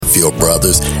Hartfield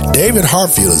brothers, David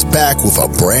Hartfield is back with a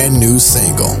brand new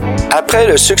single. Après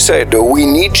le succès de We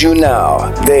Need You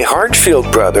Now des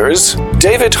Hartfield Brothers,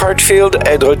 David Hartfield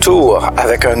est de retour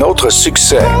avec un autre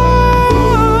succès.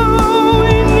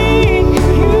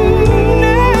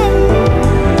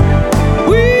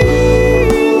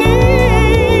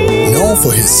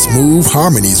 For his smooth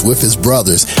harmonies with his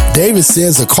brothers, David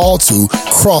sends a call to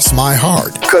Cross My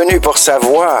Heart. Connu pour sa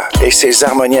voix et ses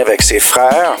harmonies avec ses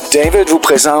frères, David vous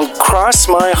présente Cross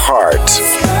My Heart.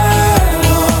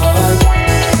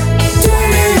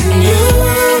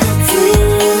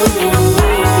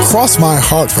 Cross My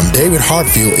Heart from David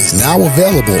Hartfield is now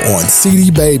available on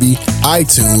CD Baby,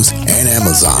 iTunes, and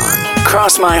Amazon.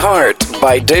 Cross My Heart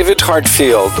by David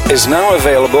Hartfield is now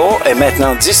available et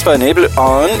maintenant disponible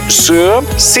sur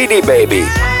CD Baby,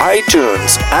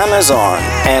 iTunes, Amazon,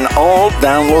 and all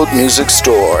download music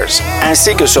stores,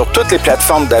 ainsi que sur toutes les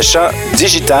plateformes d'achat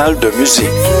digitales de musique.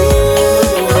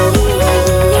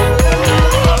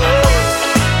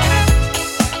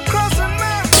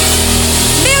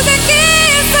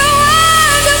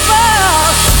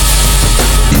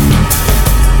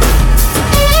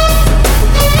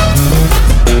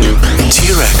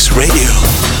 Radio,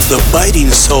 the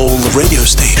biting soul radio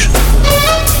station.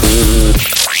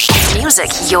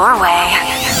 Music your way.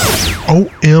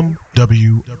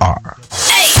 OMWR.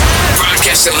 Hey!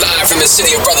 Broadcasting live from the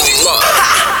city of brotherly love.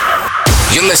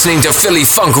 You're listening to Philly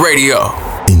Funk Radio.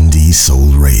 Indie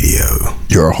Soul Radio.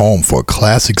 Your home for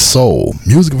classic soul,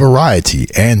 music variety,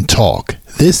 and talk.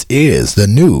 This is the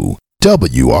new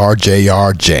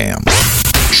WRJR Jam.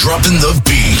 Dropping the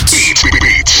beats.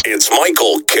 It's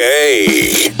Michael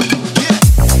K.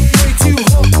 Way too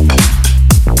hot.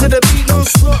 To the beat no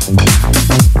stop.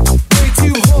 Way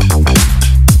too hot.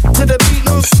 To the beat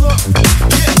no stop.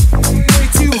 Way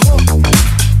too hot.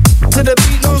 To the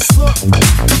beat no stop.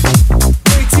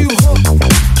 Way too hot.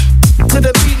 To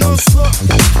the beat no stop.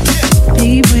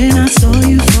 Babe, when I saw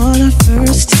you for the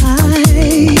first time,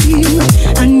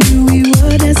 I knew we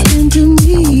were destined to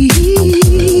meet.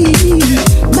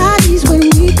 Bodies were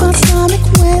weak, my stomach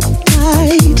went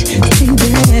tight. Stay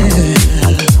there,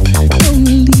 don't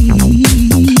leave.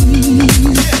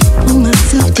 Pull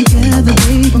myself together,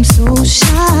 babe, I'm so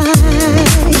shy.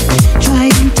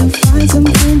 Trying to find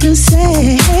something to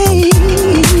say.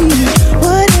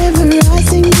 Whatever I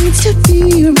say needs to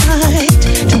be right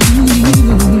to you.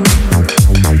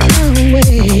 No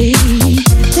way.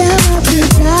 Damn, I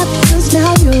forgot, 'cause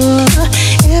now you're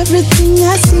everything I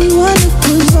see. What it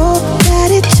was all that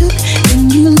it took. Then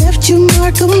you left your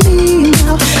mark on me.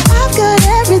 Now I've got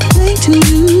everything to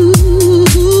lose.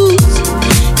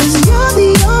 'Cause you're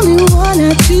the only one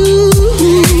I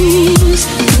choose.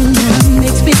 Your love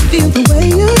makes me feel the way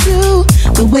you do.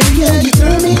 The way you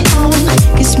turn me on.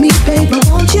 Kiss me, babe, I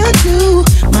want you to.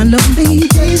 My lonely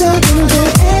days are gonna go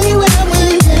anywhere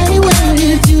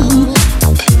with you.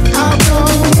 I'll go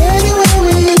anywhere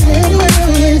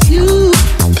with you.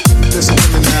 Listen to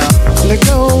me now. Let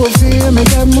go of fear, make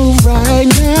that move right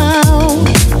now.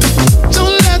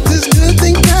 Don't let this good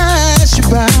thing pass you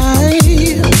by.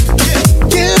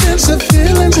 Give them some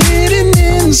feelings hidden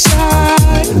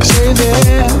inside. Stay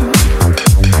there,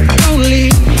 don't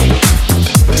leave.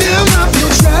 Till I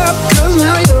feel trapped, 'cause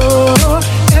now you're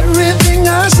everything I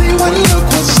see. When look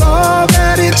was all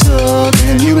that it took,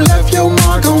 and you left your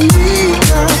mark on me.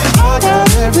 Girl, I got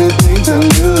everything to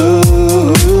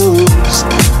lose.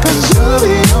 'Cause you're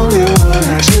the only one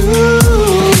I choose.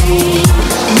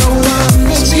 No one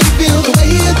makes me feel the way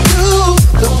you do.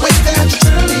 The way that you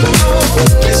turn me on.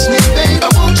 Kiss me, babe, I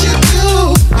want you to.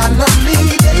 I love me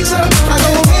days up. I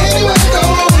go anywhere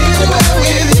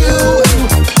with you.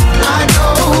 I go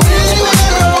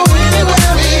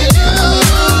anywhere with you.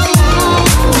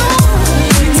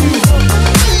 Way too hot.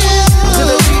 To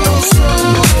the beat no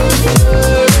stop.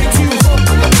 Way too hot.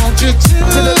 I want you to.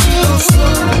 To the beat no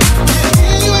stop.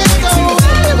 Anywhere with you.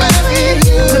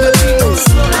 To the beat no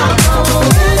stop. I go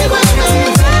anywhere with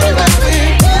you.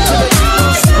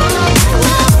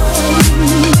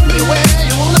 Anywhere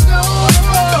you wanna go,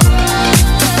 baby.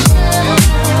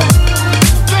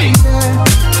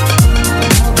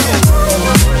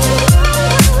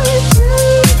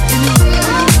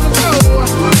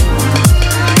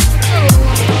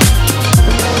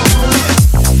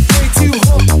 Way too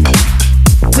hot.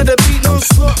 To the beat no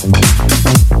stop.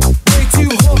 Way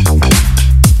too hot.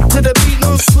 To the beat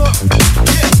no stop.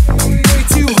 Way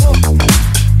too hot.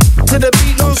 To the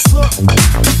beat no stop.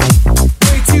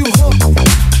 Way too hot.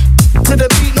 To the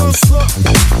beat no stop.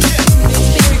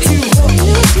 Way too hot.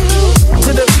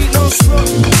 To the beat no stop.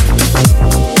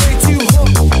 Way too hot.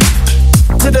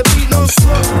 To the beat no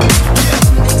stop.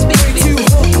 Way too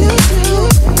hot.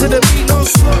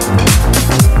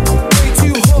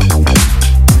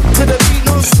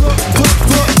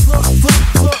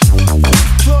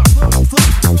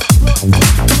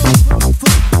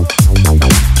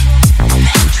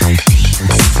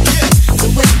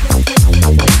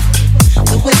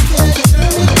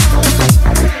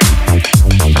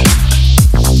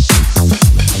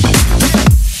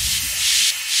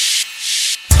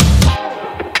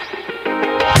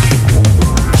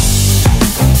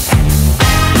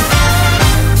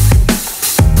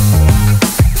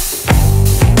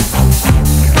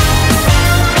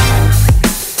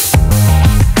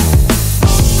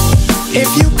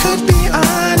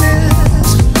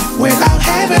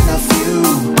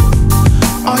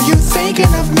 Are you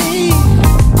thinking of me?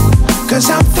 'Cause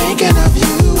I'm thinking of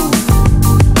you.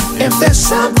 If there's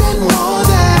something more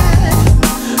that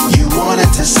you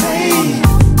wanted to say,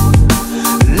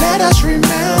 let us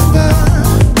remember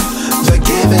the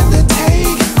give and the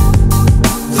take,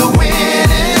 the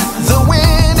winning, the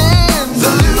winning,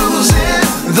 the losing,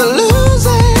 the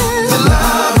losing, the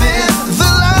loving, the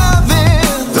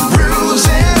loving, the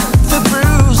bruising, the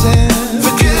bruising,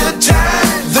 the good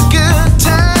times, the good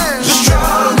times, the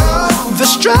struggle, the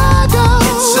struggle.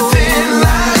 It's a thin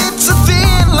line, it's a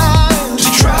thin line to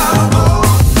trouble.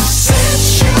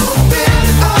 Since you've been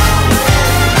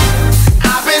away,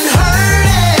 I've been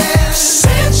hurting.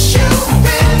 Since you've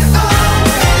been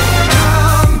away,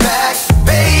 come back,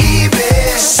 baby.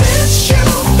 Since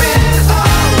you've been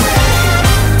away,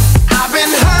 I've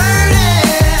been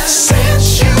hurting.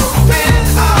 Since you've been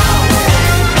away,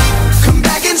 come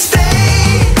back and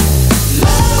stay.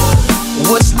 Love,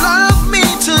 what's love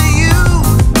mean to you?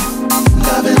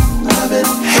 Love it,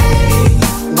 hey.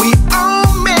 We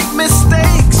all make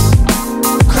mistakes.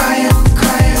 Crying,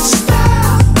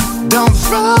 stop. Don't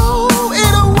throw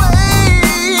it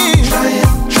away. Try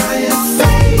it,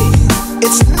 faith.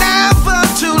 It's never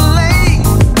too late.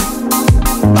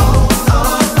 Oh.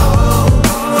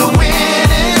 The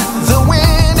winning, the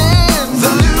winning,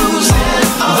 the losing,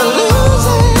 the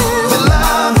losing, the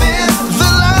loving, the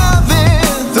loving,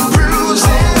 the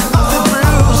bruising, the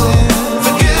bruising,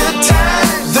 the good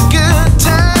times, the good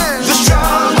times, the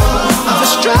struggle, the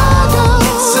struggle.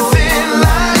 It's a thin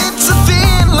line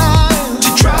to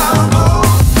trouble.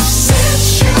 Since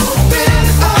you've been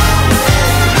away,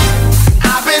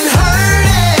 I've been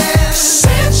hurting.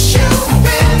 Since you've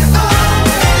been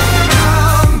away,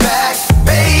 come back,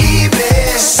 baby.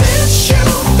 Since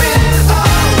you've been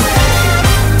away,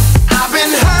 I've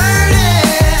been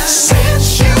hurting. Since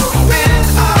you've been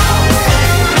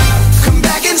away, come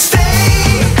back and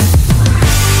stay.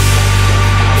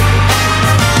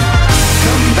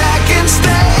 Come back and stay.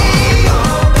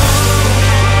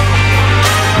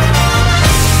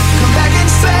 Come back and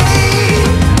stay.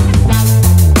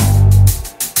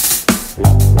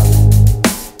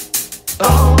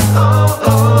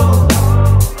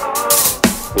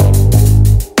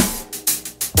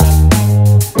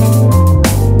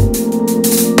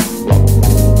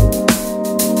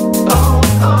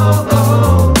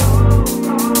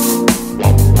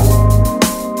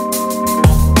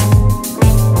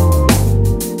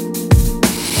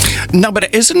 No,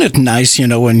 but isn't it nice,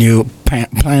 when you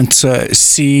plant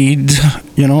seed,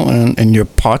 in your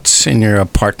pots, in your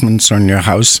apartments or in your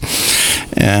house,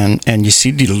 and you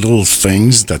see the little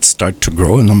things that start to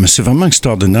grow. Non, mais c'est vraiment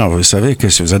extraordinaire. Vous savez que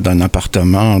si vous êtes dans un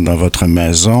appartement, dans votre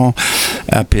maison,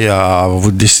 puis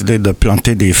vous décidez de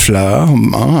planter des fleurs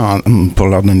pour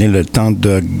leur donner le temps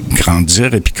de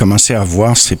grandir et puis commencer à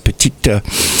voir ces petites...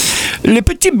 les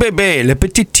petits bébés, les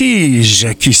petites tiges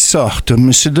qui sortent,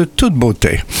 mais c'est de toute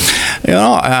beauté.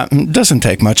 It doesn't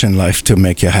take much in life to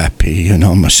make you happy,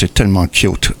 mais c'est tellement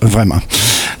cute, vraiment.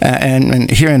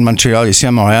 And here in Montreal, ici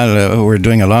à Montréal, we're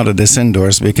doing a lot of this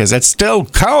indoors because it's still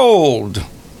cold.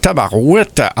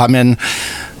 Tabarouette. I mean,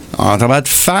 it's about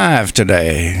 5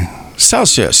 today.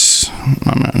 Celsius.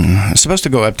 It's supposed to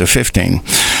go up to 15.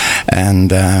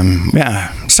 And,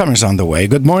 summer's on the way.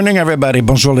 Good morning, everybody.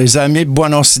 Bonjour, les amis.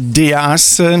 Buenos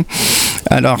dias.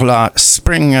 Alors, la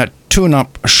Spring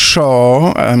Tune-Up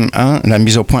Show, la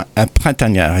mise au point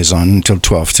printanière is on until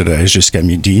 12 today, jusqu'à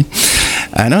midi.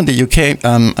 And in the UK,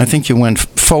 I think you went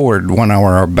forward 1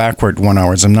 hour or backward 1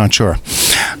 hour. I'm not sure.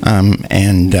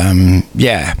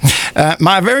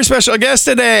 My very special guest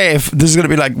today, this is going to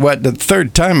be the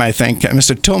third time, I think,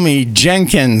 Mr. Tomi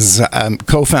Jenkins,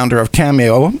 co-founder of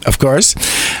Cameo, of course,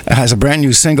 has a brand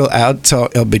new single out, so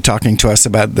he'll be talking to us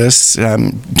about this.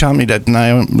 Tomi that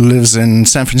now lives in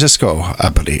San Francisco, I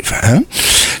believe. Huh?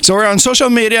 So we're on social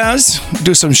medias,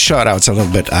 do some shout-outs a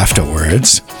little bit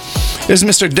afterwards. This is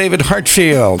Mr. David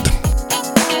Hartfield.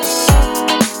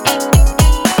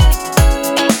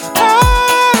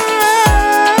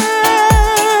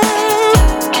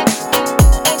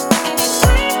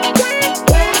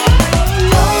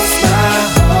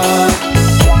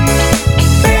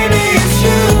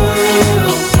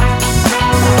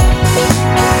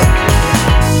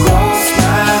 Close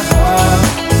my heart.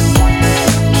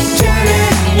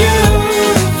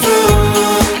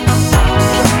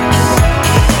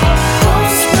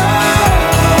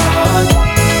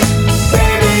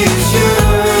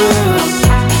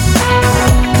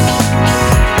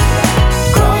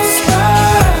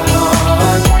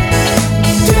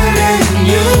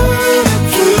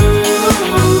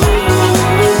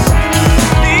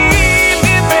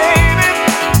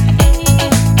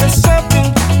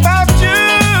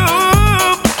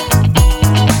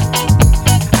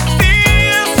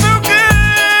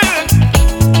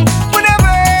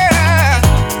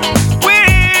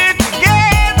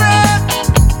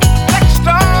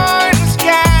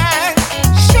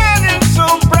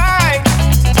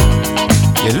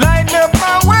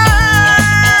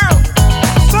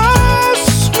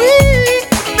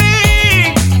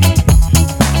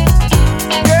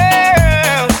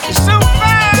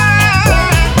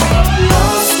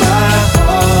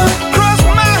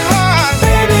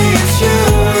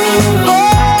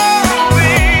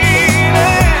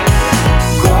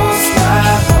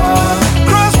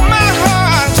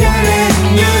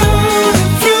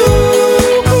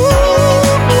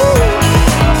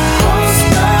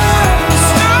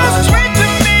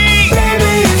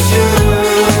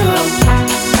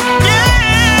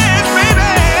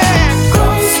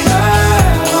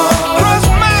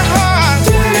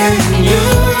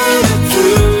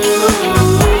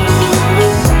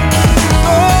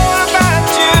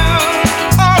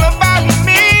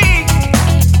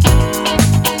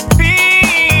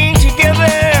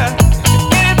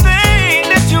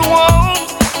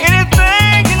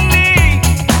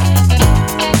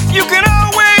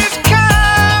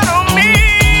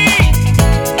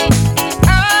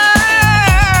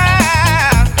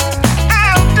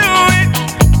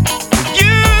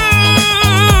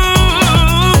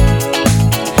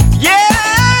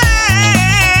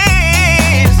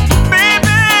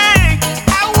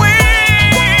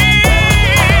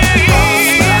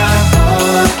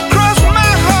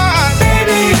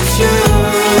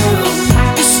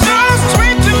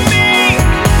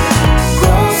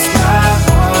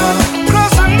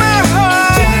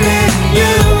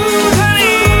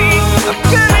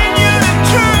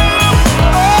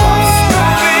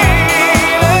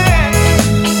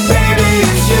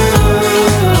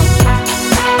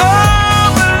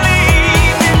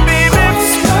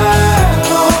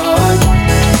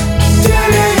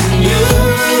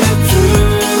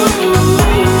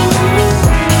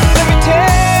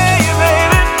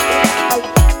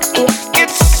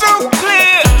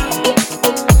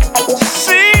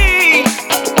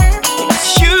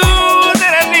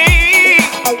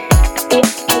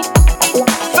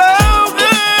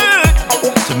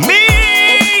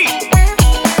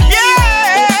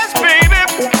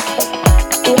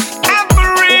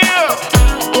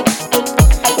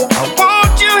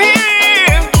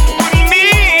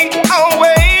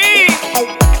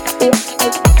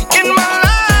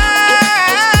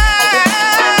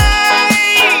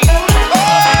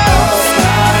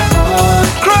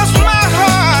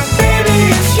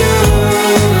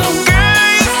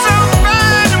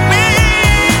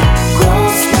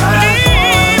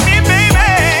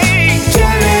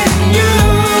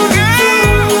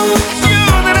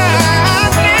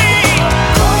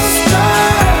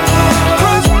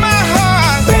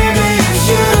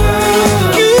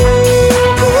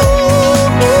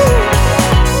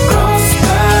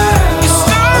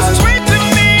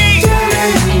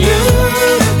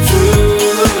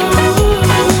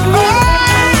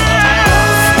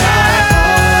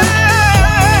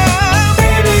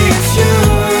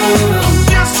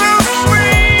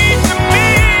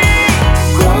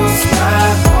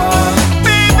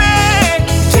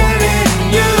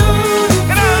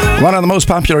 One of the most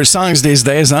popular songs these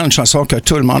days, hein, une chanson que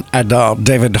tout le monde adore,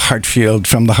 David Hartfield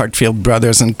from the Hartfield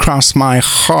Brothers and Cross My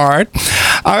Heart.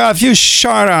 I got a few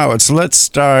shout-outs. Let's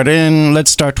start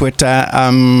with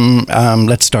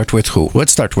who?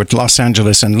 Let's start with Los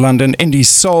Angeles and London, Indie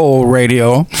Soul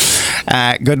Radio.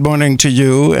 Good morning to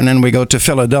you. And then we go to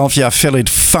Philadelphia, Philly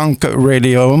Funk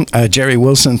Radio. Jerry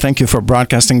Wilson, thank you for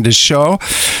broadcasting this show.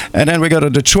 And then we go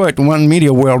to Detroit, One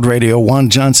Media World Radio.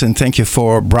 Juan Johnson, thank you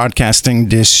for broadcasting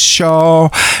this show.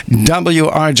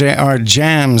 WRJR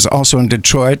Jams, also in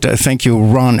Detroit. Thank you,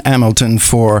 Ron Hamilton,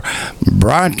 for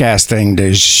broadcasting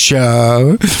this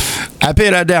show.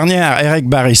 Après la dernière, Eric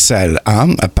Baricel,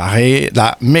 apparaît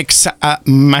la Mix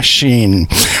Machine.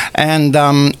 And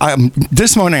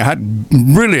this morning I had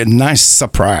really a nice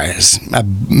surprise.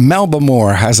 Melba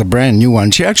Moore has a brand new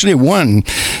one. She actually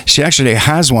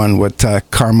has one with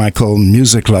Carmichael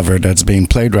Music Lover that's being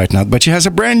played right now. But she has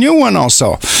a brand new one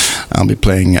also. I'll be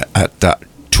playing at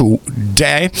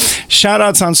today.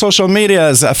 Shoutouts on social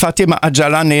medias. Fatima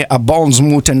Adjalani à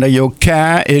Bournemouth in the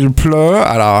UK. Il pleut,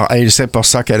 alors c'est pour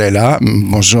ça qu'elle est là.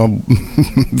 Bonjour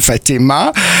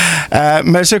Fatima.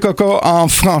 Monsieur Coco en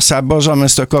France. Bonjour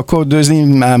Mr. Coco.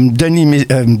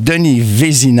 Denis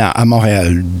Vézina à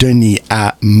Montréal. Denis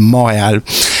à Montréal.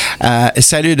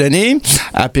 Salut Denis.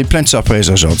 Puis plein de surprises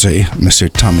aujourd'hui. Monsieur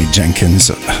Tomi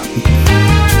Jenkins.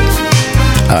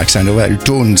 Avec sa nouvelle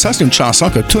tune. Ça, c'est une chanson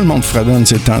que tout le monde fredonne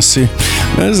ces temps-ci.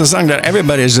 This is a song that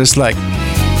everybody is just like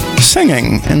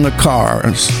singing in the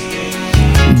cars.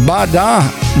 Bada,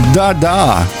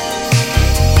 dada.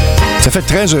 Ça fait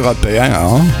très européen,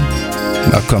 hein?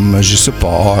 Comme, je sais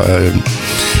pas,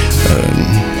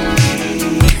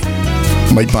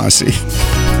 on va y penser.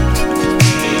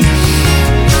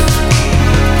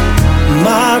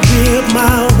 My rib,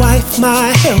 my wife,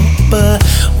 my helper.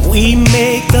 We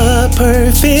make the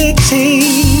perfect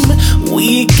team.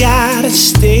 We gotta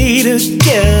stay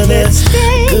together.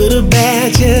 Good or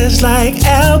bad, just like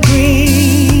Al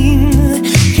Green.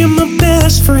 You're my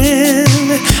best friend.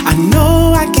 I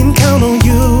know I can count on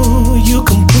you. You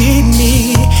complete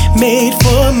me, made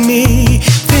for me.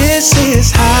 This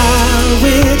is how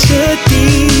it should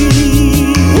be.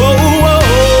 Whoa, whoa.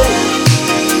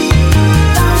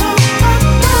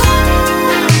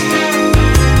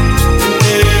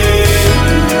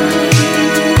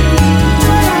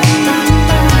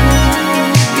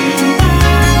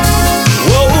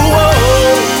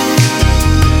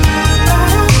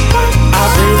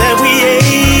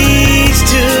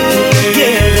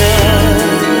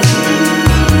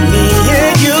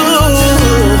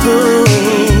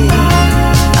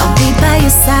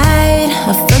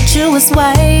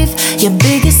 Wife, your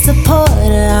biggest supporter,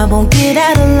 I won't get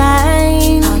out of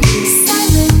line.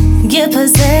 Your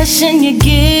possession, you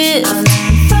give.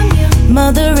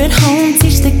 Mother at home,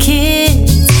 teach the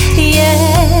kids.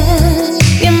 Yeah,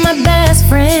 you're my best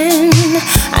friend.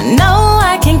 I know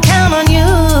I can count on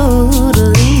you to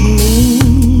lead me.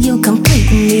 You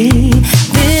complete me.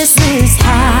 This is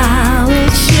how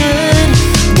it should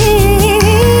be.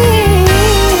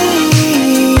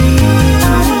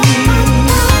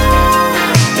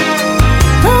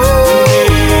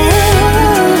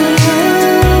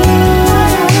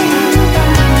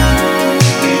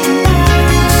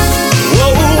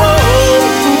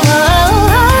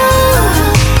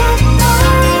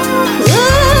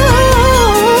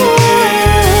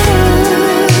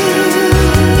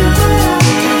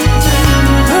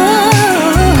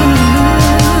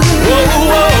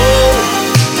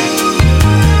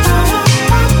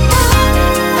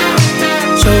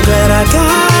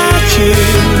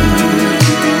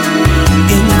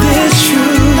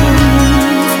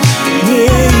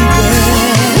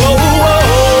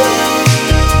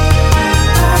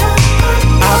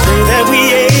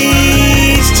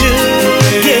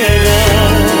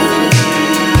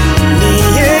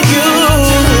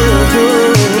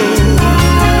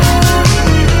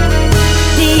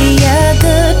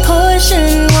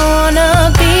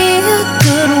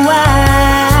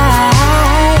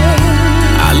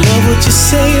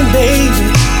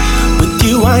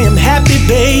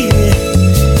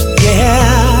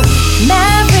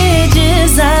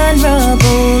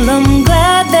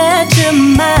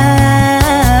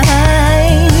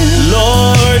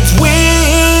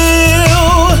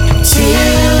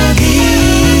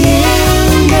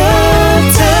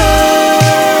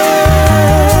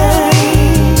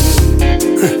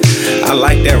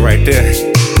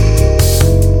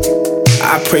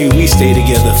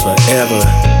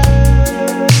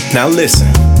 Now listen,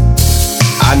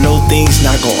 I know things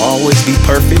not gonna always be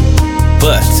perfect,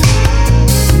 but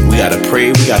we gotta pray,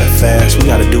 we gotta fast, we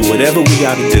gotta do whatever we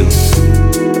gotta do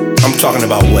I'm talking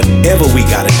about whatever we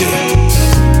gotta do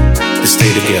to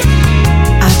stay together.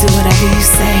 I'll do whatever you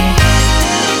say.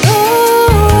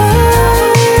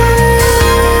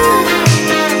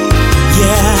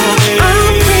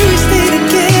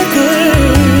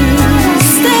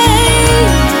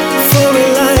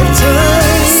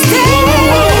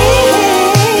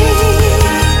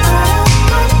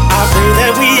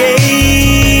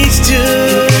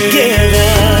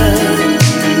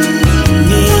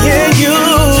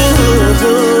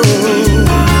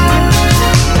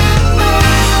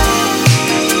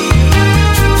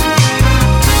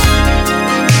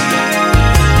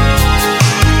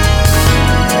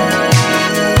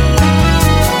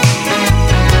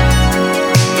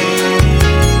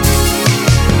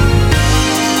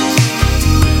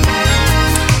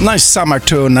 Nice summer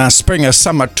tune, spring a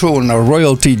summer tune, a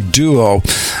royalty duo.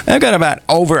 I've got about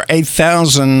over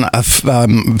 8,000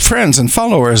 friends and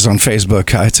followers on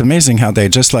Facebook. It's amazing how they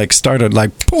just like started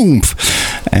like boom.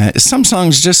 Some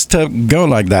songs just go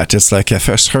like that. It's like you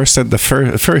first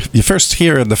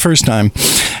hear it the first time,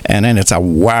 and then it's a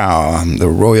wow. The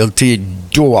royalty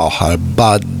duo,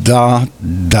 ba da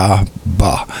da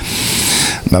ba.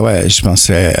 Ben ouais, je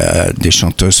pensais à des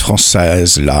chanteuses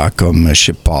françaises, là, comme, je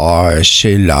sais pas,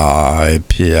 Sheila, et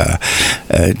puis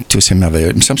tous ces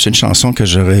merveilleux. Il me semble que c'est une chanson que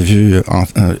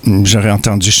j'aurais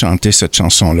entendu chanter cette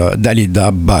chanson-là.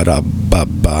 Dalida, Bada,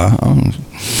 Baba.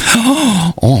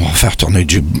 Oh, on va faire tourner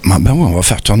on va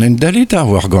faire tourner une Dalida.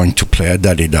 We're going to play a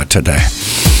Dalida today.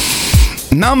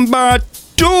 Number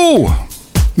 2.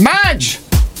 Madge!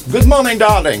 Good morning,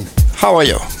 darling. How are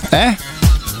you? Eh?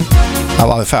 On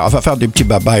va faire des petits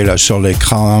babayes là sur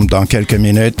l'écran dans quelques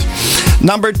minutes.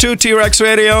 Number 2, T-Rex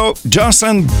Radio,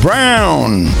 Jocelyn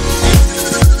Brown.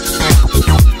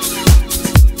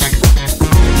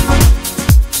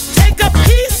 Take a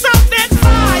piece of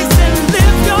advice and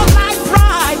live your life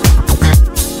right.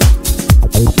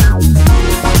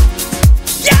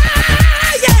 Yeah,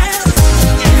 yeah.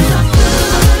 It's a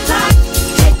good life.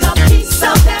 Take a piece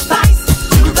of advice,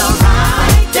 do the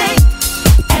right thing,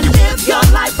 and live your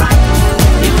life right.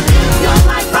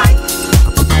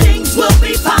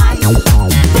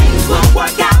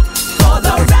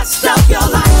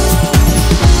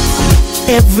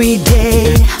 Every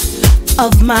day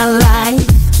of my life,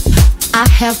 I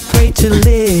have prayed to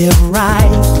live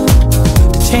right,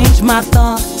 to change my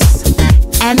thoughts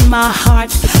and my heart,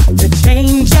 to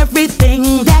change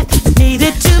everything that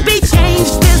needed to be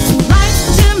changed. This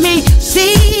life to me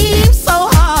seems so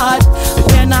hard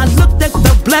when I looked at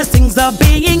the blessings of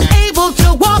being able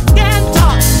to walk and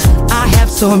talk. I have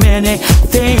so many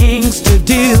things to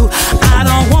do. I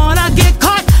don't want to get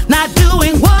caught not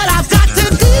doing what I've got to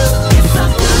do. It's a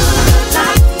good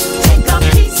life. Take a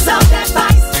piece of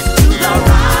advice, do the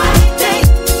right thing,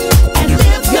 and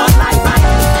live your life right.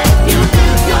 If you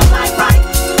live your life right,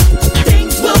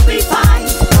 things will be fine.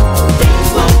 Things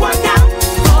will work out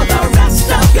for the rest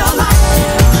of your life.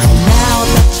 Now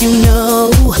that you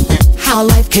know how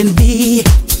life can be,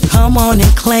 come on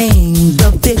and claim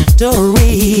the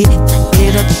victory.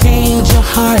 It'll change your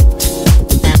heart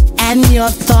and your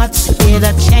thoughts.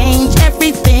 It'll change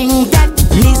everything that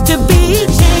needs to be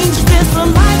changed. This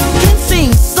life can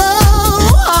seem so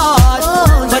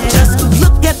hard, but just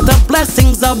look at the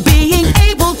blessings of being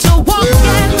able to walk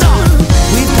and talk.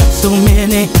 We've got so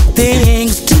many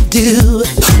things to do.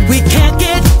 We can't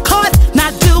get caught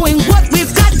not doing what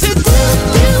we've got to do.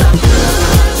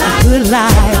 Good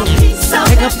life.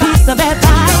 Take a piece of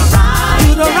advice,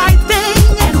 do the right thing,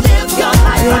 and live your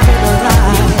life right.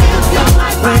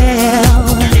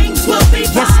 Well, things will be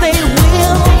fine. Yes, they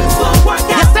will. Things will work out.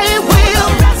 Yes, they will.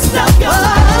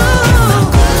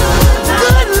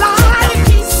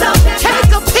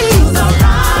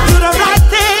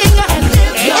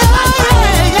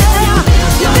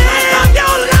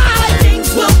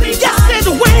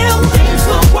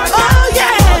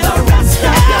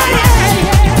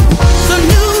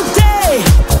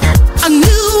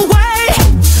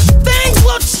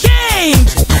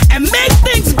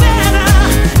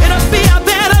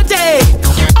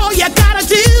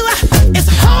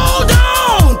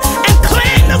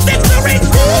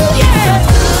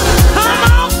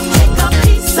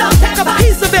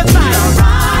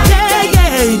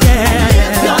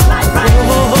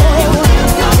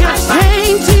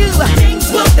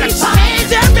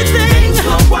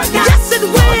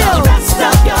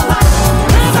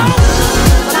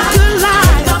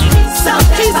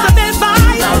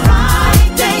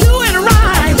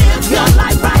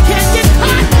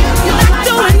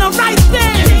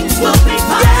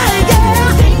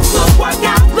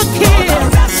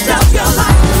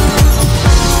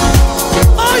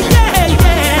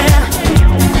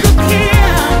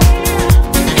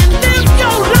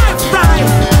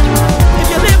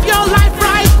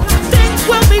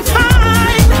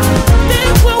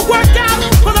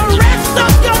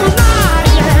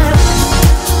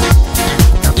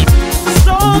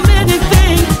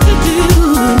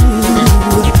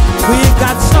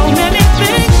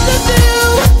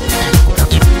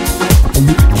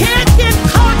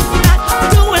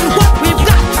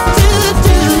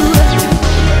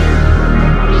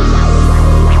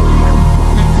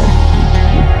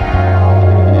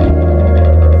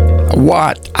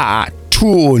 What a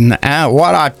tune,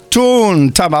 what a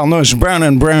tune, tabarnouche, Brown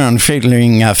and Brown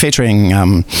featuring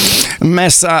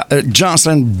Messa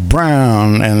Jocelyn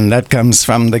Brown, and that comes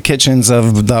from the kitchens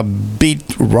of the Beat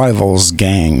Rivals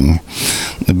gang,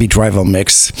 the Beat Rival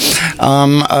mix.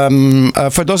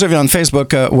 For those of you on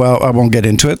Facebook, well, I won't get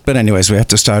into it, but anyways, we have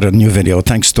to start a new video.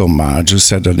 Thanks, Tomi. Just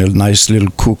said a nice little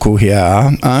cuckoo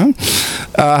here.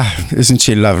 Isn't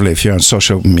she lovely? If you're on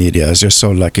social media, you're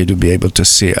so lucky to be able to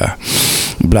see her.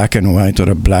 Black and white or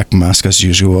a black mask as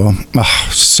usual.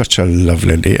 Such a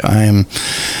lovely lady. I'm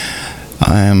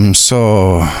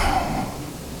so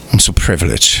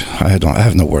privileged. I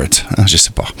have no words. Je sais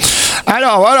pas.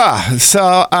 Alors, voilà.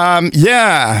 So,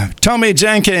 yeah, Tomi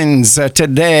Jenkins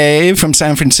today from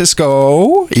San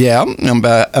Francisco. Yeah, I'm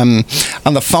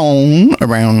on the phone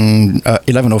around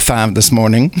 11:05 this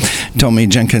morning. Tomi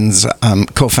Jenkins,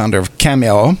 co-founder of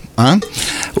Cameo,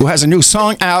 who has a new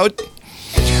song out.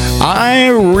 I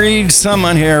read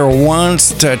someone here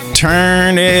wants to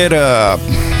turn it up.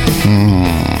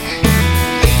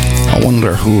 I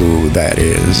wonder who that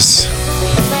is.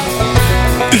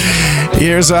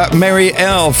 Here's Mary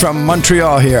L. from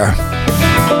Montreal here.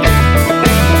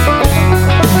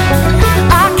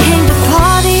 I came to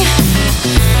party,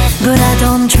 but I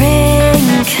don't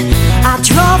drink. I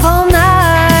drove all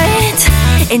night,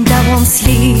 and I won't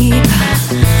sleep.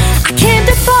 I came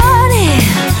to party,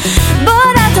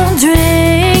 but I don't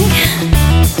drink.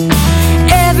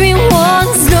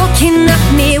 Everyone's looking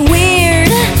at me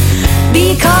weird,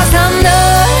 because I'm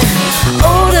not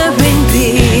ordering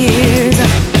beers.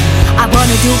 I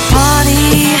wanna do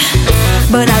party,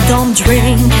 but I don't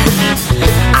drink.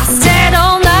 I stayed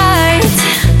all night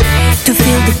to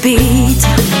feel the beat.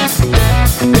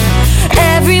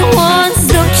 Everyone's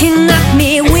looking at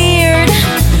me weird,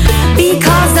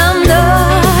 because I'm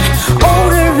not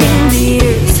ordering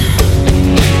beers.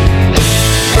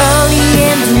 Early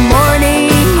in the morning,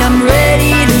 I'm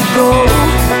ready to go.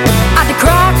 At the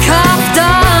crack of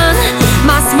dawn,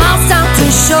 my smile starts to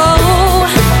show.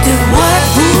 The work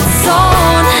boots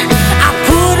on, I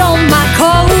put on my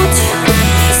coat.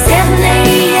 7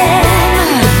 a.m.,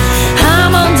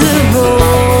 I'm on the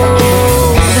road.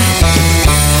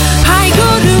 I go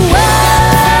to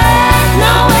work,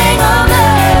 no hangover.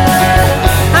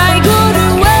 I go to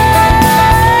work.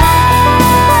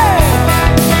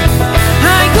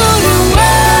 I go to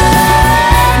work,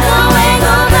 no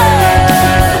hangover.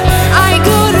 I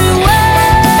go to work.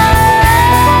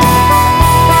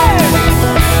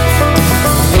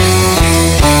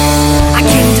 I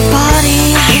came to party,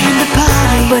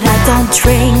 but I don't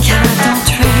drink.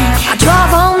 I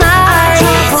drove all night,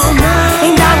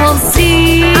 and I won't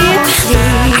sleep.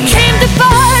 I came to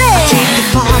party,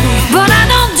 but I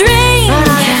don't drink.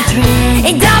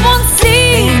 And I won't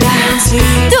sleep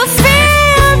to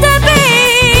feel the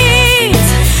beat.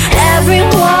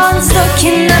 Everyone's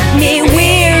looking at me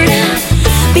weird,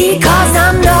 because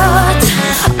I'm not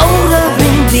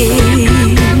ordering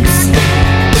beers.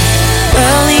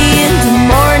 Early in the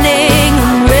morning,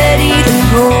 I'm ready to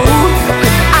go.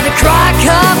 At the crack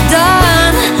of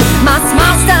dawn, my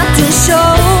smile starts to show.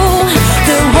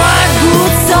 The work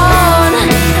boots on,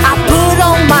 I put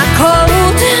on my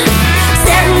coat.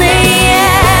 7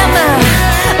 a.m.,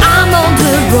 I'm on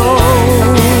the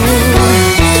road.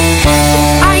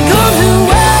 I go to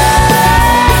work,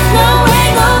 no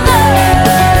hangover.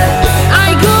 I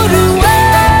go to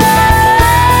work.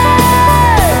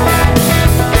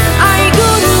 I go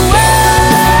to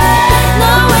work,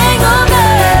 no hangover.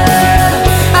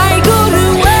 I go to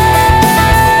work.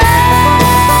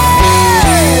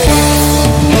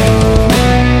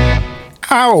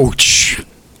 Ouch.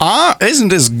 Isn't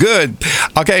this good?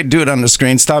 Okay, do it on the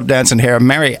screen. Stop dancing here.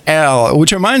 Mary L.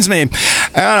 Which reminds me,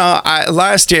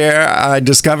 last year I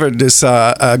discovered this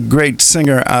great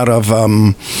singer out of,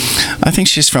 I think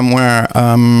she's from where?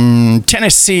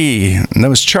 Tennessee. And that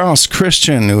was Charles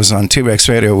Christian, who was on T-Rex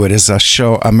Radio with his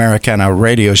show, Americana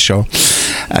radio show.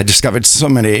 I discovered so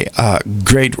many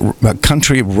great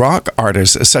country rock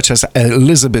artists, such as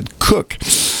Elizabeth Cook.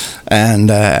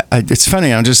 And it's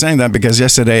funny, I'm just saying that because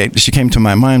yesterday she came to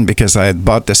my mind because I had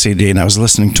bought the CD and I was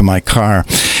listening to my car.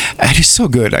 And it's so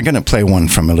good. I'm going to play one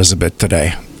from Elizabeth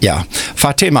today. Yeah.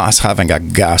 Fatima is having a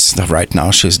gas right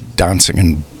now. She's dancing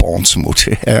in Bondsmoot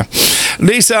here.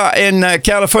 Lisa in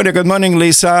California. Good morning,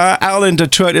 Lisa. Al in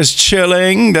Detroit is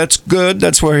chilling. That's good.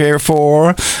 That's what we're here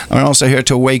for. I'm also here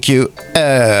to wake you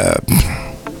up.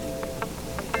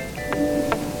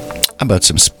 How about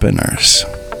some spinners?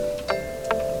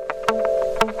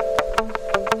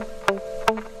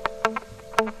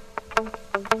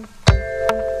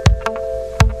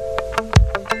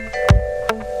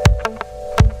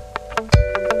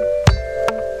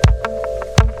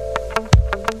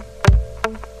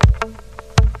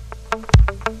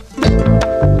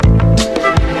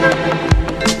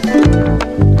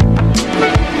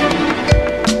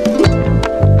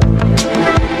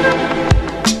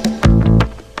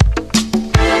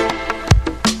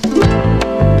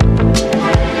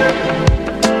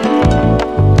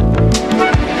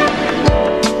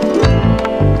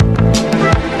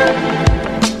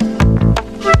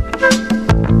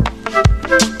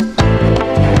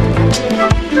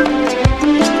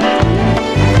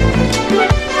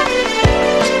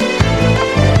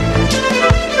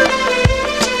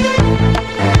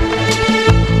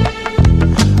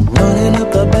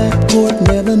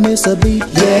 miss a beat,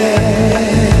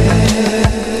 yeah.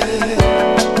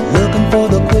 Looking for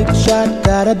the quick shot,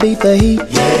 gotta beat the heat,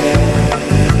 yeah.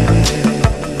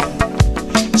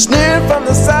 Snaring from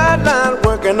the sideline,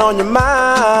 working on your mind.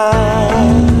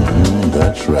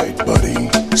 That's right, buddy.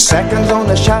 Seconds on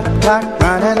the shot clock,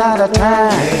 running out of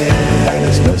time. Yeah, and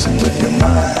it's messing with your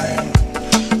mind.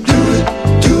 Do it,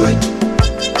 do it.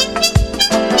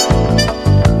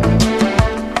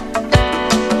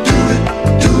 Do it,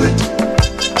 do it.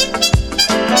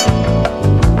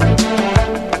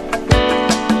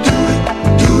 Do it,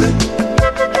 do it.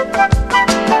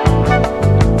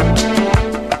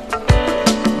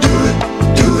 Do it,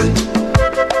 do it.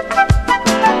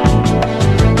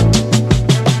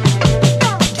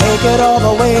 Take it all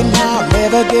the way now,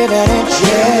 never give an inch,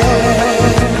 yeah.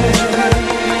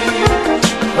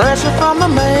 Pressure from the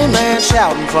main man,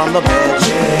 shouting from the bench,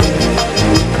 yeah.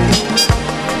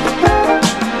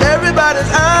 Everybody's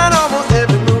eyeing almost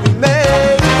every move you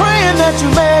make, praying that you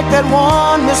make that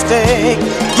one mistake.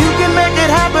 You can make it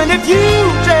happen if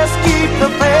you just keep the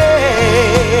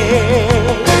faith.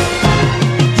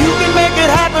 You can make it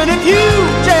happen if you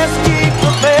just keep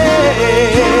the faith.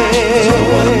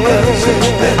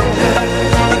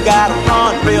 You gotta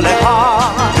run really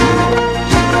hard.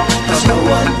 Cause no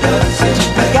one does it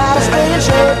better. You gotta stay in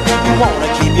shape if you wanna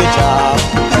keep your job.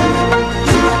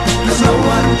 Cause no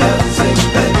one does it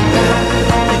better.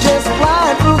 You're just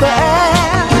flying through the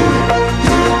air.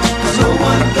 Cause no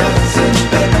one does it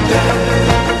better.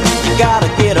 You gotta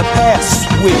get a pass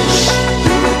switch.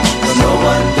 Cause no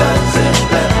one does it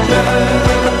better.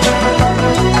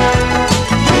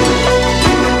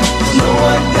 Cause no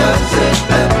one does it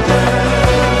better.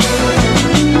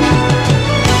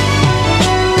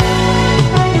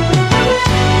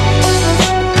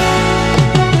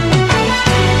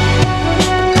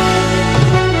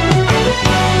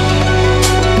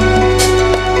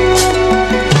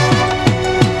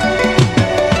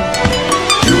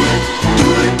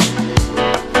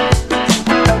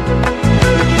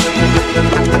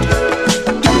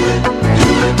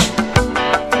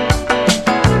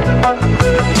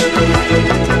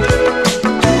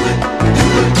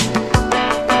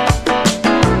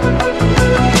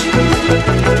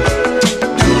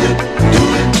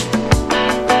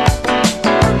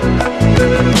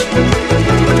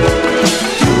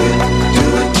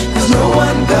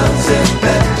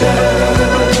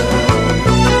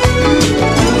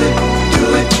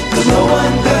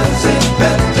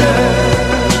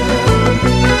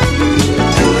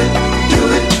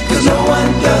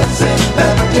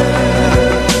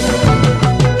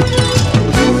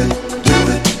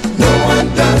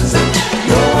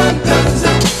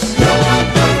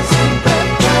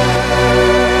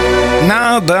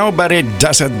 Nobody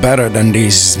does it better than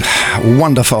these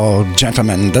wonderful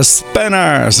gentlemen, the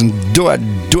Spinners. Do it,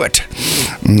 do it.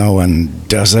 No one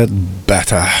does it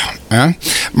better. Huh?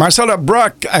 Marcella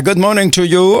Brock, good morning to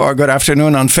you, or good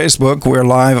afternoon on Facebook. We're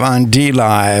live on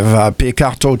D-Live,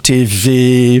 Picarto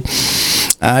TV,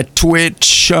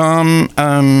 Twitch,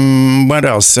 what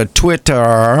else? Twitter,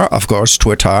 of course,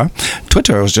 Twitter.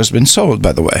 Twitter has just been sold,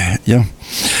 by the way. Yeah.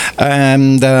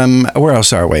 And where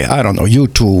else are we? I don't know.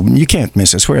 YouTube. You can't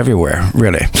miss us. We're everywhere,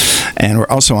 really. And we're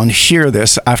also on Hear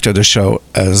This after the show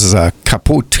as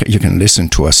Kaput. You can listen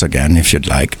to us again if you'd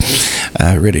like.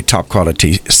 Really top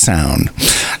quality sound.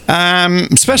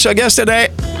 Special guest today,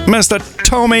 Mr.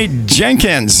 Tomi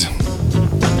Jenkins.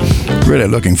 Really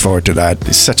looking forward to that.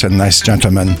 He's such a nice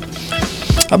gentleman.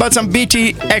 How about some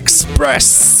BT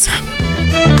Express?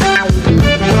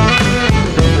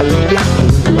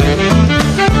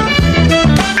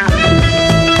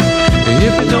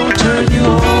 If it don't turn you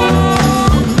on,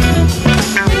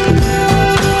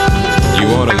 you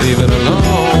ought to leave it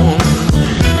alone.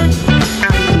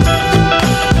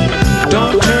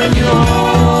 Don't turn you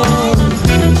on,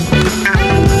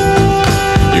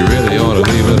 you really ought to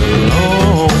leave it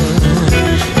alone.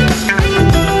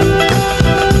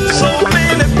 So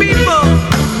many people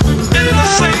in the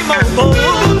same old boat.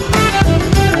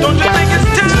 Don't you think it's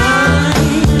time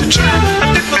to try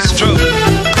a different stroke?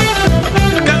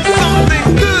 Got something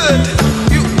good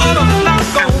you ought to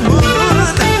knock on wood.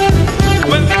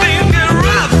 When things get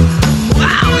rough,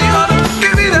 wow, you ought to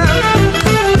give it up.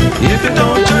 If it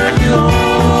don't turn you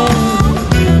on,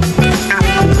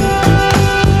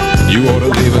 you ought to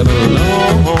leave it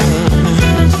alone.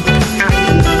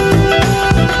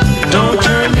 Don't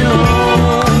turn you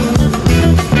on,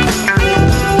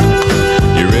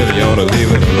 you really ought to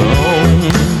leave it alone.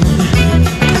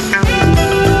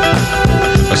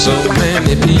 So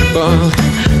many people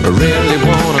really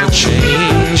wanna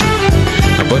change,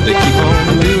 but they keep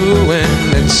on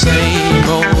doing that same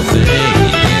old thing.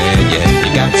 Yeah.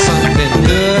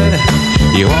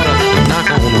 you ought to knock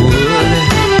on wood.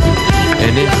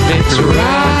 And if it's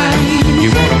right, you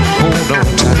ought to hold on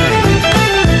tight.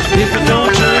 If it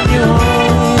don't turn you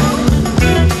on,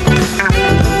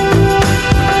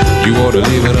 you ought to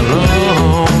leave it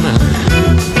alone.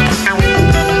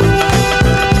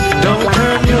 Don't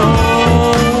turn you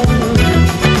on,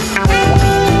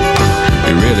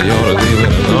 you really ought to leave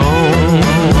it alone.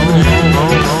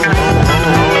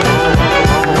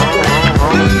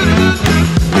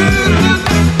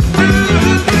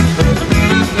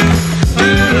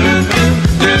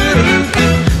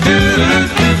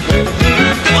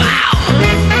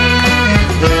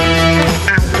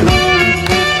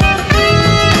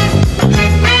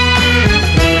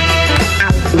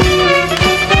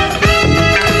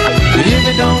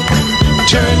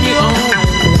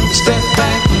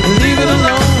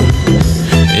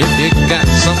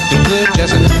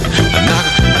 Just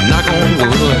knock on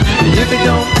wood. If it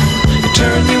don't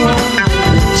turn you on,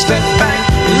 step back,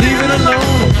 leave it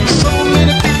alone. So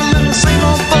many people in the same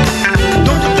old boat.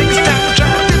 Don't you think it's time to try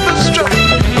a different stroke?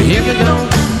 If it don't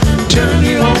turn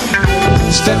you on,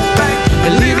 step back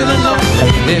and leave it alone.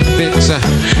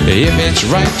 If it's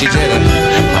right, you gotta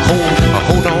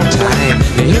hold on tight.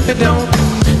 If it don't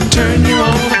turn you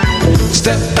on,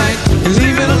 step back and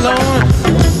leave it alone.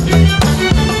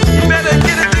 Better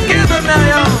get it together now,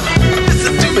 y'all.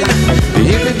 Listen to me.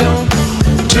 If it don't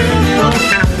turn you on,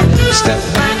 step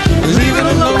back, leave it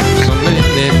alone. So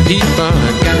many people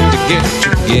got to get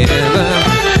together.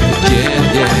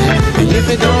 Yeah, yeah. If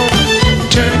it don't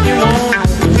turn you on,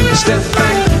 step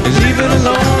back, leave it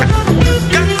alone.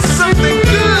 Got something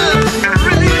good,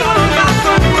 really gonna knock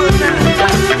on wood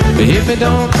now. If it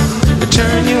don't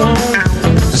turn you on,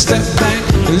 step back,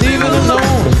 leave it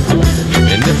alone.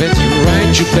 And if it's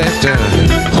right, you better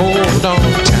hold on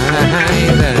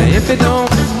tight. If it don't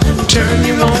turn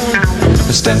you on,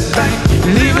 step back,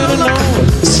 leave it alone.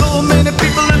 So many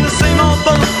people in the same old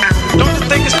boat. Don't you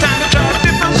think it's time to try a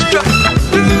different stroke?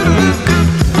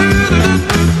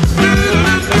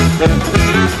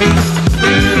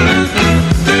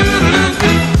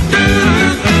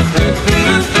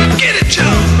 Get it, Joe!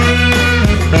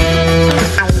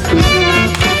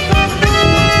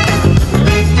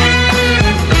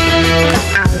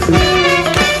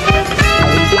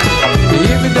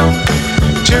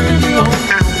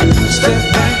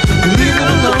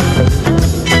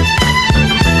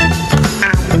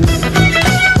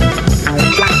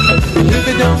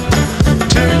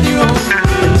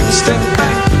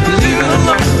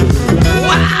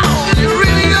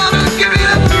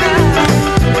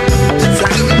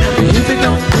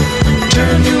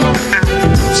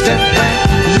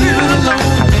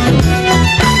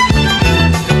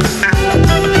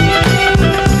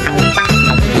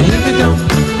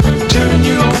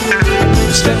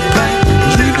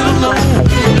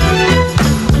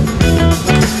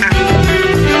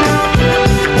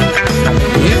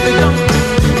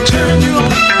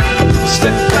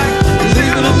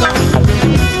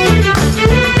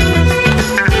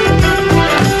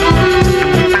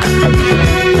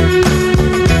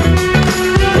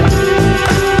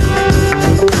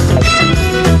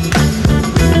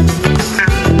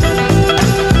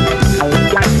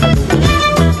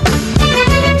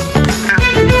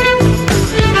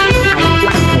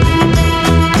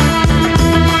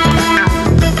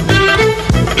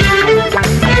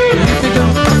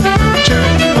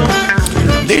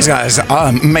 These guys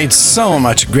made so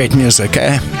much great music,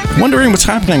 eh? Wondering what's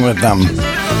happening with them.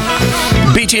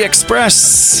 BT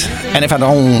Express, and if I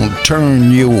don't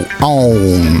turn you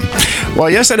on.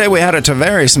 Well, yesterday we had a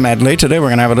Tavares medley. Today we're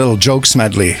going to have a little jokes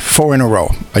medley. 4 in a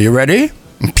row. Are you ready?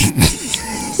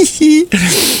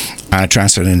 I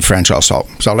translated in French also.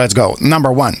 So let's go.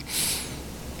 Number 1.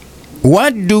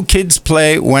 What do kids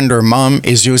play when their mom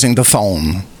is using the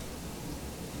phone?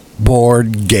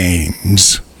 Board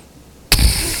games.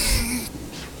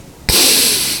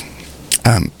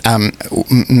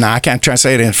 No, I can't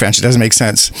translate it in French. It doesn't make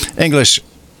sense. English.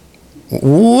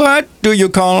 What do you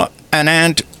call an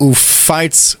ant who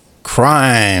fights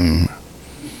crime?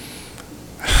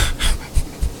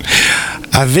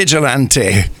 A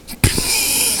vigilante.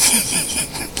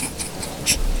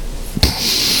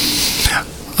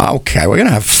 Okay, we're going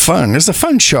to have fun. It's a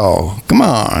fun show. Come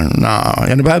on. No,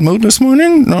 in a bad mood this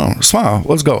morning? No, smile.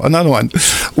 Let's go. Another one.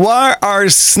 Why are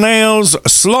snails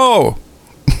slow?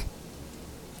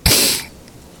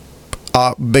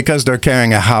 Because they're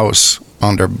carrying a house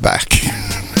on their back.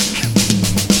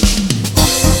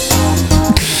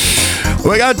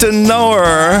 We got to know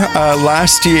her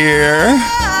last year,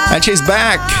 and she's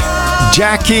back.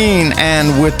 Jackeen,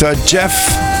 and with Jeff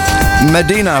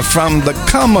Medina from the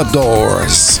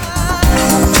Commodores.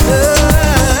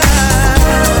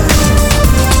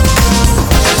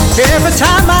 Every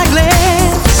time I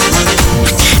glance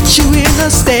at you in the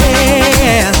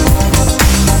stare,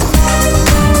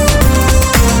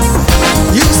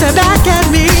 you stare back at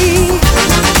me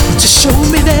to show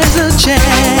me there's a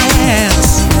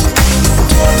chance.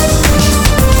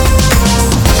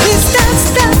 This dance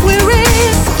that we're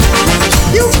in,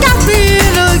 you got me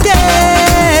in a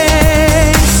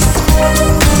daze.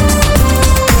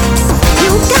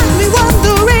 You got me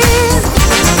wondering,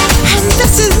 and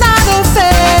this is not a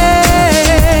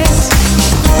phase.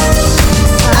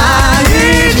 I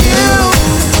need you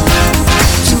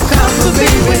to comfort me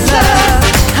with love.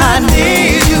 I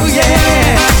need you,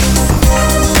 yeah.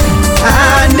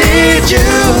 I need you.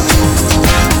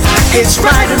 It's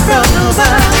right in front of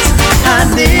us. I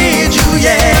need you,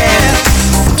 yeah.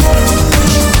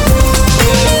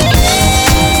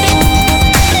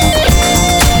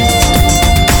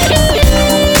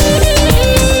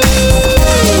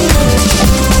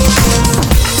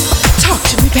 Talk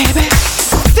to me, baby.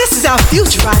 This is our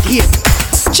future right here.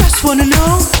 Just wanna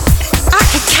know I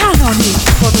can count on you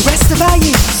for the rest of our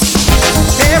years.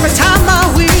 Every time I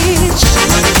wish,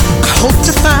 I hope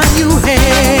to find you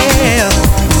here.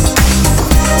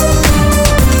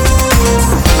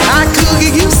 I could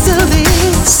get used to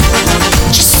this.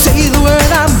 Just say the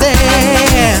word, I'm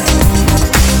there.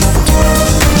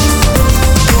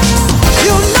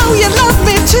 You know you love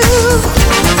me too.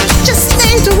 Just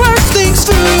need to work things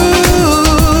through.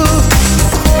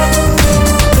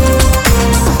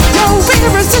 You're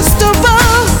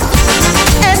irresistible,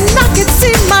 and I can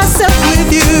see myself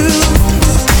with you.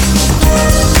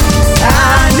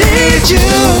 I need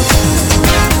you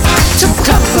to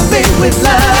comfort me with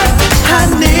love. I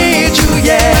need you,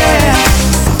 yeah.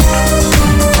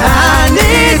 I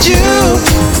need you.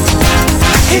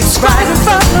 It's right in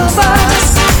front of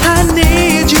us. I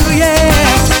need you, yeah.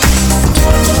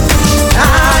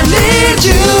 I need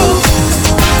you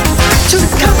to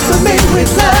comfort me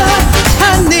with love. I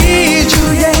need you,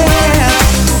 yeah.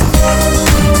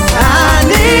 I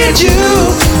need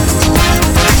you.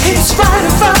 It's right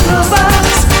in front of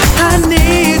us. I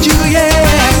need you, yeah.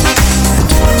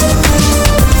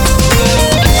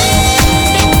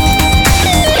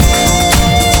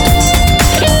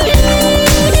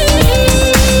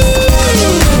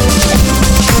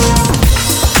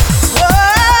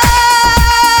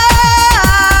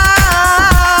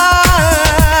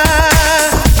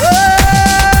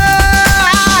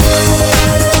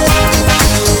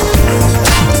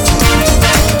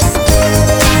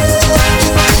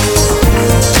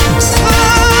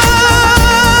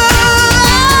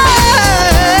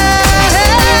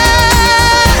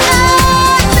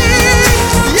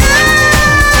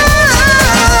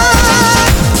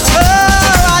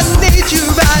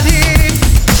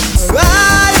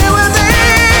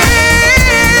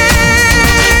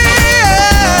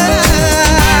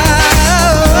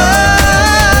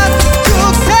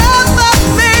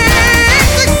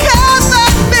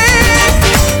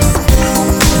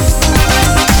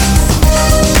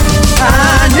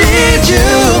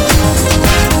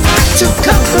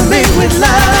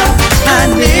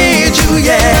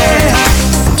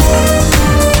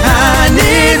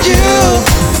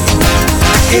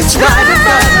 It's right in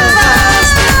front of us.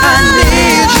 I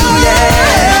need you,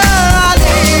 yeah. I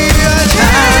need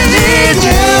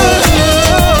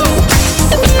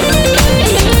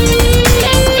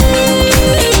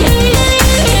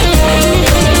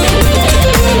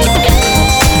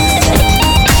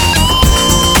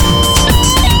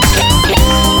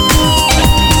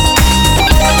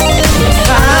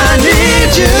I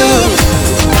need you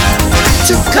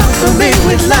to comfort me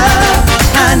with love.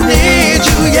 I need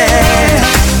you, yeah.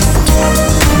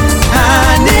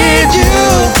 I need you.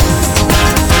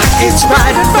 It's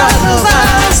right in front of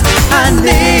us. I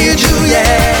need you,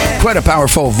 yeah. Quite a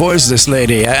powerful voice, this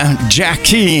lady,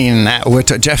 Jacqueline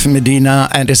with Jeff Medina,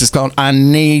 and this is called I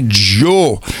Need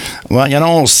You. Well, you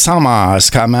know, summer is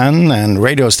coming, and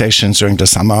radio stations during the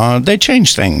summer, they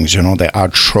change things, you know, they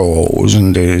outros,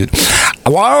 and they...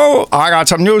 Well, I got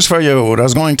some news for you.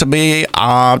 There's going to be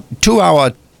a 2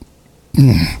 hour,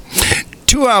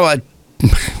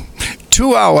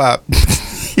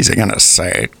 he's gonna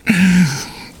say it,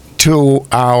 2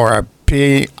 hour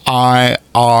PIR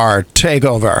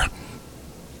takeover.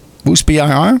 Who's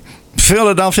PIR?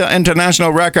 Philadelphia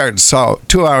International Records. So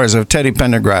 2 hours of Teddy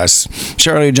Pendergrass,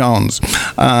 Shirley Jones,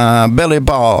 Billy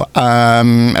Paul,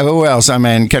 who else? I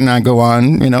mean, can I go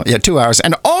on? You know, yeah, 2 hours.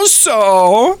 And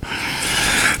also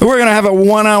We're going to have a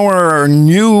 1 hour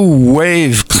new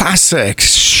wave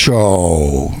classics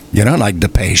show, you know, like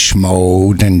Depeche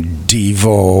Mode and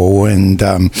Devo and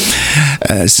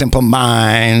Simple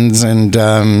Minds and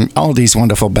all these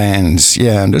wonderful bands.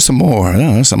 Yeah, and there's some more.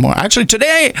 Actually,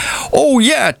 today,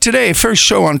 first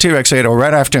show on T-Rex Radio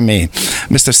right after me,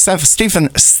 Mr.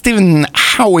 Stephen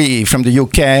Howie from the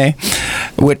UK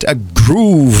with a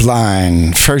groove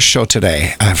line. First show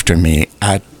today after me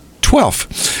at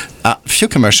 12. A few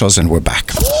commercials and we're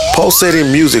back.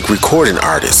 Pulsating music recording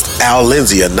artist Al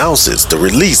Lindsay announces the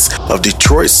release of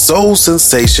Detroit's soul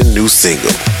sensation new single.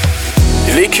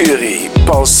 L'écurie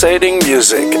Pulsating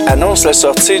Music annonce la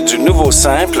sortie du nouveau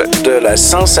simple de la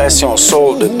sensation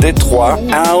soul de Détroit,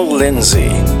 Al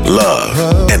Lindsay. Love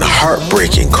and a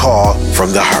heartbreaking call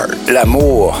from the heart.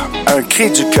 L'amour, un cri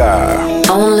du cœur.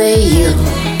 Only you.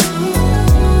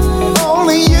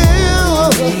 Only you.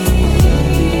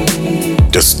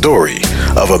 The story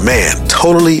of a man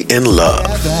totally in love.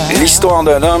 L'histoire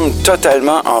d'un homme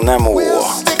totalement en amour.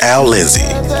 Al Lindsay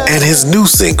and his new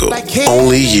single,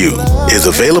 Only You, is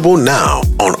available now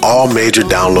on all major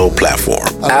download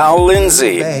platforms. Al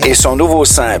Lindsay et son nouveau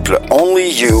simple, Only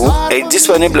You, est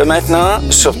disponible maintenant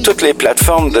sur toutes les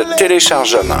plateformes de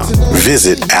téléchargement.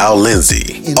 Visit Al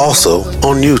Lindsay, also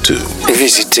on YouTube.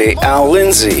 Visitez Al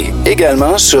Lindsay,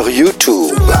 également sur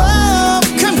YouTube.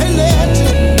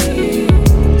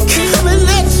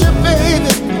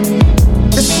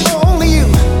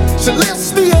 So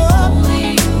let's be up.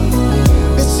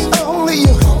 It's only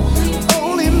you,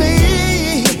 only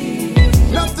me.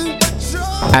 Nothing but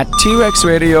joy. At T-Rex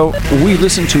Radio, we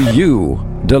listen to you,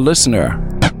 the listener.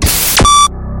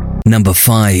 Number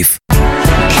 5.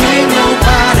 Can't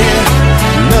nobody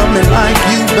love me like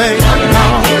you, baby.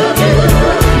 No.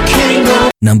 Can't go.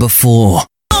 Number 4.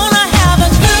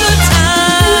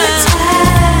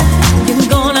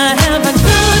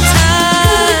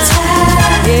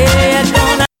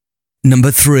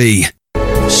 Number 3.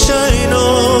 Shine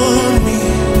on me.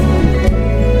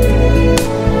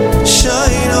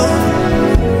 Shine on.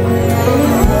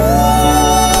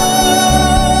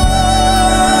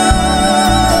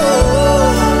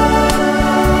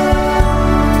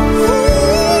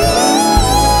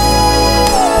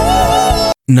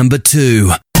 Number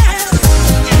 2.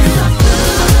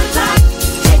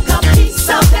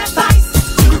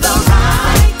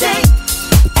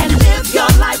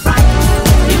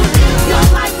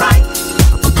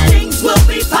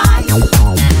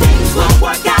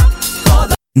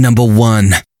 Number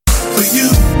 1. For you,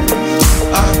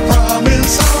 I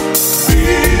promise I'll be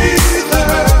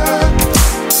there.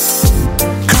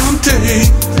 Come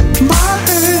take my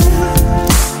hand.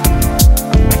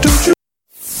 Don't you?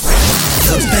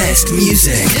 The best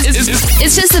music.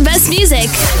 It's just the best music.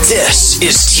 This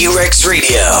is T-Rex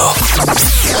Radio.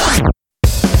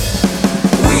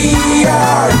 We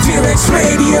are T-Rex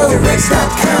Radio,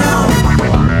 T-Rex.com.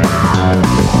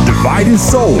 Dividing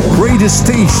Soul Radio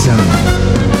Station.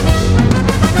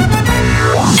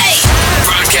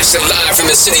 Broadcasting live from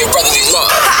the city of brotherly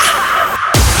love.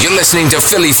 You're listening to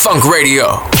Philly Funk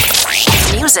Radio.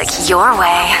 Music your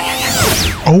way.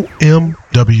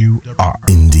 OMWR.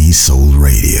 Indie Soul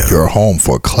Radio. Your home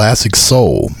for classic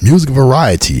soul, music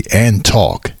variety, and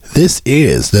talk. This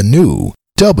is the new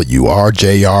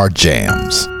WRJR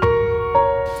Jams.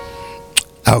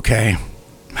 Okay,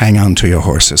 hang on to your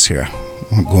horses here.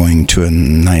 We're going to a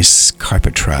nice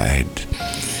carpet ride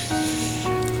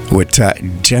with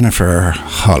Jennifer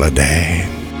Holiday.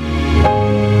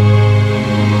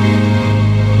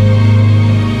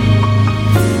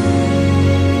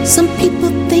 Some people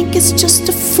think it's just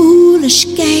a foolish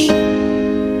game,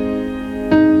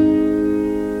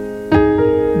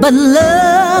 but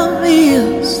love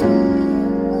is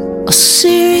a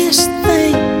serious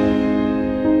thing.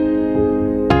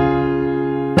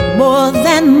 More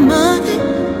than money,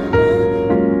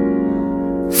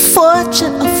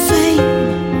 fortune, or fame.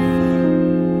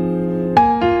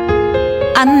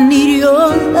 I need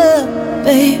your love,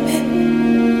 baby,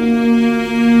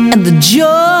 and the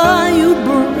joy you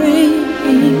bring.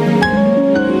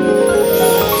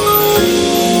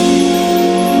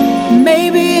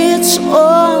 Maybe it's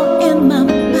all in my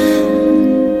mind,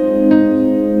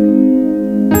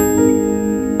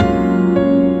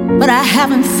 but I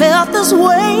haven't felt this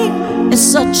way in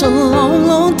such a long,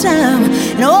 long time.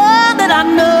 And all that I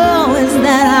know is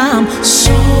that I'm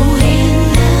so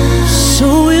in love,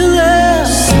 so in love,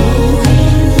 so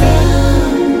in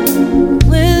love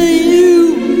with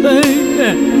you,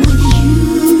 baby. With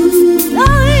you,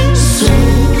 I'm so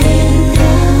in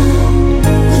love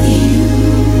with you.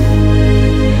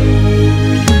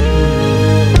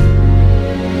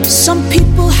 Some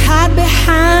people hide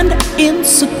behind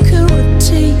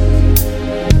security.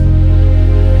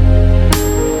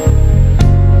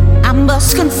 I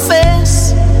must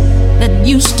confess that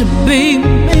used to be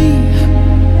me.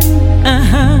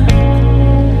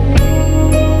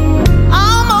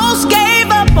 Almost gave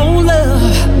up on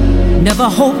love, never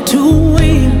hoped to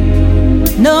win.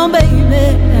 No,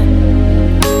 baby.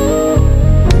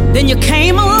 Then you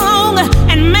came along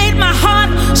and made my heart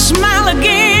smile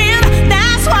again.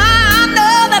 That's why I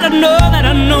know that I know that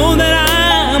I know that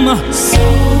I'm so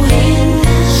in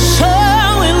love. So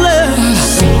in love.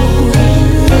 So in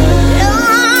love.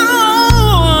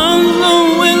 I'm so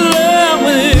in love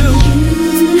with you.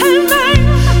 Hey, baby.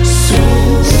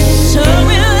 So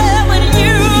in love with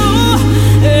you.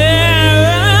 Yeah.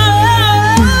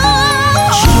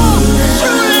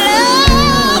 True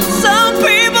love. Some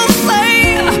people say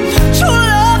true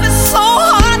love is so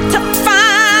hard to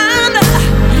find,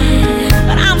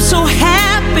 but I'm so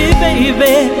happy,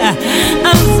 baby.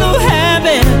 I'm so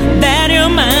happy that you're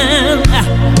mine.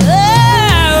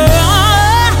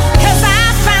 Cause I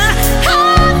found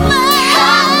love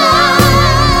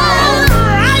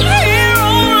right here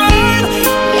on earth.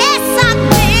 Yes, I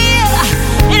did.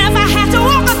 And if I had to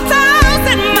walk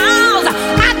 1,000 miles,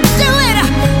 I'd do it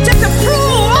just to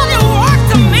prove all your work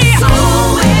to me. So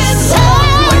in love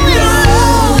with you.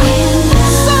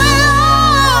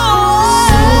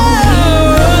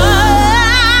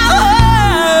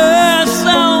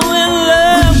 So in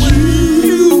love with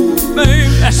you,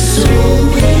 baby.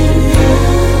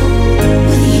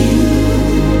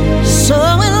 So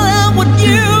in love with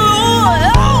you.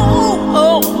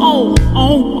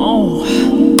 Oh.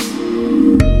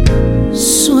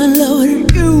 So in love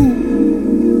with you.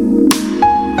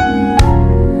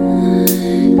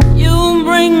 You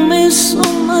bring me so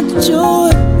much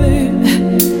joy, baby.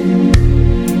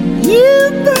 You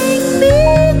bring me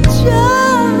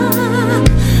joy.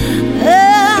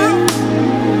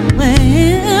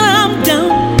 When I'm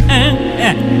down.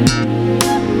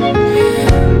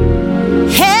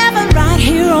 Heaven right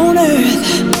here on earth.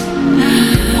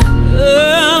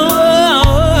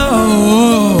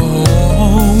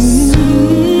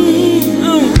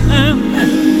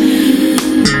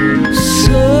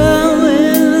 So in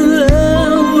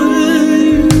love with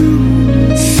you.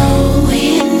 So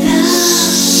in love.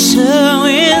 So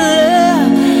in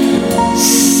love.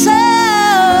 So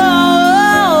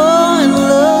in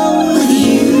love with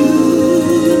you.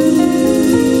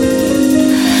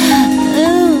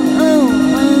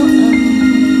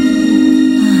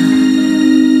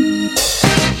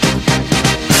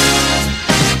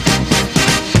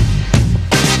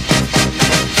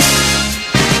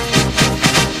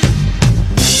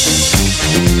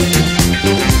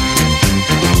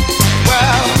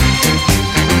 Well,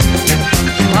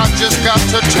 I just got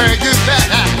to tell you that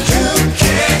you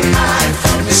can't hide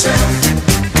from yourself.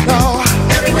 No,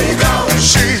 everywhere you go,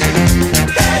 see,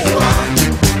 there you are.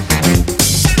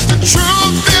 The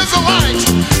truth is a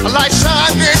light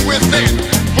shining within.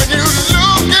 When you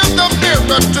look in the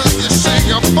mirror, do you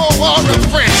see a foe or a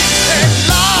friend? They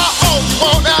lie all you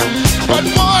want now, but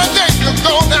one day you're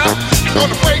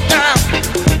gonna break down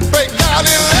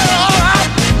and let it all out.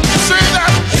 See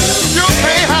that you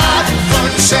can't hide from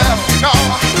yourself. No,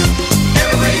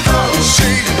 everywhere you go,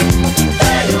 see,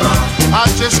 there you are. I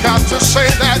just got to say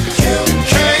that you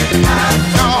can't hide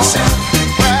from yourself.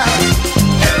 Well,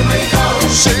 everywhere you go,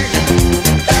 see,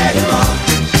 there you are.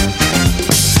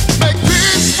 Make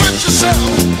peace with yourself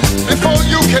before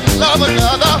you can love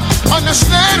another.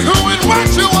 Understand who and what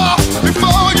you are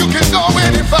before you can go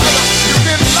any further. You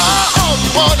can lie all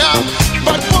you want now,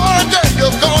 but one day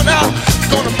you're gonna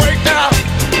break down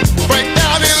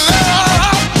and let it all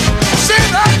out. See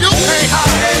that you can't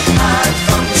hide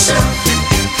from yourself.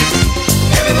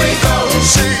 Everywhere you go,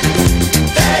 see,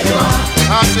 there you are.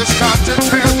 I just got to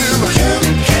tell you, you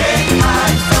can't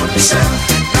hide from yourself.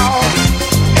 No,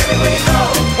 everywhere you go,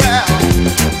 well,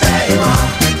 there you are.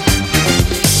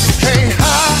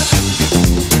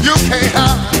 You can't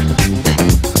hide.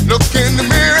 Look in the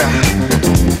mirror,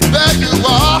 there you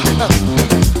are.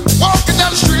 Walking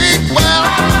down the street, well,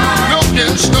 look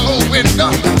in the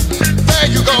window, there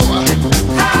you go.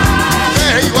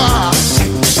 There you are.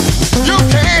 You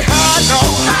can't hide, no.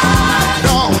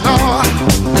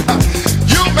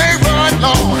 You may run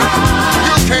long,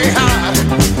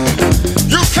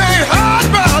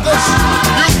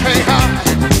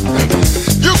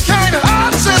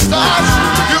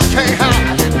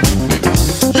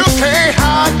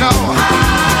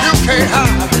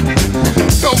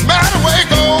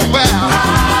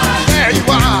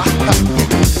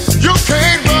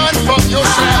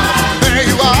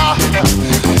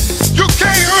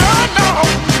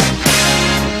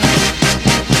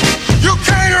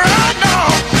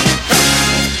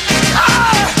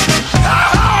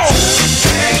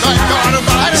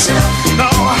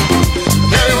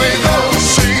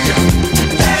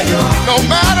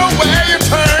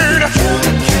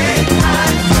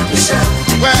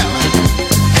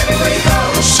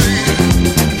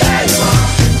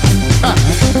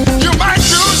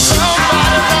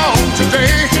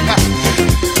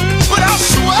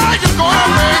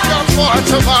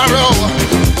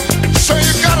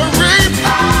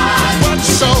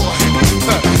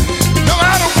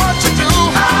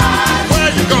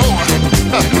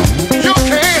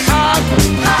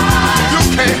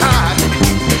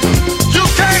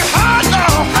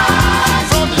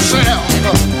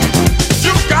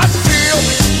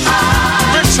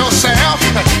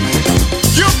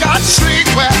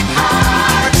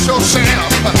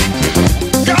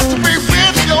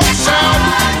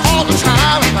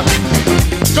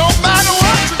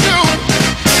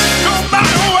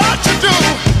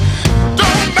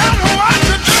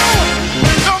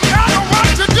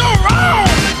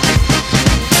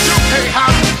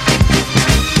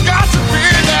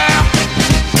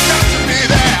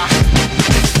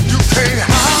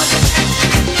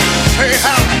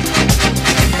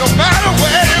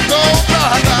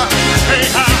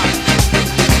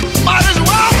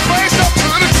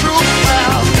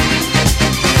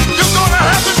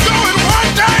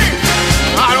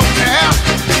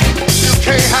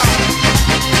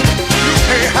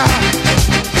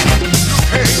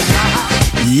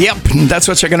 Yep, that's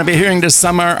what you're going to be hearing this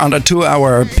summer on the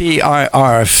 2-hour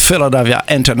PIR Philadelphia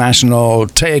International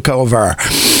Takeover.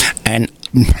 And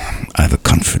I have a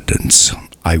confidence.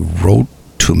 I wrote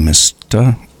to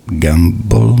Mr.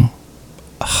 Gamble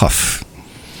Huff.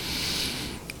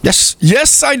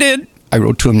 Yes, I did. I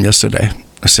wrote to him yesterday.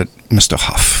 I said, Mr.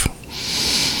 Huff,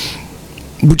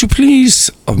 would you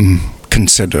please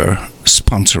consider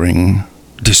sponsoring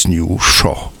this new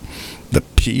show, the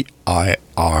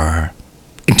PIR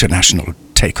International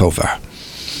Takeover?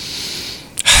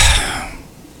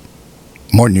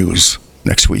 More news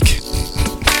next week.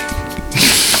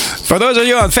 For those of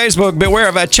you on Facebook, beware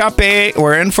of a Choppy.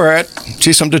 We're in for it.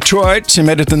 She's from Detroit. She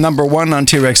made it to #1 on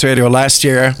T-Rex Radio last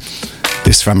year.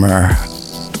 This from her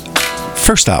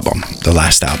first album, the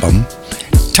last album,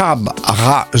 Tab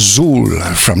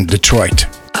Razul from Detroit.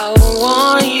 I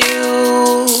want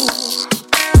you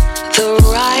the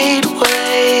right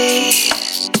way.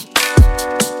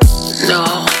 No,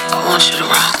 I want you the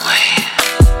wrong way.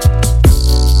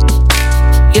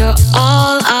 You're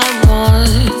all I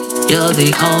want. You're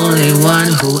the only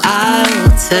one who I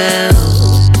will tell.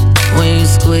 When you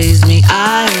squeeze me,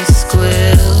 I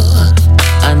squill.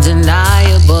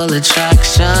 Undeniable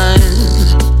attraction.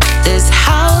 This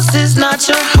house is not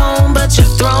your home, but your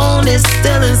throne is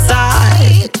still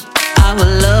inside. I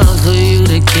would love for you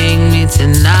to king me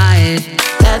tonight.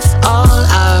 That's all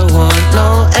I want,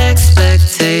 no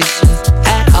expectations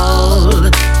at all.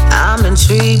 I'm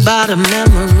intrigued by the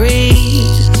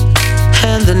memories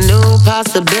and the new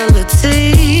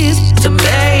possibilities to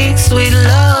make sweet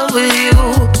love with you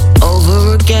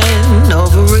over again,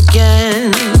 over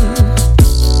again.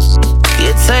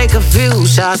 You take a few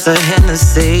shots of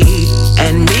Hennessy,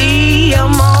 and me,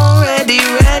 I'm already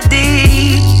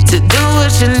ready to do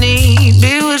what you need,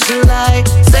 be what you like,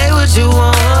 say what you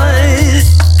want.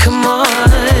 Come on,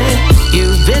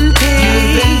 you've been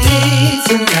picked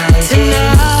tonight.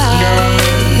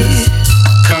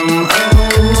 Come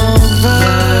over.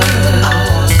 I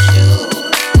want you,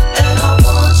 and I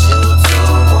want you to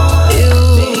want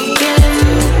me.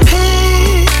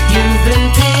 You've been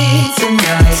picked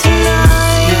tonight.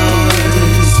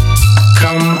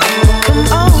 Come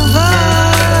over.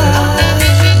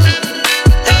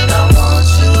 And I want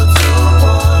you to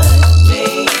want me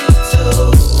too.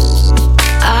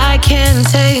 I can't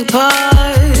take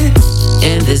part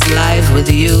in this life with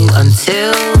you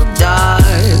until dark.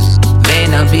 May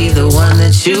not be the one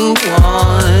that you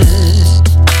want,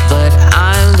 but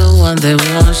I'm the one that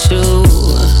wants you.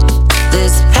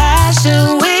 This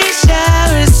passion we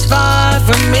share is far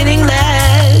from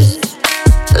meaningless.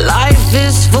 Life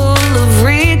is full of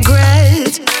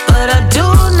regret, but I do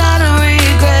not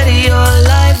regret your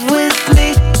life with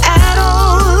me at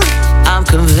all. I'm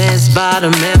convinced by the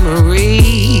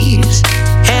memories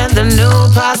and the new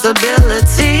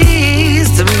possibilities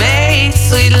to make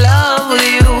sweet love with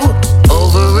you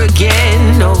over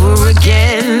again, over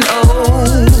again.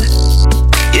 Oh,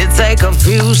 you take a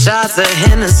few shots of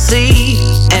Hennessy,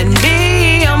 and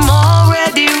me, I'm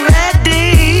already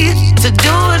ready to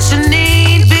do what you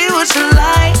need, be what you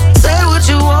like, say what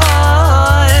you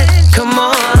want. Come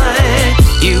on,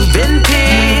 you've been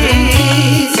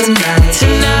picked tonight.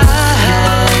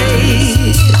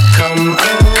 Come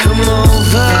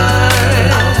over.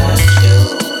 I want you,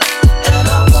 and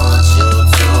I want you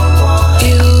to want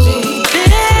me.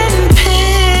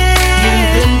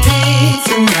 You've been picked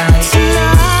tonight.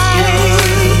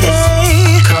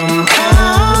 Come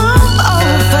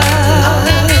over.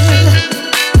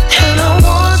 And I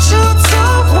want you to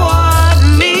want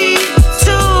me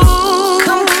too.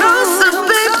 Come closer,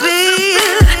 baby.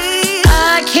 I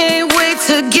can't wait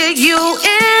to get you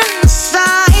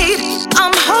inside.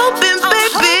 I'm hoping,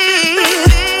 baby,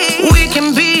 we can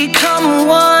become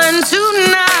one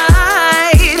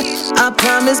tonight. I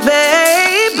promise,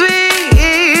 baby,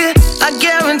 I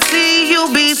guarantee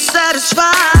you'll be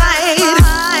satisfied.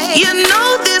 You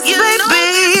know this,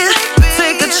 baby.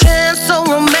 Take a chance on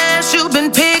romance. You've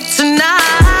been picked tonight.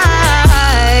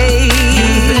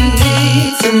 You've been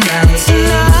picked tonight.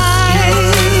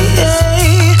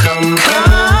 Come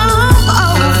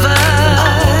over.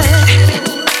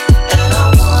 And I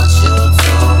want you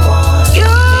to want me.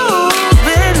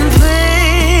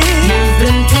 You've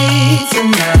been picked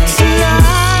tonight.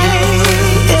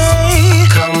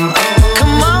 Come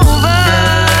over.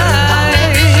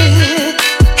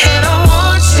 And I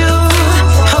want you,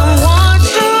 I want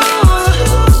you.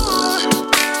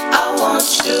 I want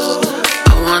you.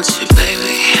 I want you,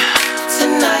 baby.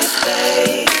 Tonight,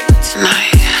 babe.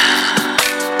 Tonight.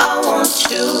 I want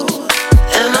you.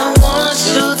 And I want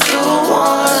you to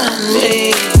want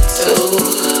me too.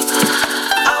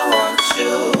 I want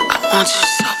you. I want you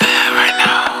so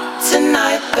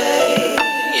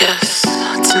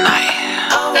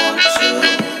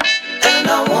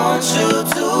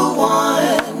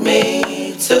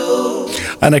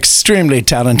an extremely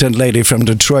talented lady from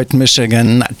Detroit,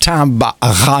 Michigan, Tab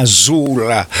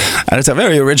Razul. And it's a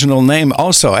very original name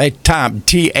also, Tab,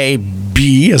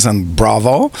 T-A-B as in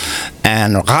Bravo,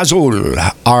 and Razul,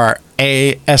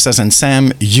 R-A-S as in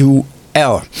Sam,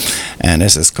 U-L. And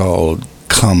this is called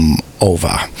Come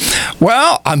Over.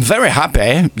 Well, I'm very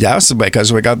happy, yes,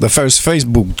 because we got the first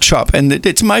Facebook chop, and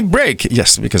it's my break.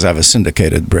 Yes, because I have a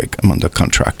syndicated break. I'm under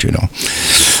contract, you know.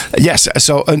 Yes,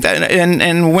 so,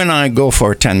 and when I go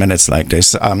for 10 minutes like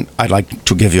this, I like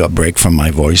to give you a break from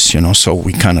my voice, you know, so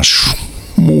we kind of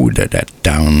smooth that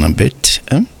down a bit.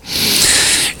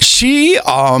 She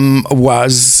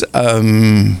was...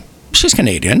 she's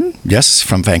Canadian, yes,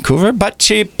 from Vancouver, but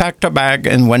she packed her bag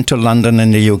and went to London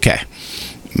in the UK.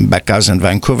 Because in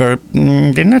Vancouver,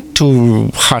 they're not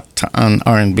too hot on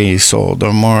R&B, so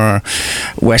they're more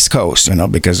West Coast, you know,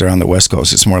 because they're on the West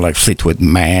Coast. It's more like Fleetwood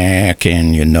Mac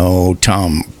and, you know,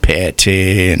 Tom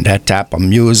Petty and that type of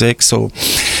music. So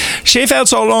she felt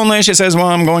so lonely, she says, well,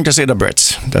 I'm going to see the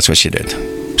Brits. That's what she did.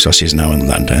 So she's now in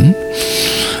London,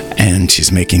 and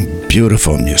she's making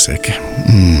beautiful music.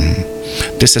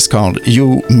 This is called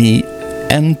You, Me,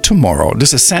 and Tomorrow.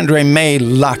 This is Sandra May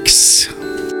Lux.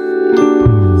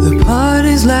 The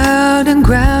party's loud and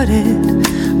crowded,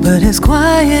 but it's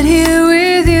quiet here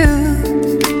with you.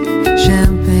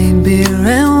 Champagne, beer,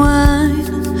 and wine,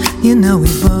 you know we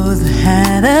both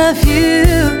had a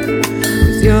few.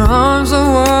 With your arms so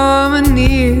warm and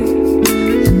near,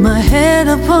 and my head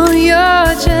upon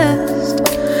your chest,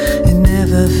 it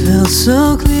never felt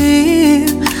so clear.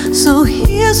 So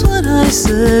here's what I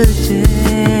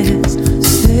suggest.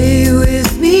 Stay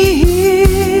with me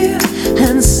here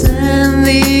and send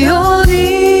the old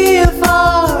ear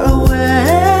far away,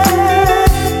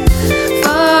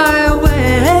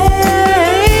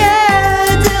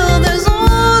 yeah, till there's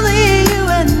only you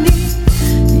and me.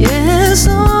 Yes,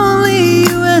 only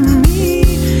you and me,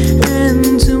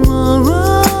 and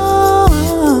tomorrow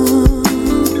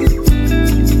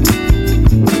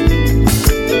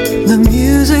the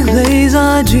music plays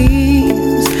our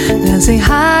dreams, dancing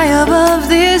high above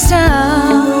this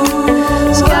town.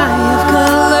 Sky of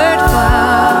colored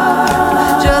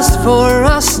cloud, just for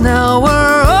us now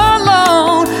we're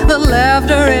alone. The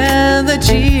laughter and the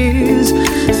cheers,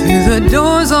 through the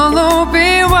doors all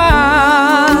open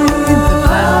wide. The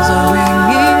bells are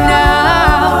ringing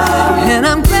now, and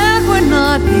I'm glad we're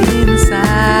not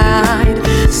inside.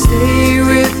 Stay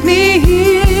with me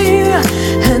here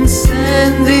and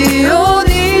send the old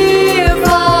ear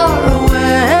far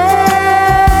away,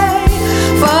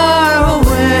 far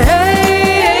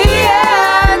away,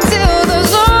 yeah, till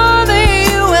there's only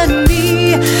you and me.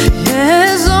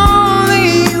 Yes, only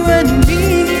you and me,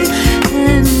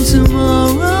 and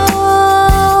tomorrow.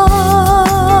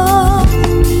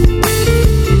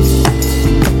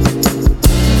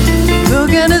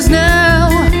 Look at us now,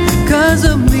 'cause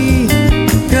of me,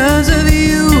 'cause of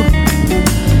you.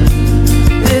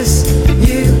 This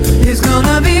year is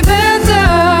gonna be better.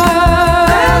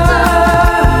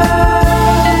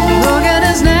 Look at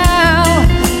us now,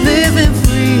 living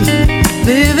free,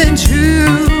 living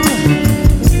true.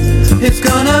 It's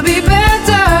gonna be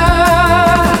better.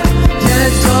 Yeah,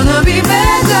 it's gonna be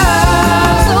better.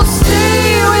 So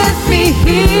stay with me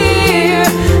here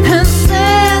and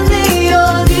send the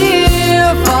old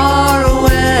ear far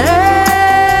away,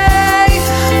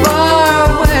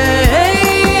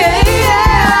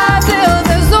 yeah, till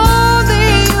there's only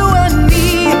you and me.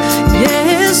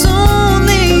 Yes,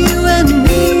 only you and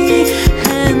me,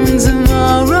 and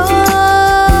tomorrow.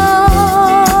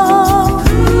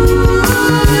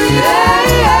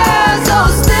 Yeah, so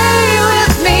stay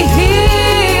with me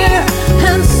here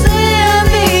and send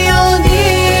the old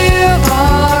ear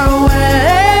far away,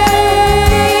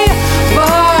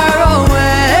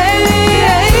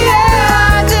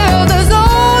 yeah, till there's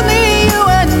only you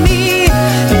and me.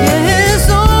 Yes,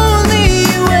 only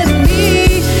you and me,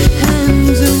 and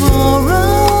tomorrow.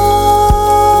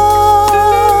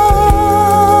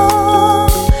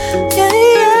 Yeah,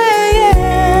 yeah,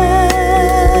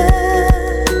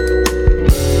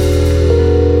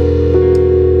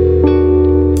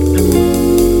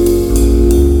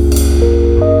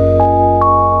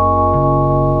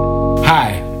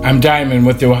 Hi, I'm Diamond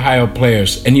with the Ohio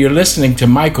Players, and you're listening to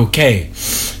Michael K.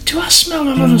 Do I smell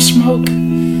a little smoke?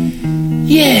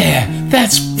 Yeah,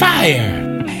 that's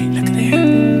fire. Hey, look at there.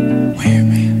 Where,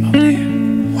 man? Over there.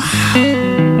 Wow.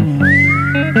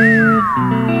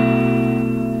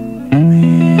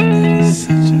 Man, that is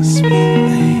such a sweet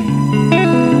thing.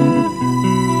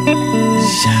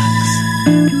 Shucks.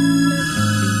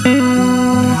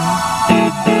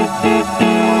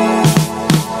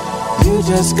 You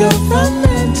just go from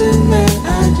man to man.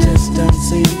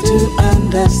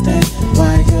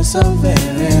 so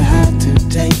very hard to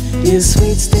take. You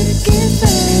sweet sticky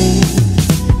thing.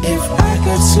 If I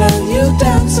could slow you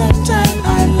down sometime,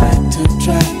 I'd like to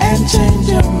try and change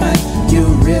your mind. You're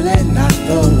really not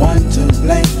the one to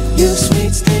blame. You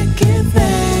sweet sticky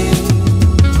thing.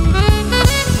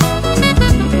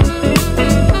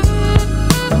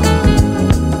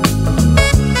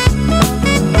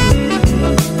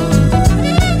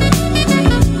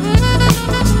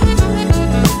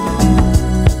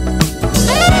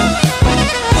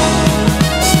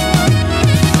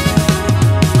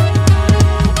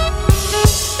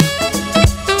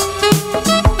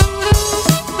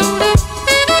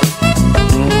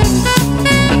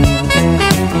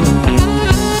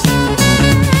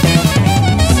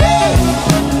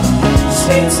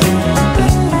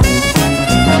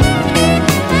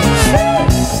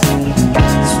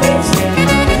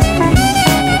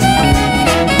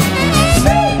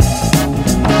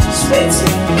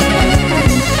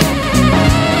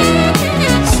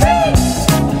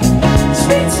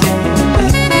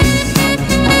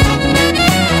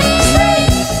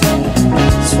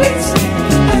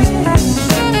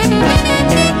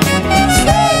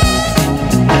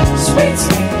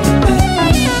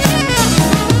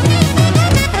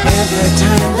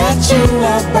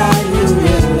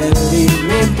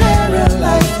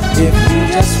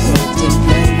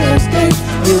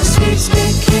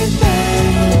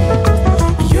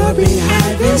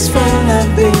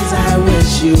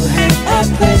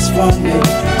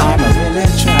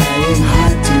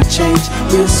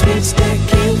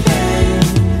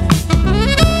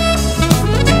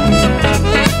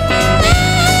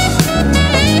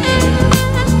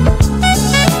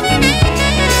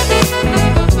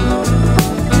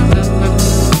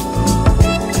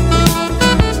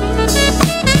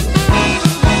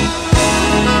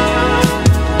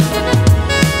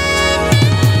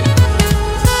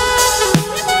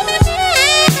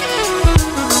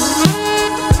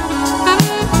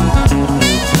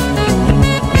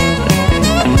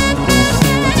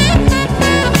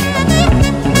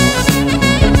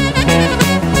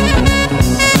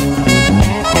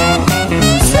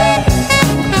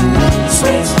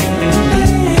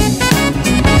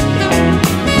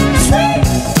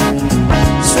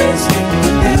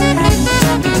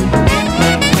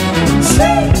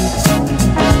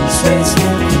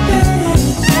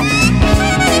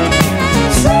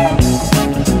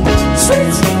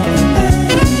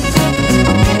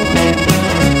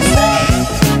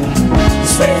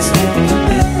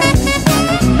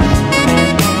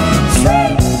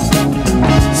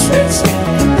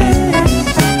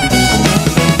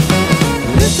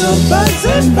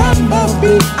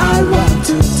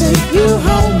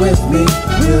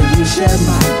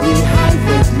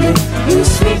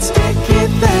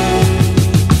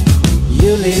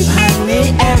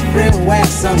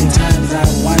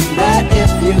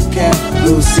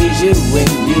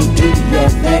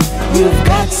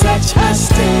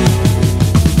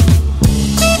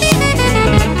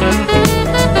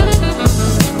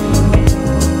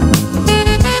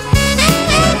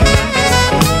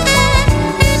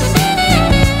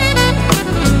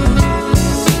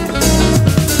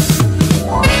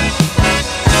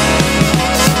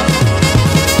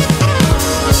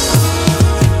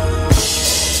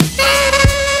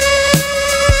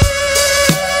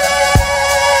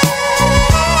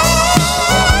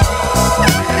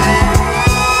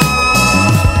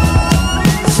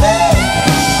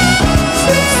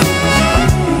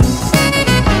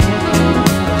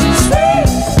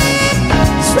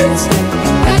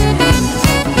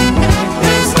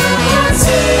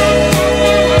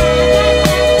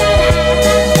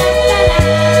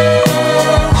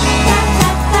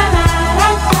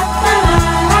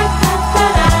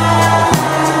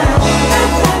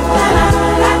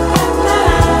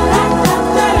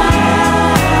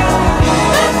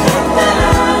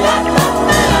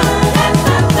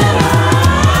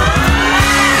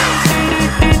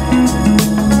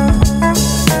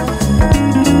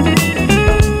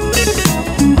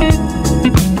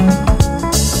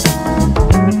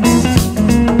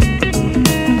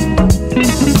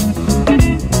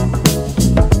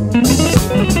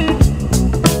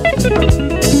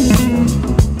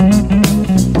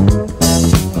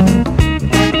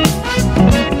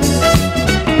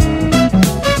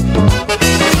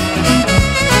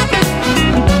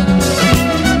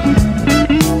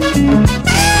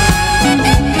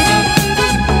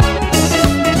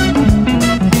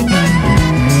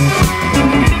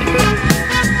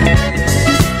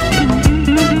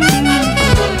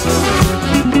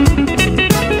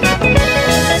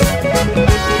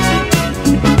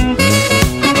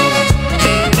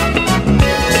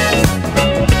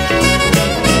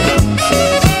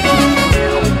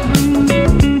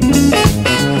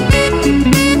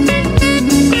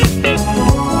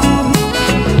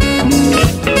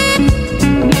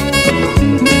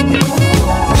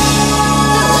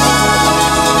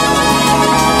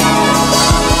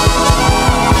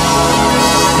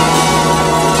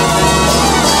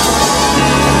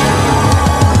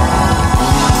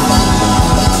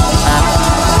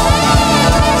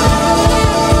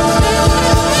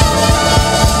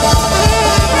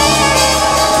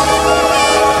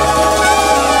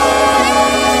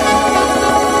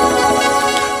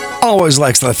 always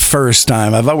like the first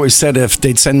time. I've always said if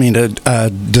they'd send me to a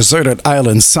deserted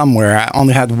island somewhere, I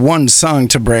only had one song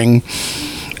to bring,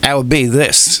 I would be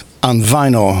this on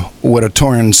vinyl with a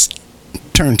Torrance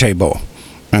turntable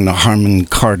and a Harman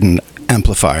Kardon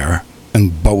amplifier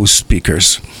and Bose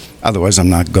speakers. Otherwise, I'm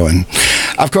not going.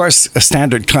 Of course, a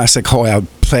standard classic Hoyle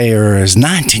player is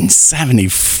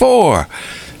 1974.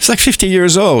 It's like 50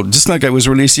 years old, just like it was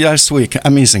released last week.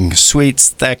 Amazing. Sweet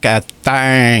stick a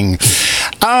thing.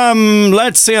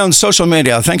 Let's see on social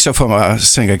media. Thanks for a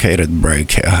syndicated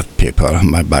break here, people.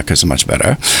 My back is much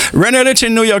better. Renee Litch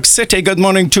in New York City, good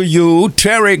morning to you.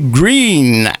 Terry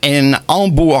Green in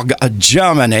Hamburg,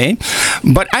 Germany.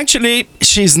 But actually,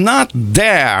 she's not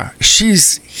there.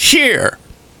 She's here.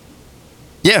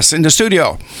 Yes, in the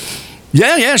studio.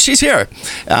 Yeah, she's here.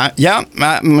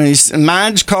 Miss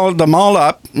Madge called them all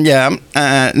up. Yeah,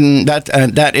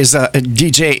 that is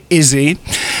DJ Izzy,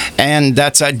 and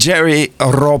that's Jerry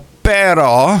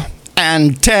Ropero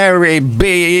and Terry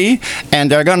B, and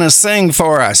they're gonna sing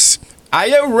for us. Are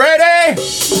you ready?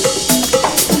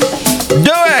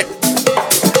 Do it!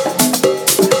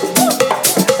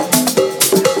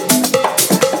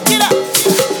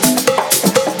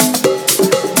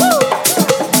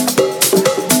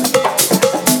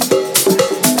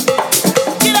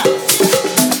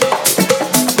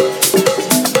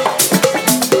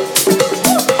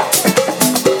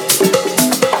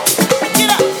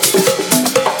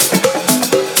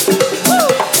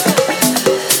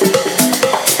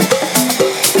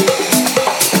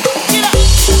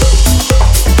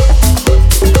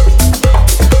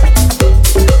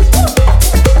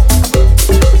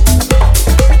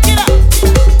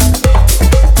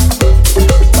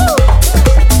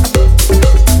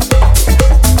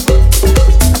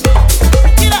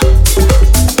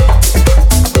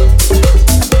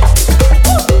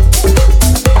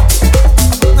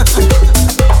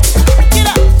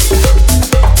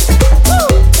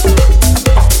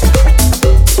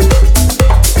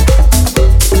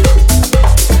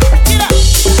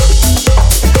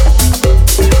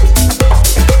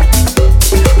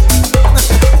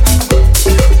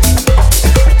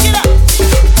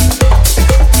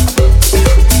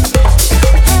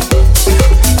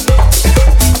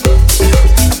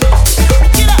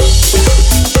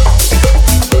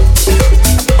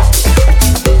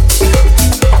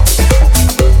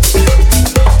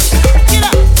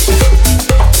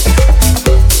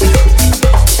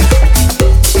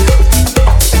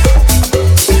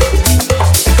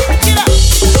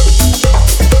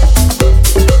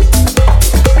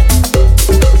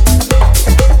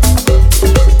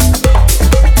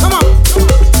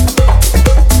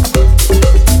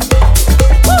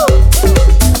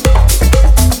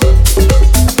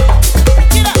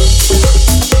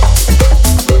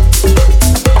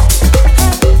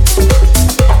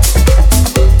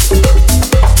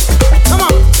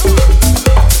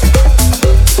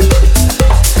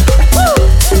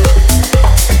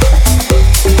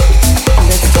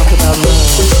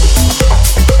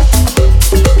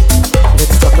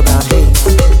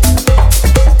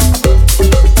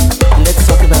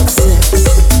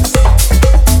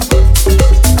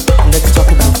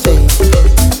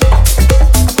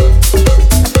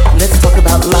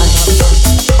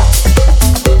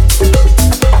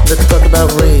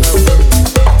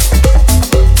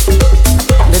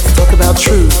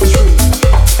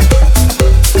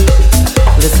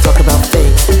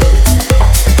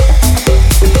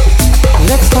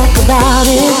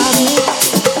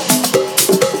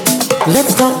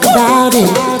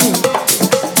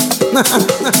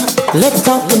 Let's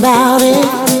talk about it.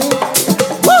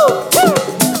 Woo!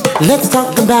 Let's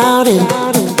talk about it.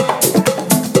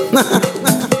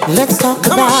 Let's talk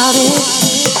about it.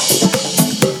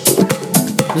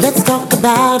 Let's talk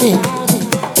about it.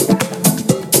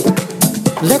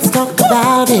 Let's talk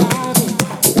about it.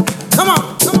 Come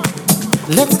on.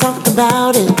 Let's talk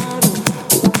about it.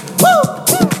 Woo!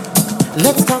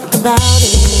 Let's talk about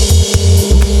it.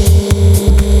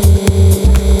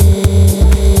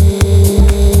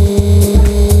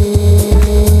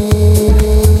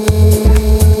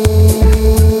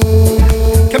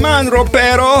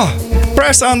 Ropero,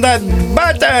 press on that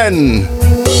button.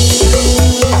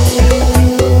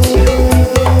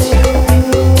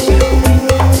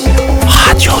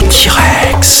 Radio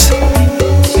T-Rex.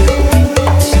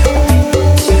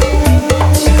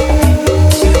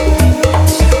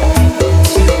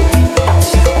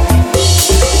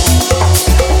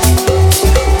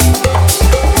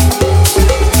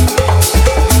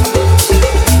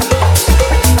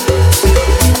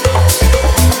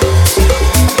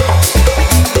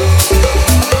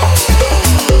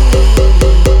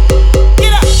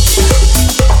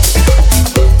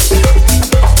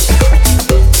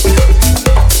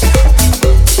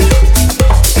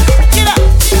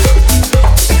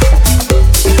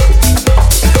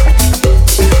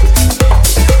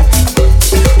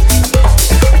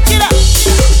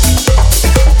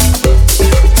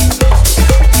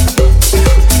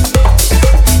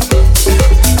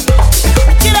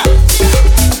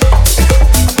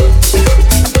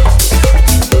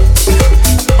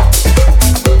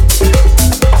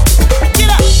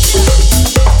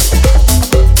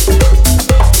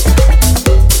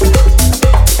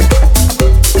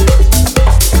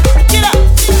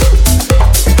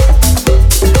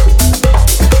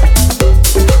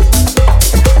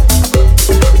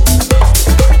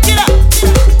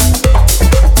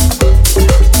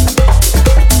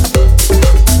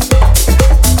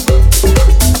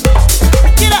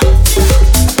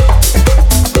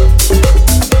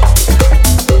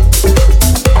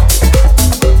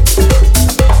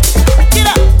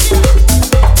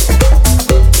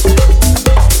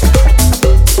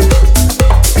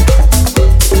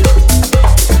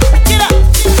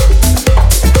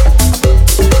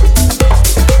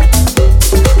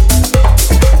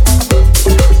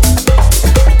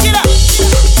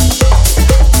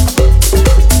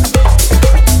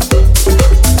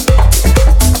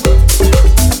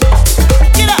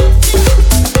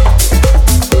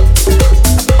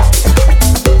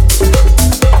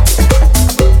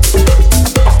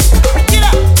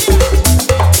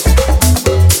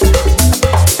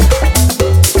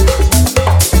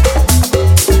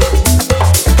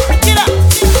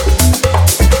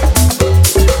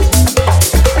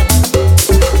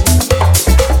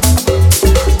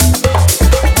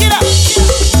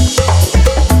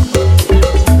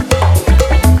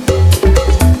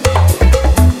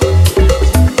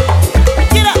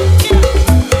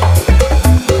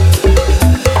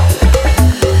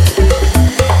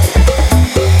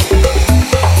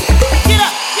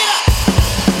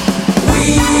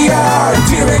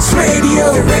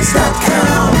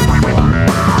 tdrex.com.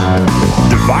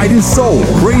 Dividing Soul,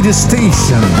 greatest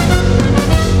station.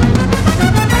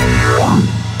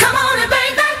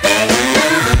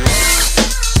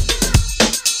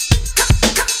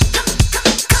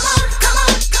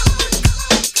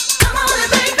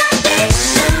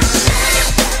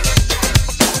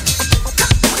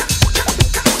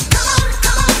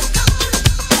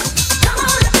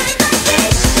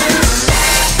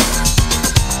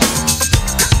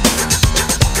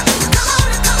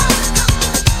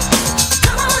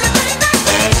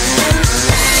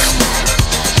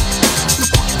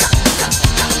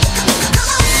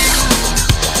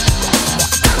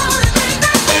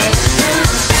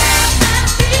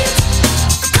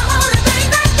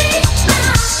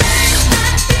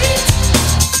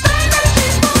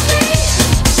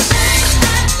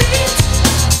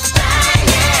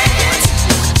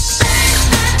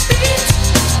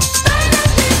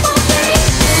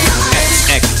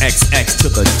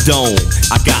 Dome.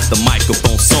 I got the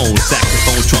microphone sewn,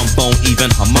 saxophone, trombone, even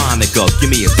harmonica.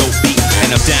 Give me a dope beat and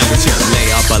I'm down with you.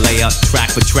 Lay up, track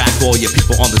for track. All your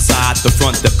people on the side, the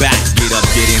front, the back. Get up,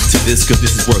 get into this, cause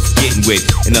this is worth getting with.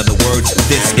 In other words,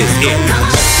 this is it.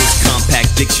 This compact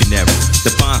dictionary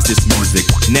defines this music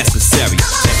necessary.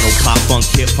 Techno, pop, funk,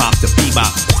 hip hop, to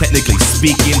bebop. Technically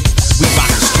speaking, we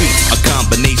rock the streets. A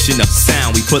combination of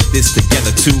sound. We put this together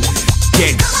to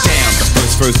get down. The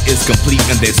first verse is complete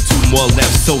and there's two more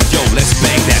left. So yo, let's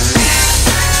bang that beat.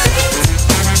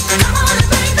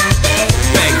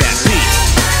 Bang that beat.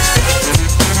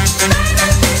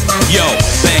 Yo,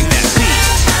 bang that beat.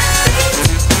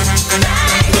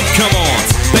 Come on,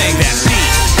 bang that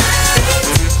beat.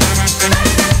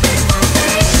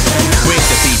 Bring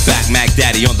the beat back, Mac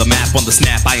Daddy on the map, on the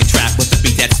snap. I ain't trapped with the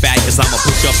beat that's fat, cause I'ma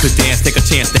push up to dance. Take a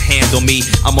chance to handle me.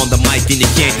 I'm on the mic and you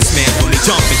can't dismantle me.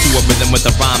 Jump into a rhythm with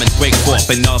a rhyme and break off.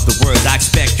 In other words, I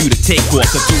expect you to take off.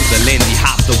 So do the Lindy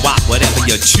hop, the wop, whatever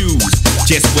you choose.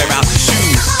 Just wear out the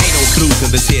shoes. Ain't no blues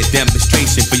in this here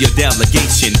demonstration for your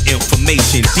delegation.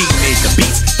 Information, D made the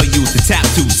beats for you to tap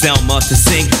to. Zelma to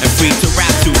sing and free to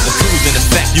rap to. The crew's in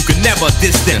effect, you can never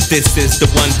diss them. This is the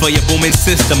one for your booming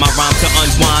system. I rhyme to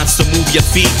unwind, so move your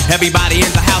feet. Everybody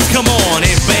in the house, come on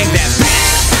and bang that beat.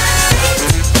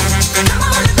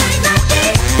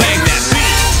 Bang that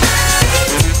beat.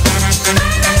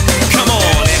 Come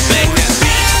on and bang that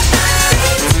beat.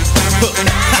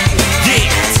 Yeah,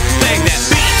 bang that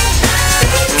beat.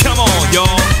 Come on,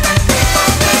 y'all.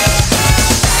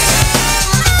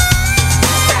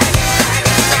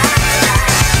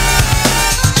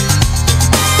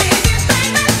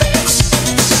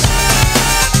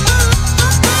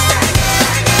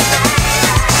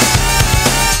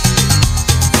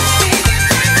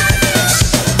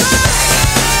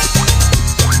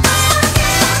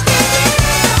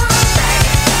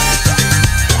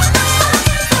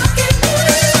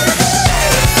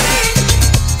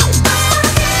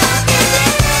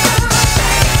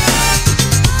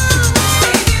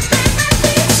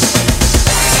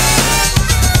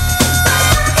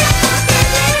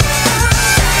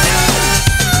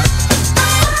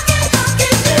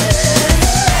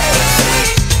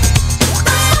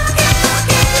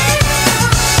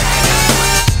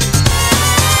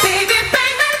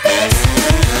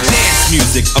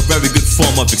 A very good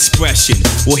form of expression.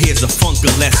 Well, here's a funky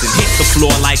lesson. Hit the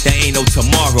floor like there ain't no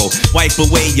tomorrow. Wipe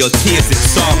away your tears and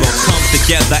sorrow. Come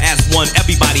together as one.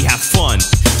 Everybody have fun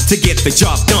to get the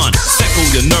job done. Settle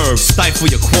your nerves, stifle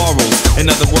your quarrels.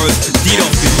 In other words, get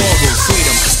off your laurels.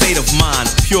 Freedom, a state of mind,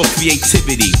 pure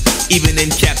creativity. Even in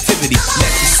captivity,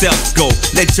 let yourself go.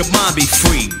 Let your mind be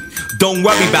free. Don't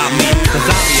worry about me, cause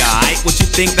I'll be alright. What you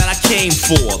think that I came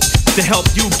for? To help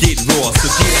you get raw. So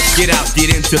get up, get out,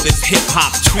 get into this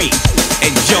hip-hop treat.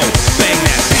 And yo, bang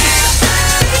that beat.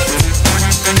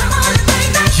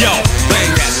 Yo,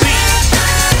 bang that beat.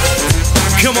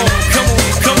 Come on, come on,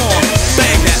 come on.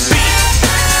 Bang that beat.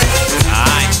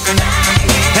 Alright.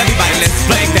 Everybody, let's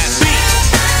bang that beat.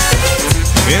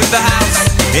 In the house,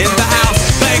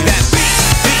 bang that beat.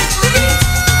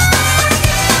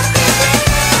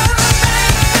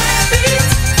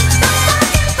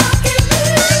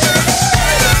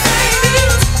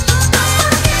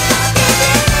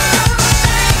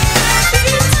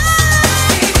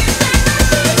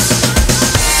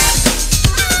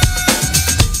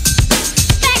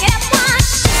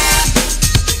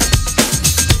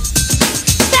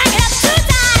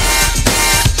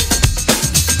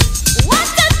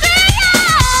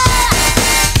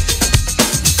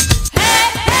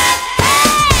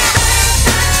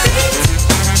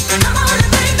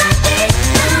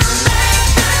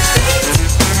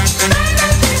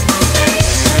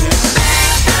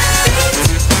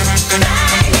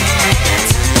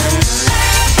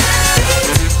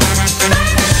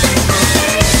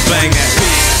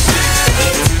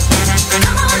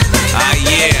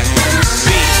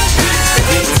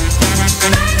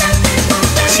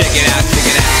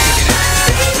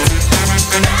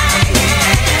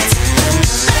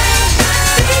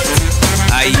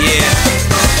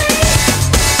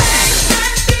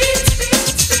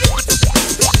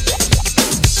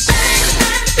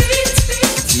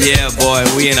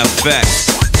 effect.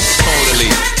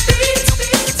 Totally.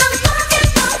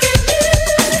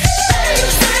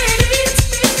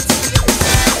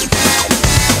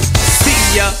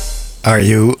 See ya. Are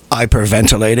you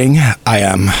hyperventilating? I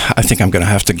am. I think I'm going to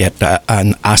have to get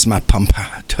an asthma pump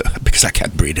because I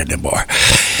can't breathe anymore.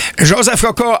 Joseph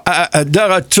Coco de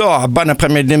retour. Bon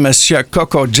après-midi, Monsieur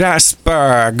Coco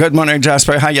Jasper. Good morning,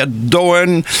 Jasper. How you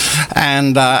doing?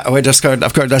 And we just heard,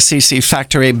 of course, the CC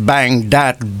Factory Bang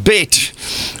That Beat.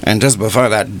 And just before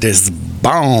that, this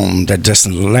bomb that just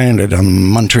landed on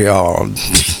Montreal.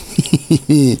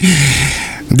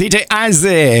 DJ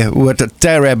Izzy with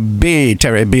Terry B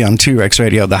on T-Rex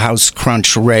Radio, the House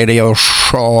Crunch Radio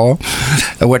Show,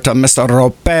 with Mr.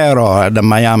 Ropero, the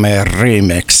Miami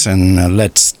remix, and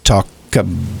let's talk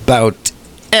about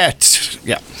it.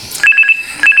 Yeah.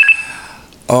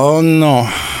 Oh no,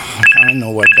 I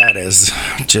know what that is.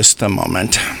 Just a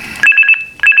moment.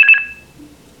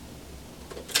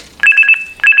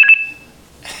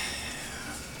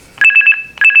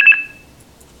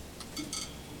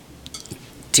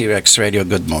 T-Rex Radio,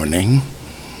 good morning.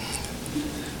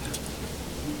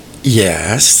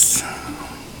 Yes.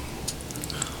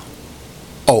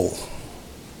 Oh,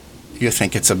 you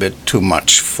think it's a bit too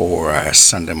much for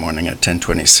Sunday morning at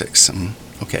 10:26?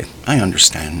 Okay, I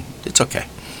understand. It's okay.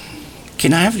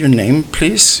 Can I have your name,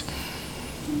 please?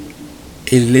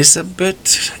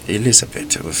 Elizabeth?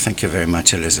 Well, thank you very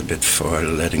much, Elizabeth, for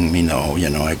letting me know. You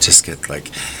know, I just get like...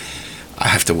 I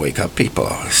have to wake up people.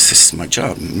 This is my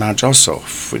job. Marge also.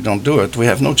 If we don't do it, we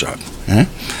have no job. Eh?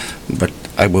 But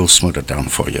I will smooth it down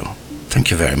for you. Thank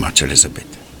you very much, Elizabeth.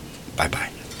 Bye-bye.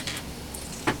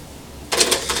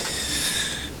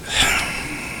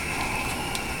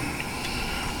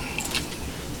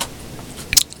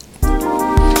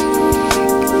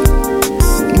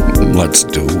 Let's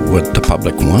do what the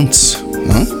public wants.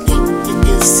 Huh?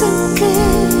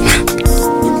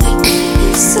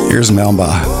 Here's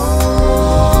Melba.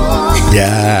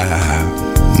 Yeah,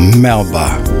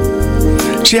 Melba.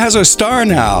 She has her star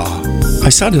now. I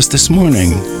saw this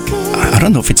morning. I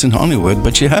don't know if it's in Hollywood,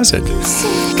 but she has it.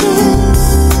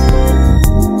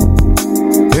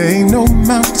 There ain't no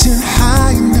mountain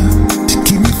high enough to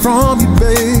keep me from you,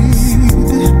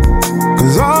 baby.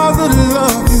 'Cause all the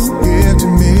love you give to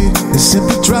me, it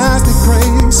simply drives me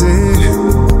crazy.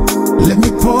 Let me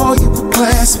pour you a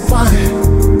glass of wine.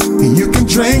 You can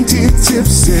drink till you're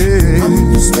tipsy. I'm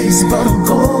in your space, but I'm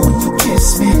gone when you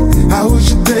kiss me. How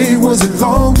was your day? Was it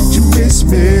long? Did you miss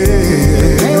me?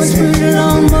 It was pretty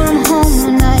long, but I'm home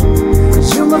tonight.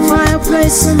 'Cause you're my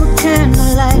fireplace and my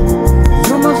candlelight.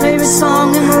 You're my favorite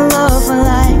song and my love for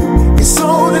life. It's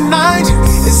on tonight.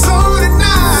 It's on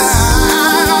tonight.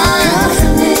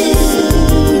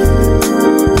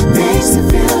 Makes me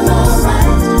feel alright.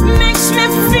 Makes me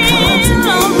feel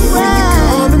alright.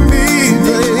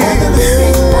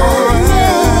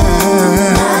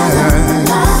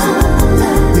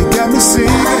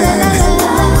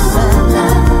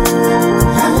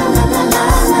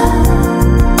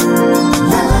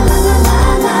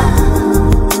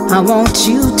 I want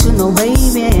you to know,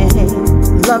 baby,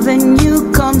 loving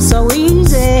you comes so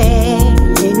easy.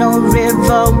 Ain't no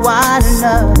river wide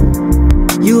enough.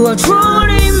 You are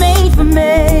truly made for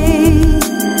me.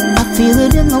 I feel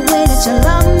it in the way that you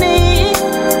love me.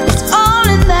 It's all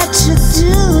in that you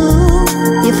do.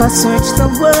 If I search the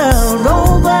world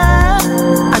over,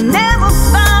 I never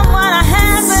found what I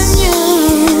have in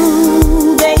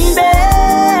you, baby.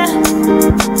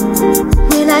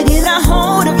 When I get a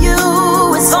hold of you,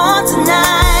 it's on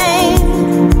tonight.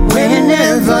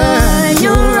 Whenever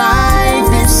you're right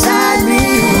beside me.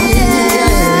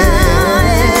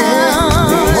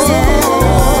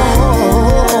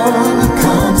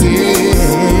 Come to me.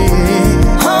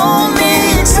 Hold me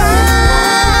tight.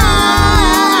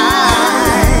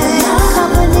 Your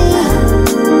company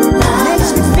makes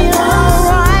me feel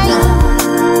alright.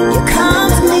 You come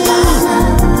to me.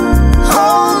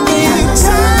 Hold me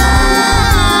tight.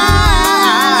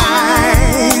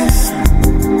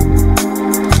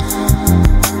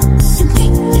 You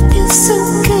make me feel so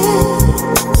good.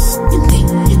 You make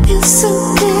me feel so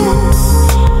good.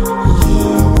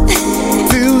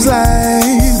 Feels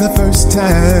like the first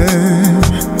time.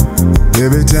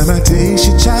 Every time I taste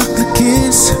your chocolate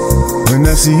kiss. When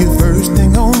I see you first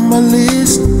thing on my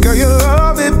list. Girl, your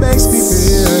love, it makes me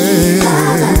feel.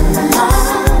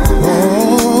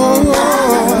 Oh,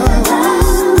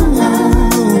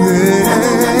 yeah.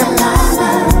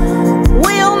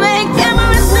 We'll make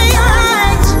everything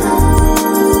right.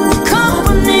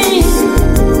 Company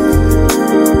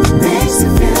makes me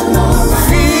feel alright.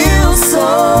 Feel so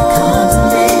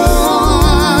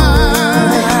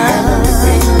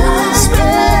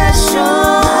special.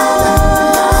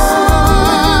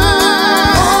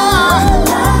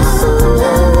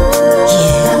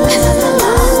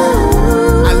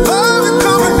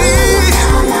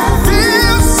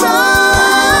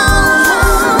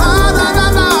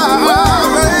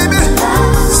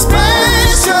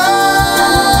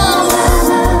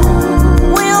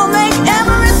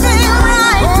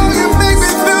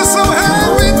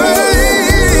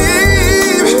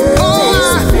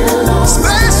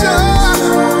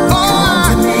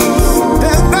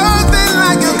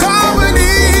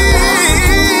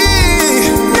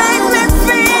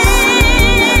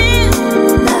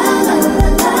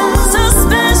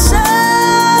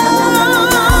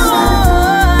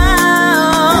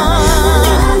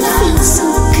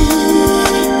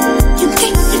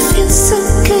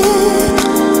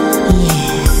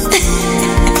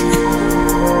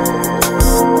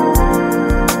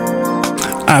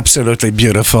 Absolutely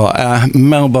beautiful.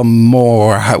 Melba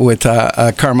Moore with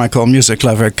Carmichael Music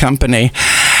Lover Company.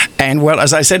 And well,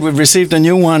 as I said, we've received a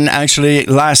new one actually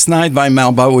last night by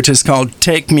Melba, which is called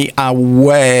Take Me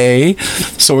Away.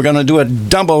 So we're going to do a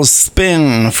double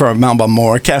spin for Melba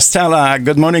Moore. Castella,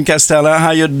 good morning, Castella. How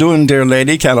you doing, dear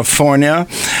lady? California.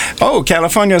 Oh,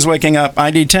 California's waking up.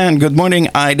 ID10, good morning,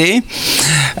 ID.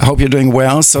 I hope you're doing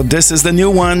well. So this is the new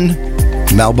one,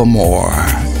 Melba Moore.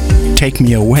 Take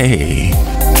Me Away.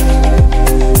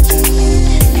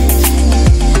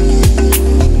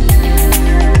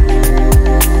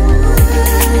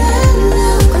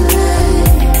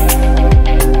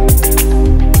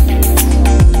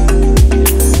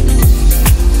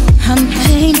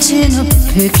 In a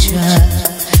picture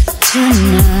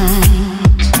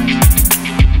tonight,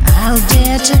 I'll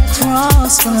dare to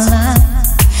cross the line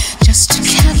just to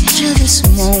capture this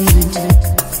moment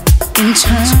in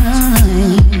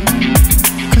time,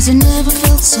 'cause it never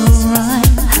felt so right.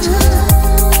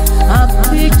 I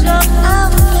picked up our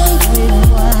favorite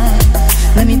wine.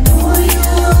 Let me pour you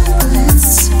a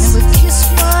glass, and we kiss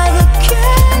by the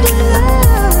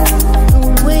candlelight. The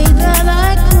way that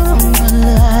I come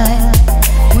alive.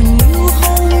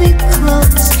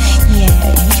 Close. Yeah,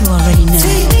 you already know.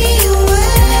 Take me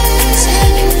away,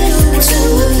 take me to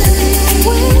a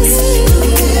place.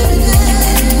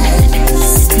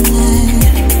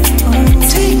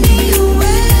 Take me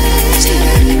away, take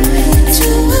me to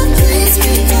a place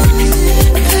beyond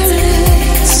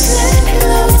paradise. Let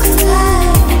love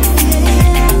collide.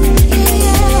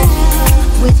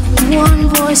 With one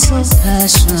voice of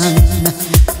passion,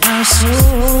 our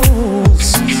souls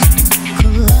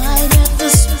collide at the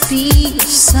speed of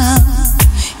sound.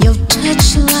 Your touch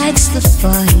lights the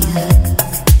fire.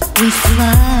 We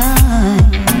fly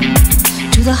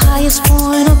to the highest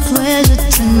point of pleasure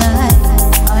tonight.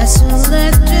 I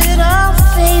selected our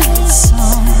favorite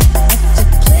song at the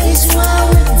place while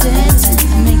we're dancing.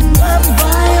 Make love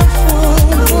by a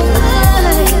full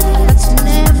light. Let's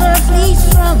never flee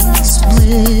from this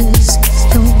bliss.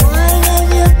 The wine of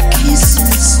your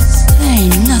kisses, there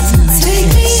ain't nothing like this. Take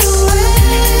me away.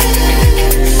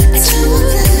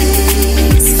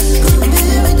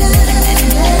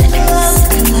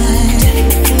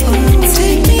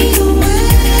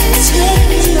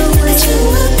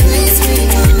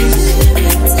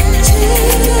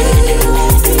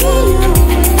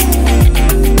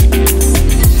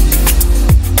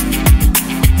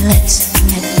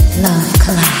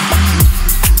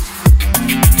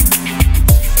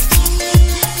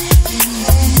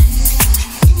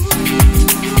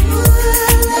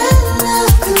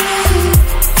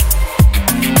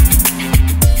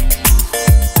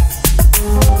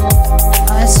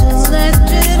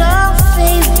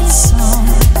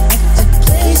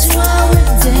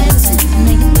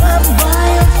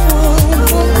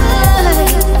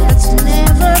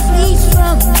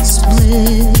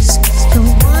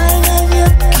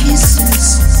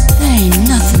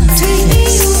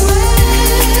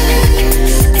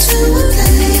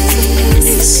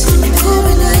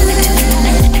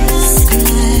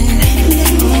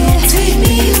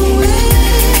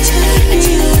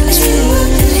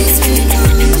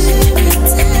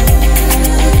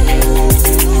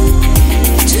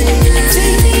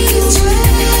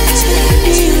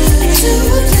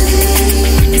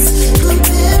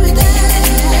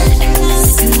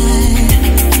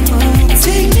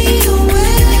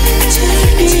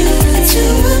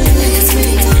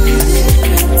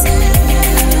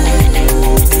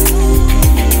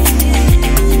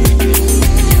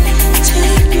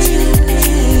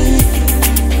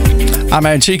 I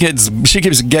mean, she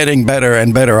keeps getting better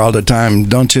and better all the time,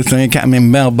 don't you think? I mean,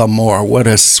 Melba Moore, what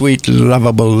a sweet,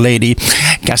 lovable lady.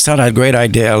 Gaston had a great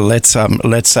idea. Let's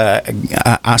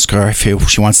ask her if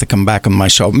she wants to come back on my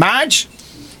show. Madge?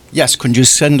 Yes, could you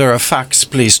send her a fax,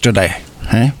 please, today?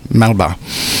 Hey, Melba,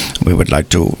 we would like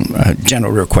to,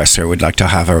 general request her, we'd like to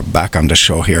have her back on the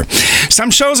show here. Some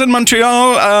shows in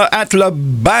Montreal at Le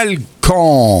Balcon,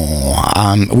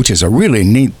 which is a really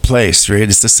neat place. Right?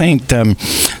 It's the St.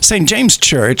 James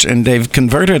Church, and they've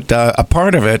converted a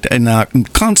part of it in a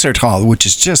concert hall, which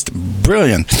is just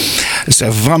brilliant. C'est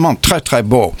vraiment très, très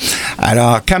beau.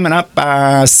 Alors, coming up,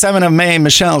 7th of May,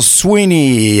 Michelle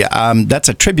Sweeney. That's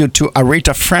a tribute to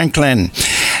Aretha Franklin.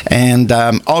 And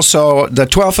also the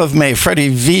 12th of May, Freddie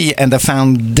V and the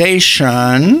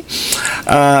Foundation.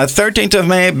 13th of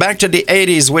May, back to the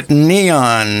 80s with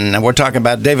Neon. We're talking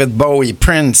about David Bowie,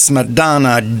 Prince,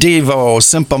 Madonna, Devo,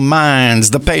 Simple Minds,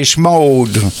 Depeche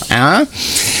Mode. Huh?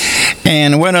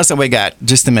 And what else have we got?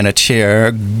 Just a minute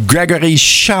here. Gregory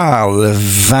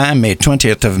Charles, 20 May,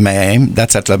 20th of May.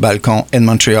 That's at Le Balcon in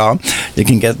Montreal. You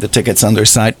can get the tickets on their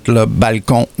site,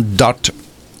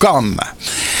 lebalcon.com.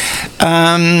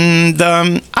 And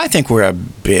I think we're a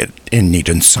bit in need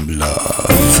of some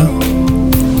love.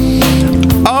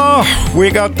 Oh, we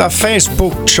got the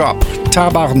Facebook shop.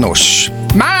 Tabarnouche.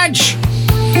 Madge!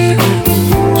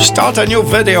 Start a new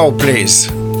video, please.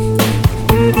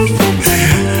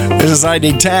 This is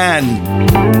ID 10.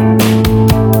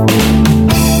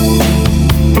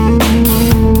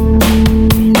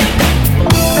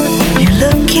 Your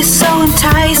look is so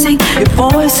enticing, your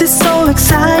voice is so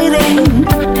exciting,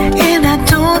 and I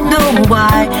don't know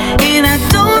why,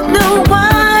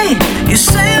 you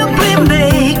simply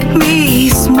make me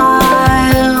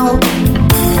smile.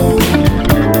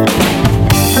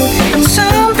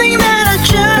 Something that I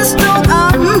just don't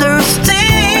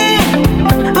understand.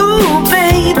 Ooh,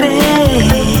 baby,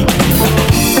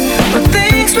 but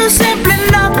things were simply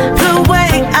not the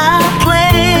way I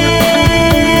planned.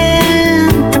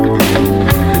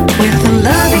 With the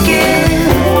love you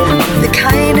give, the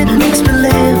kind that makes me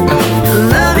live, the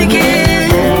love you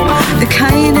give, the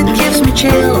kind that gives me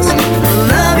chills, the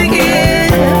love you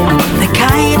give, the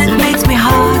kind that makes me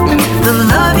hot, the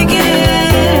love you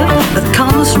give, that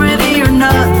comes ready or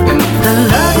not, the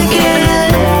love you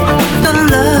give, the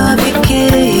love you give,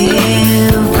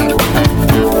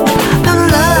 the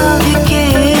love you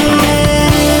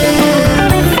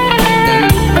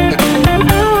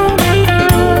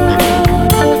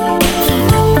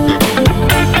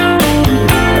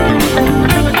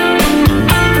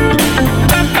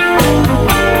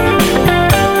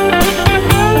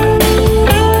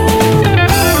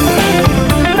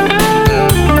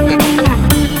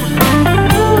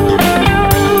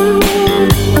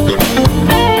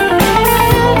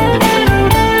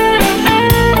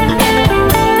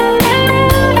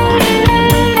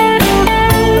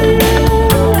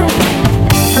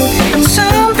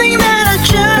something that I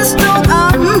just don't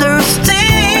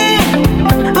understand.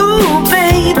 Ooh,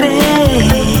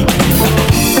 baby,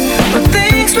 but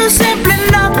things were simply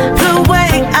not the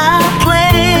way I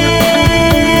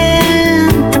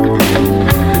planned.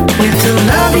 With the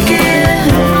love you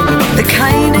give, the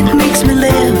kind that makes me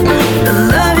live, the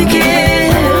love you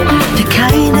give, the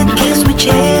kind that gives me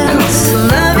chills, the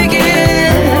love you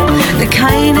give, the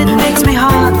kind that makes me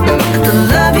hot, the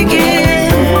love you give,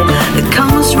 that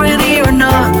comes ready or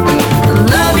not, the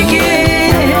love you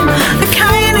give, the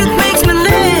kind that makes me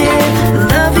live, the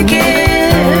love you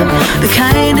give, the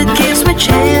kind that gives me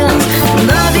chills, the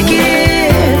love you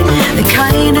give, the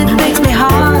kind that makes me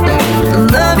hot, the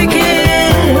love you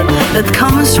give, that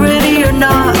comes ready or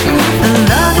not, the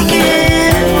love you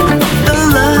give, the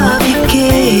love you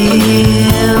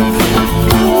give,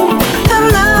 the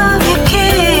love you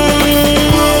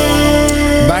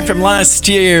give. Back from last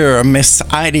year, Miss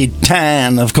ID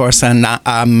 10, of course, and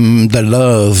the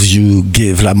love you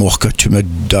give, l'amour que tu me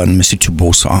donnes. Mais c'est tout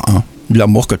beau ça, hein?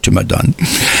 L'amour que tu me donnes.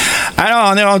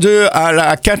 Alors, on est rendu à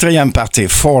la quatrième partie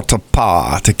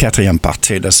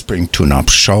de Spring Tune-Up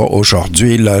Show.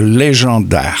 Aujourd'hui, le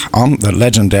légendaire, the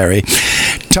legendary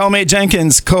Tomi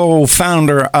Jenkins,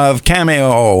 co-founder of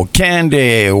Cameo,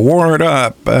 Candy, Word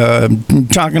Up,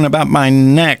 talking about my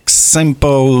next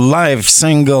simple life,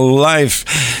 single life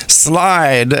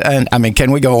slide. And I mean,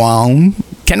 can we go on?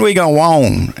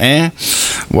 Eh?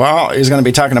 Well, he's going to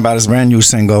be talking about his brand new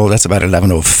single. That's about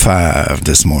 11:05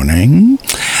 this morning.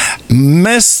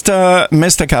 Mr.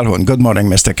 Calhoun. Good morning,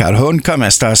 Mr. Calhoun. Comment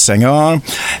estás, Seigneur?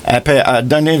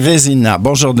 Denis Vézina.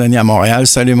 Bonjour, Denis à Montréal.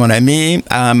 Salut, mon ami.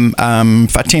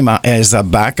 Fatima is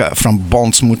back from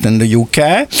Bournemouth in the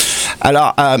UK.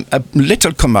 Alors, a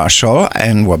little commercial,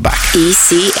 and we're back.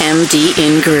 ECMD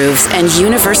in Grooves and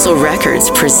Universal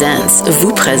Records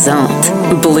vous présente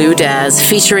Blue Daz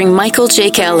featuring Michael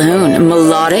J. Calhoun,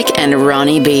 Melodic and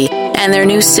Ronnie B. And their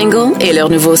new single et leur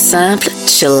nouveau sample,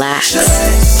 Chillax.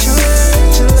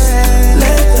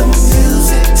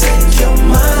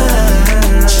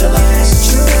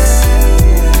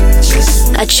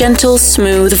 A gentle,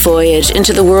 smooth voyage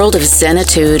into the world of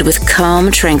zenitude with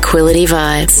calm tranquility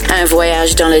vibes. Un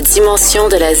voyage dans la dimension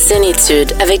de la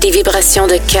zénitude avec des vibrations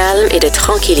de calme et de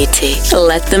tranquillité.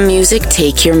 Let the music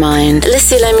take your mind.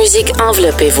 Laissez la musique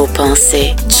envelopper vos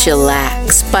pensées.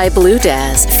 Chillax by Blue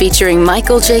Daz featuring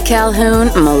Michael J. Calhoun,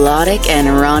 Melodic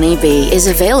and Ronnie B is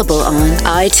available on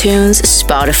iTunes,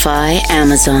 Spotify,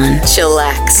 Amazon.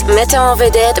 Chillax, mettant en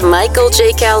vedette Michael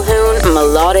J. Calhoun,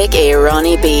 Melodic et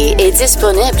Ronnie B est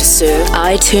disponible sur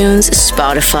iTunes,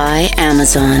 Spotify,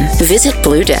 Amazon. Visit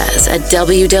Blue Daz at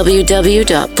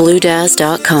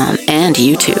www.bluedaz.com and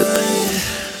YouTube.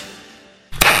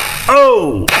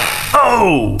 Oh,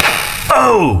 oh,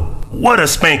 oh, what a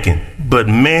spanking. But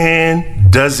man,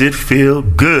 does it feel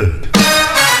good.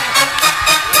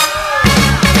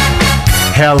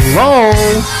 Hello.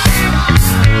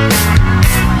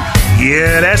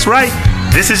 Yeah, that's right.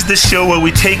 This is the show where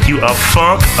we take you a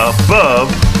funk above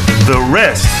the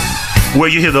rest. Where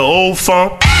you hear the old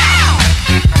funk,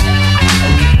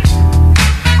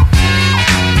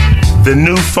 the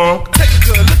new funk, take a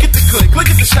good look at the click, look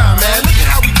at the shine, man. Look at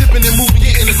how we dipping and moving,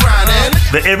 getting the grind, man.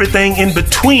 the everything in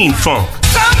between funk.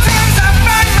 Sometimes I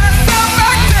find myself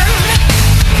acting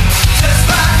just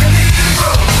like a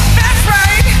Negro. That's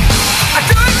right. I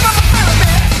do it for the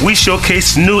purpose. We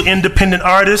showcase new independent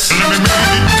artists.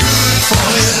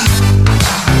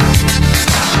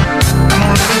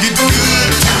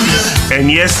 And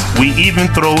yes, we even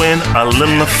throw in a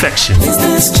little affection. Is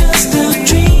this just a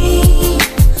dream?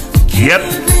 Yep,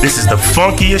 this is the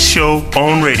funkiest show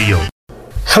on radio.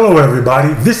 Hello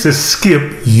everybody, this is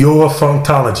Skip, your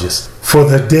funktologist. For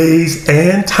the days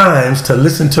and times to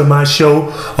listen to my show,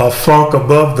 A Funk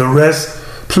Above the Rest,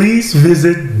 please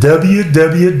visit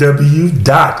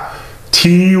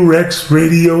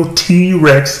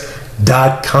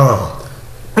www.trexradiotrex.com.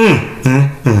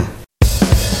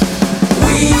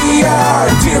 We are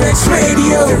T-Rex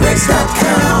Radio,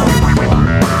 T-Rex.com.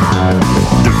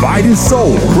 Dividing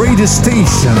Soul, greatest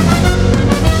station.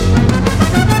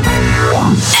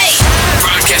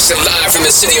 Broadcasting live from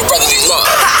the city of brotherly love.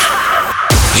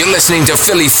 You're listening to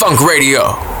Philly Funk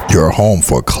Radio. Your home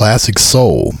for classic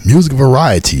soul, music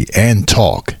variety, and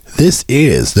talk. This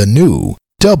is the new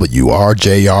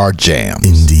WRJR Jam.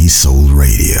 Indie Soul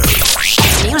Radio.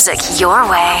 Music your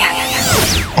way.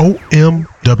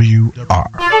 OMWR.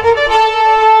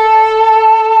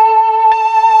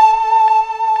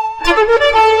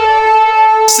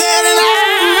 Set it out.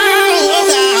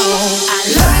 I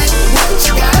like what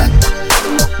you got.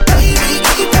 Baby,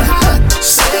 keep it hot.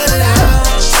 Set it out.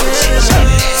 Set it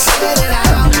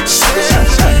out. Set it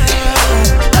out.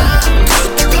 I'm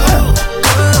good to go.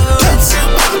 Get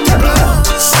some on the blow.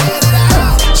 Set it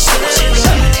out. Set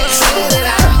it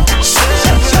out.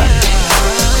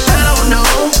 I don't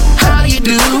know how you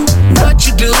do what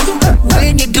you do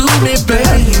when you do me,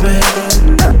 baby.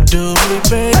 Do me,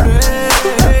 baby.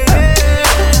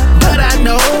 But I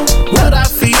know what I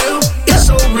feel is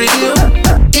so real.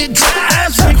 It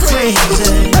drives me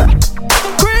crazy.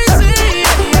 Crazy.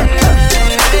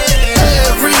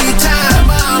 Every time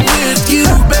I'm with you,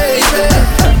 baby,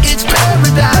 it's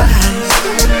paradise.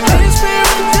 It's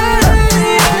paradise.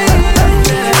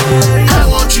 I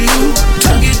want you to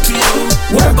get to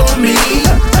work on me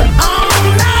all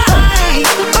night.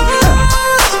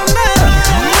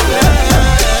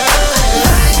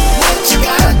 What you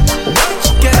got?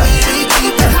 Baby,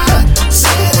 keep it hot.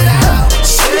 Set it out.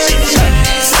 Set it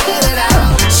out. Set it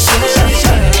out.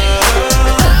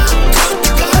 I'm good to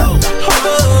go.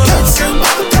 Get some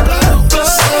out the blow.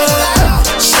 Set it out.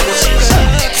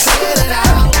 Set it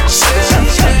out.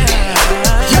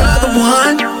 You're the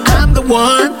one. I'm the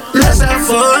one. Let's have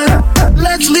fun.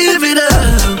 Let's live it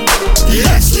up.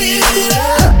 Let's live it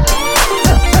up.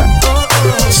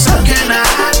 So can I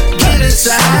get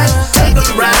inside? Take a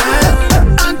ride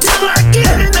until I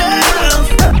get enough.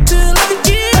 Till I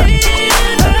get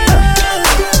enough.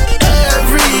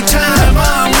 Every time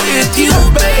I'm with you,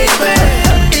 baby,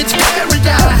 it's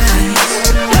paradise.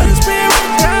 It's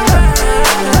paradise.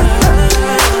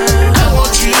 I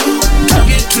want you to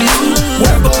get to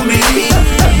work on me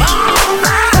all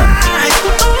night.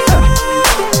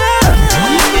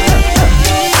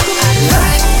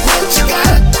 Like what you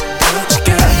got.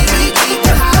 Baby, keep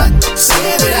it hot.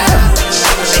 Set it out.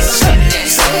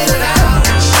 Set it out.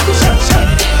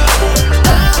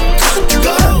 I'm good to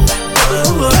go.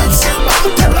 Get some out the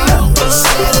blow.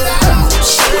 Set it out.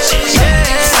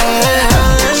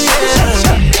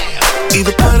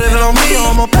 Either put it on me or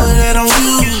I'ma put it on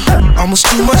you. Almost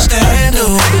too much to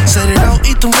handle. Said it out,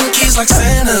 eat the winkies like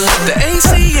Santa. The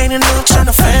AC ain't enough, turn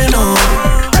the fan on.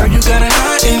 Girl, you got it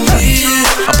hot in here.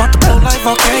 About to blow like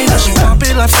volcano, she pop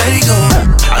it like Fago.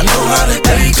 I know how the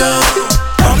day go.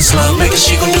 All this love making,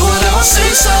 she gon' do it, I'll say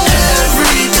so.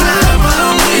 Every time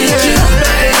I'm with you,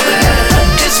 baby,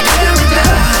 it's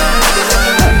paradise.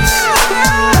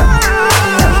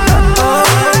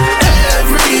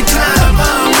 Every time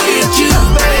I'm with you,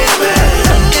 baby,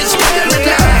 it's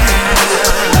paradise.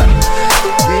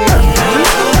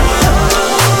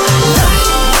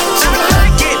 I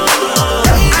like it.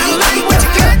 I like what you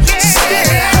got. Set it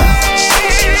out.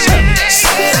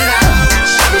 Set it out.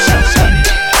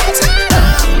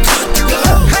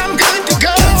 I'm good to go.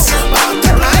 Get some out the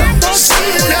blow.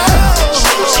 Set it out.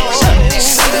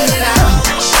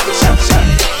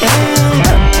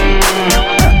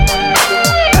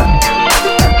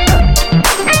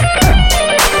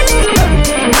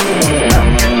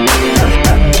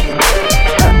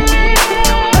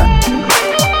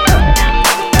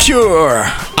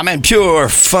 I mean, pure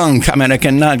funk. I mean, I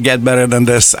cannot get better than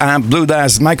this. Blue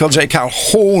Daz, Michael J.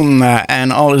 Calhoun,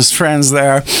 and all his friends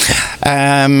there.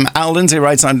 Al Lindsay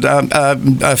writes on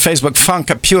Facebook,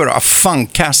 Funk Pure,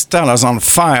 Funk, Castella's on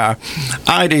fire.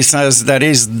 Heidi says that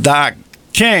he's the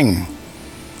king.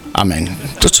 I mean,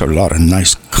 that's a lot of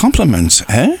nice compliments,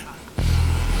 eh?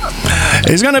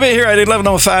 He's going to be here at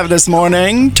 11:05 this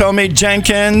morning. Tomi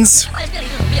Jenkins.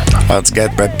 Let's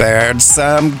get prepared.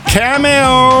 Some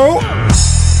Cameo.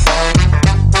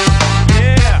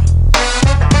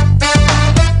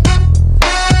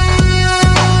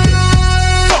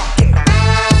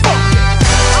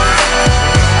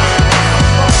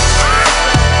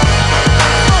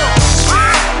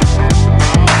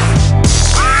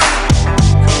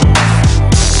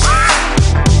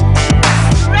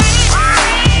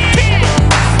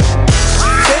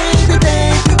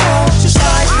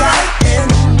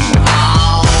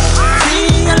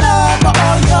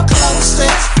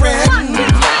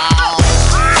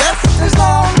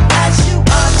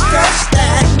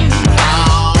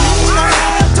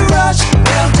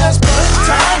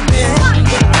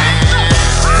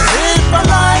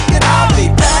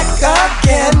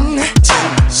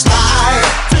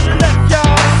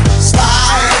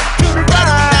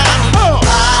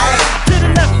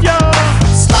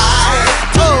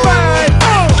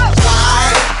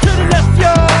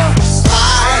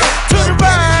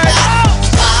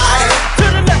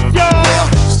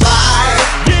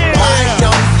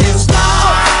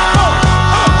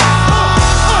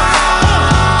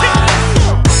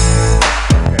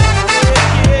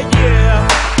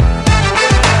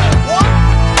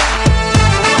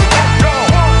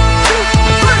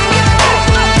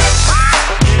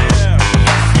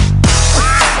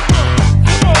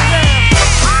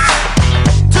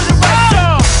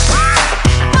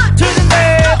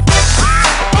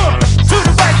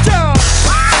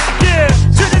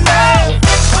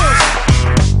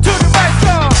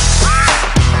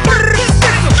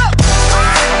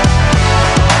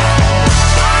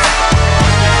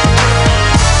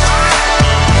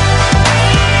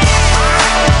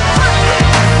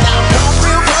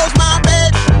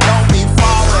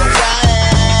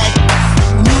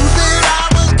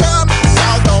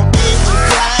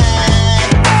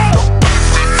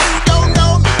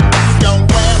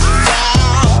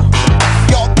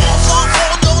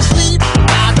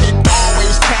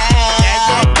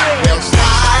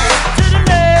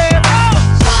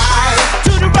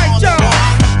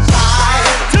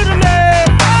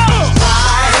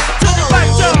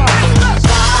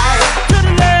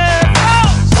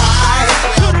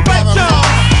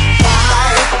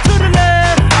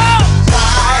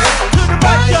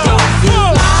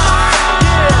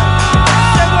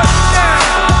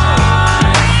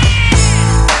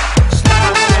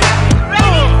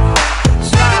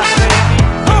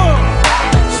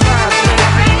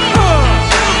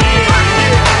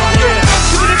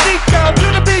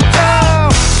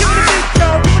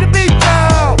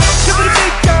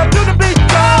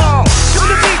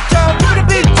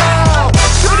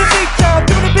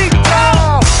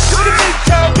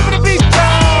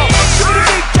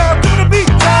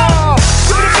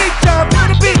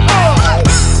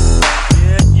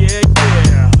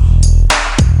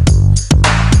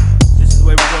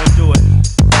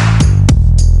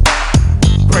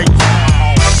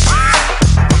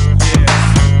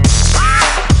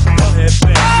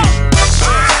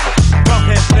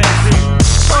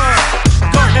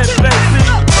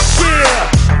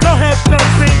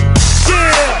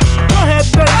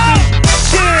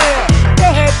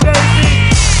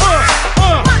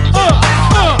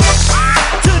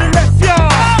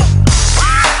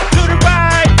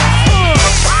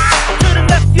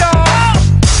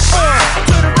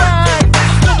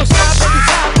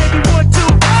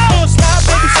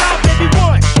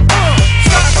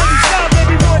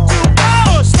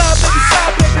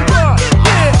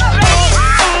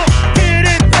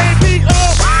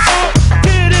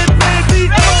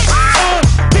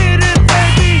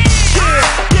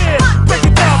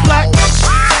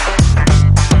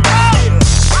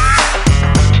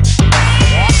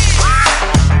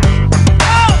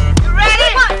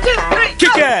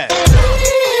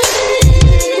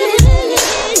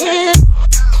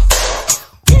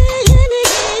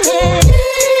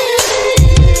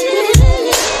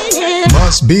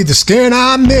 must be the skin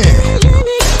I'm in.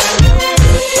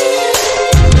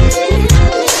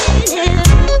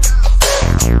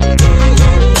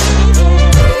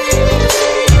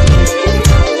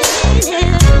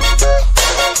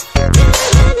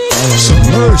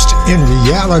 Submerged in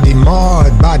reality,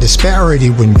 marred by disparity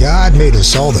when God made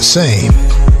us all the same.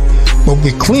 but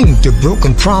we cling to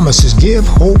broken promises, give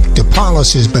hope to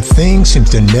policies, but things seem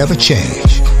to never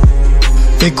change.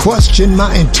 They question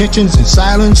my intentions and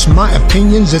silence my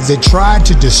opinions as they try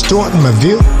to distort my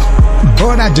view.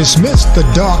 But I dismiss the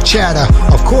dark chatter.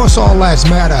 Of course all lives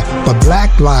matter, but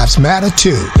black lives matter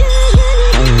too.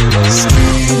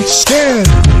 Skin.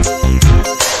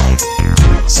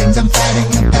 Seems I'm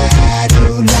fighting a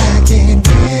battle I can't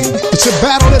win. It's a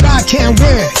battle that I can't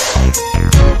win.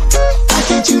 Why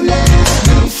can't you let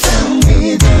me from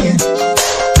within?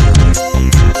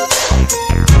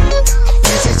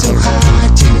 Is it so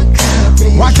hard to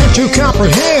comprehend? Why can't you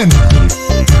comprehend?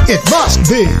 It must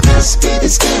be the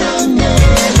skin on me.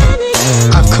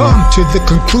 I've come to the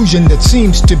conclusion that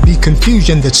seems to be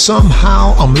confusion, that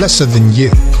somehow I'm lesser than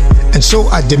you. And so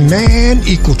I demand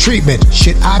equal treatment.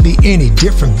 Should I be any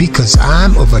different because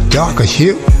I'm of a darker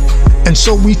hue? And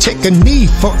so we take a knee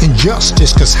for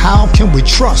injustice, cause how can we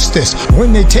trust this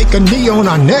when they take a knee on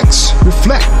our necks?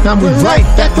 Reflect, now we're right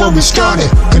back where we started,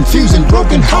 confused and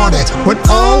broken hearted, when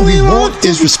all we want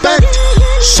is respect.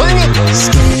 Sing it!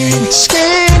 Skin,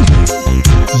 skin,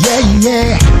 yeah,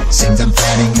 yeah. Seems I'm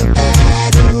fighting a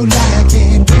battle I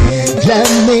can't win.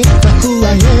 Love me for who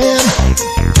I am.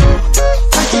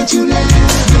 Why can't you love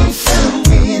me from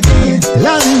within?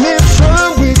 Love me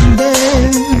from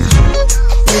within.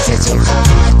 Is it so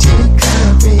hard to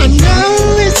comprehend? I know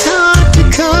it's hard to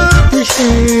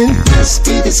comprehend. Must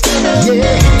be the skin of me.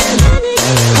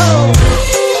 Oh.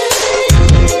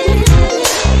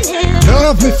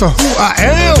 Love me for who I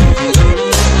am.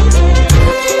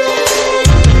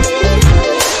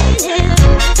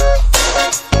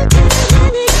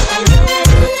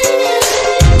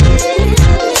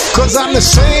 Cause I'm the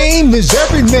same as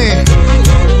every man.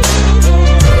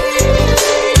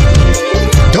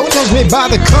 Don't judge me by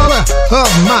the color of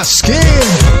my skin.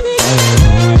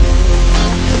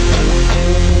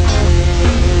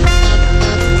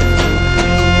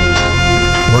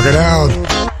 Work it out.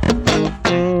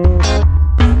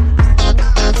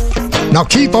 Now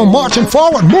keep on marching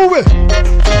forward, move it.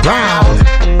 Brown,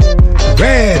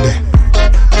 red,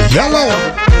 yellow,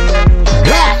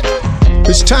 black.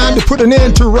 It's time to put an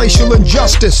end to racial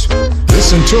injustice.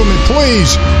 Listen to me,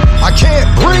 please. I can't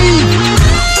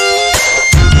breathe.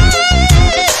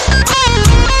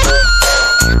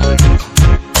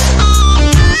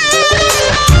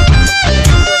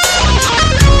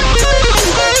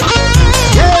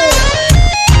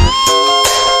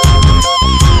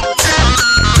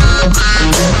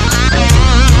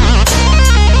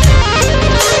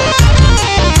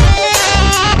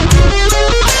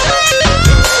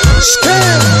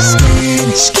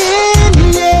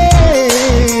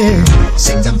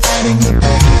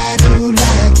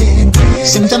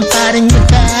 Seems I'm fighting the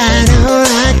battle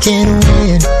I can't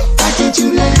win. Why can't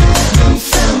you let me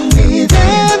from within?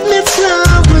 Let me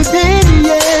from within,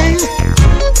 yeah.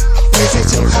 Is it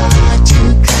so hard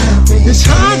to comprehend? It's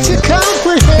hard to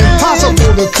comprehend.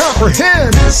 Impossible to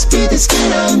comprehend. Must be the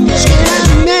skin on me. Skin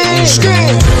on me.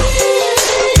 Skin.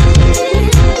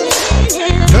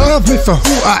 Love me for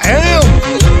who I am.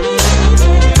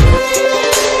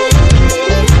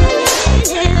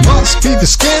 Must be the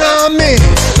skin on me.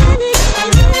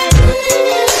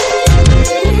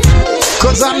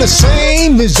 Cause I'm the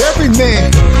same as every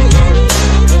man.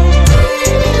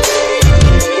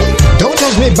 Don't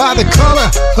judge me by the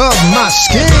color of my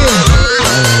skin.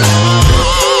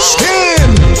 Skin.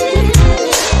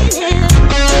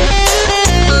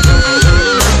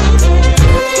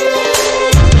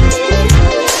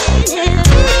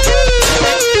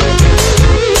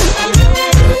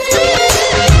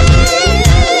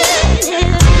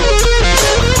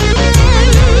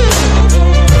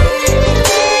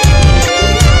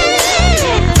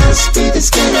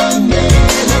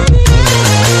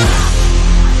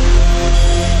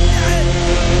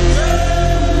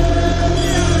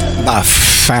 The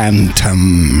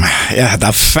Phantom. Yeah,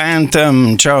 The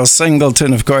Phantom. Charles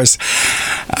Singleton, of course.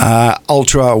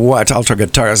 Ultra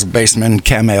Guitars, Bassman,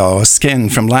 Cameo, Skin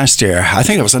from last year. I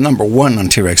think it was a number 1 on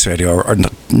T-Rex Radio, or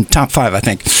top 5, I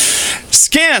think.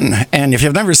 Skin. And if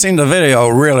you've never seen the video,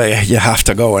 really, you have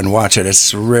to go and watch it.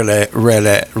 It's really,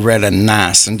 really, really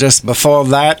nice. And just before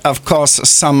that, of course,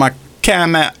 some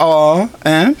Cameo,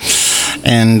 and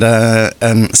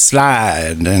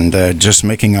Slide, and just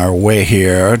making our way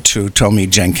here to Tomi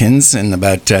Jenkins in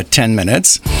about 10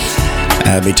 minutes.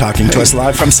 Be talking to us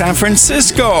live from San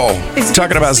Francisco,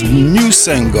 talking about his new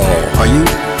single. Are you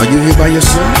here by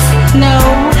yourself? No,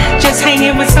 just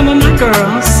hanging with some of my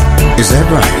girls. Is that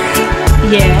right?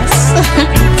 Yes.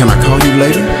 Can I call you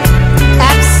later?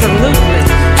 Absolutely.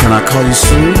 Can I call you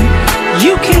soon?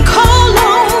 You can call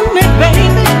on me,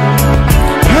 baby.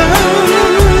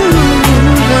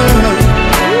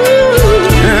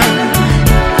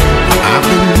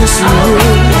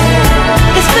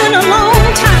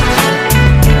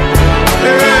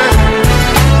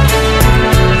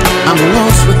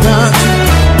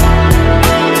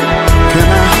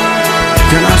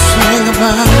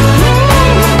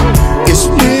 satisfied. It's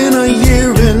been a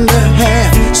year and a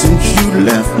half since you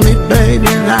left me, baby.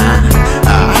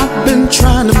 I've been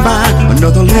trying to find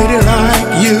another lady like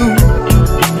you.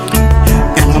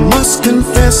 And I must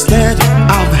confess that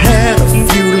I've had a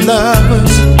few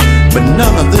lovers, but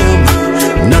none of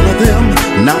them,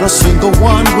 not a single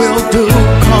one will do.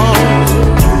 'Cause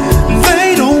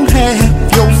they don't have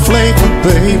your flavor,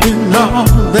 baby, no,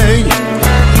 they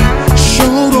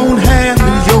sure don't have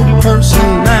your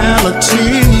personality.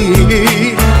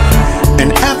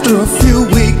 And after a few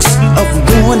weeks of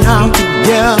going out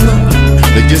together,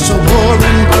 they get so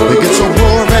boring,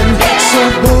 so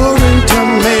boring to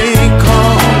me.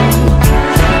 'Cause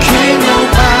can't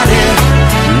nobody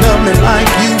love me like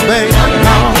you, baby,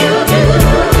 no.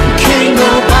 Can't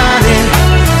nobody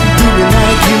do me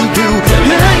like you do.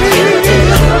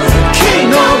 Can't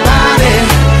nobody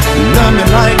love me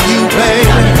like you,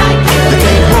 baby. They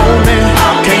can't hold me,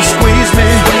 can't squeeze me,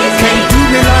 can't do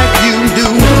me like you do.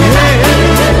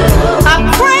 I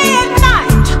pray at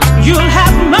night you'll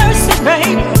have mercy,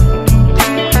 baby,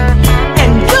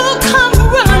 and you'll come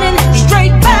running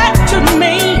straight back to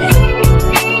me.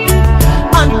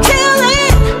 Until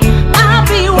then, I'll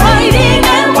be waiting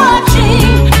and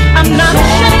watching. I'm not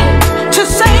ashamed to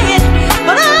say it,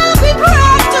 but I'll be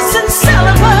practicing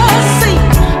celibacy.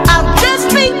 I'll just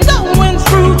be going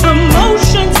through the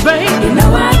motions, baby. You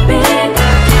know I've been.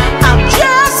 I'll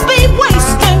just be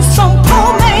wasting some poor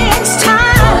man's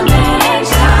time.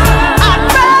 I'd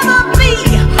rather be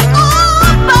all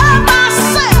by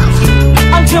myself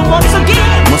until once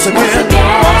again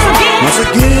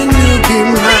you'll be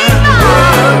mine.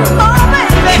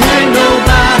 Can't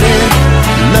nobody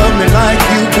love me like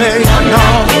you, baby, no.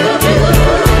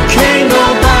 Can't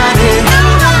nobody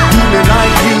do me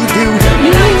like you do.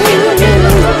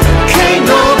 Can't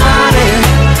nobody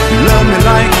love me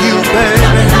like you,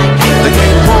 baby. They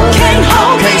can't hold me,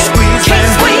 can't squeeze me,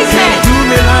 can't do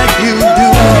me like you do,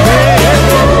 baby.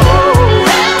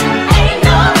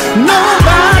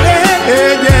 Nobody,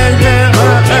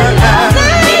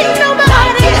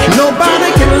 nobody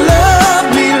can love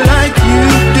me like you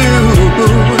do.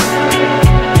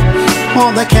 Oh,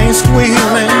 they can't squeeze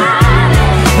me,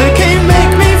 they can't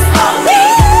make me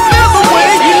feel the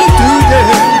way you do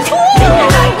that.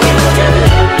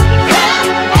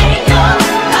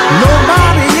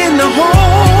 Nobody in the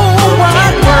whole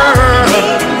wide world.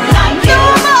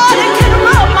 nobody can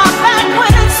rub my back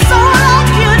when it's so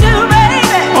like you do,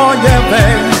 baby. Oh yeah,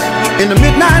 baby. In the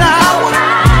midnight hour,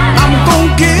 I'm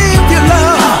gonna give you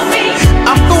love.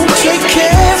 I'm gonna take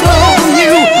care of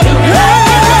you. Hey,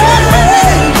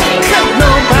 can't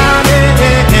nobody.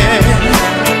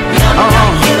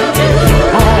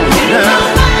 Yeah.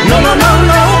 No,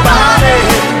 nobody.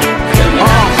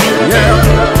 Yeah.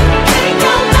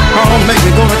 Oh, make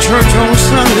me go to church on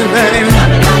Sunday, baby.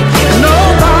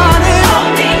 Nobody,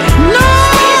 baby.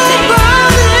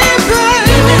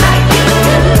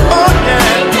 Oh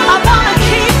yeah. I wanna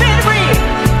keep it real.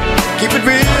 Keep it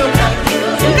real.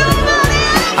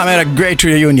 I made a great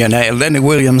reunion, Lenny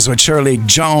Williams with Shirley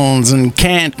Jones and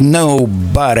Can't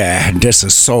Nobody. This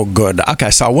is so good.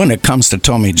 Okay, so when it comes to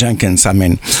Tomi Jenkins, I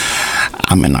mean,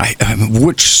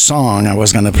 which song I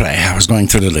was going to play? I was going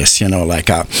through the list, like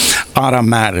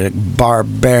Automatic,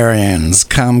 Barbarians,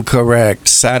 Come Correct,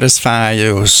 Satisfy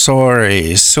You,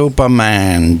 Sorry,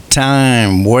 Superman,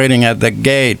 Time, Waiting at the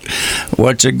Gate,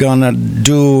 What You Gonna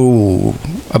Do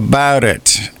About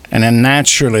It. And then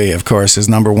Naturally, of course, his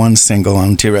number one single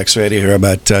on T-Rex Radio here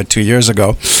about 2 years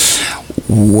ago.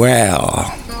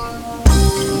 Well,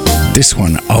 this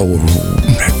one,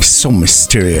 so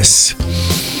mysterious.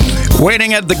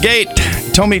 Waiting at the Gate,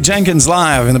 Tomi Jenkins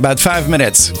live in about 5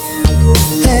 minutes.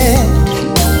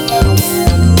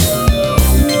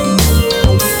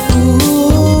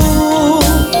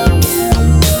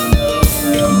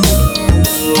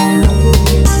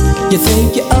 You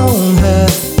think you own her,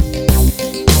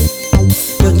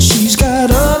 but she's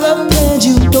got other plans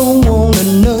you don't wanna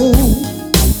know.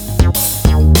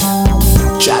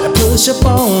 Try to push up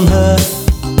on her,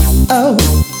 oh,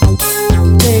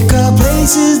 take her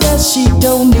places that she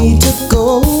don't need to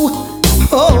go.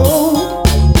 Oh,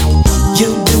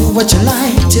 you do what you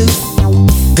like to,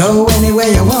 go anywhere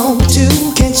you want to.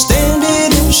 Can't stand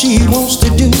it if she wants to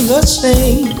do the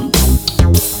same.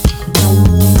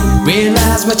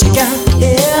 Realize what you got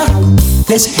here.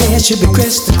 This hair should be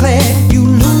crystal clear. You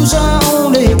lose, I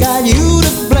only got you to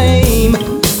blame.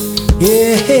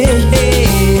 Yeah,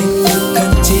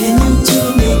 continue to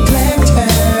neglect her.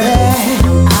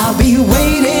 I'll be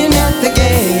waiting at the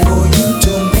gate for you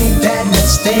to make that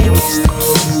mistake.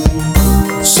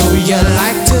 So you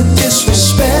like to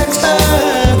disrespect her.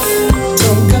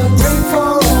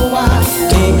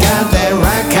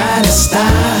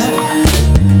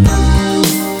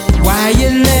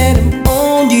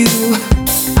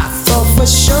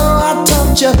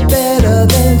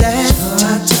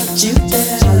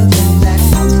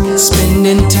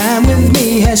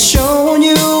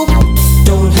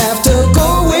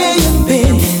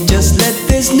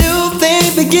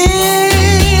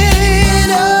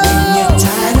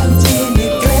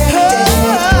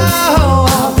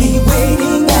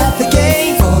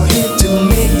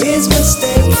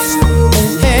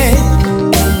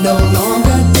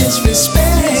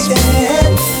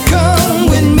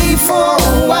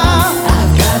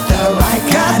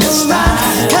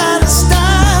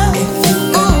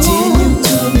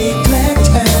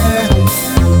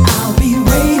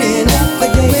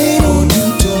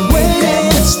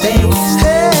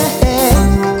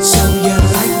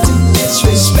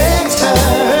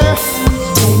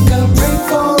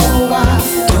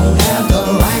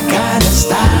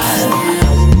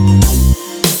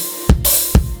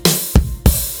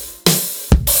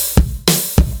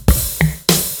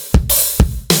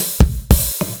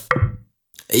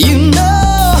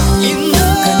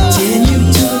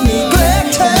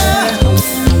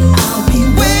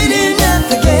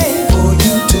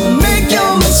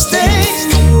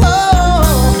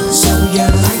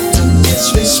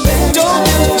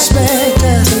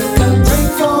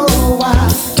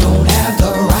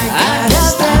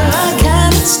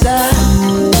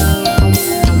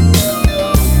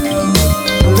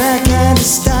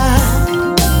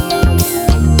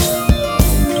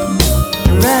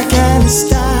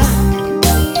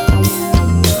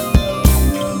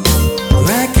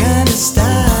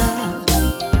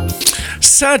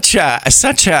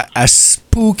 such a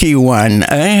spooky one.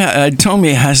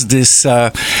 Tomi has this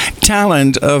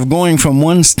talent of going from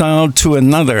one style to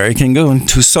another. He can go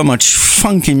into so much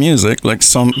funky music, like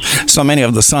so many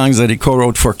of the songs that he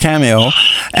co-wrote for Cameo,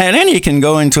 and then he can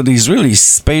go into these really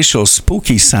spatial,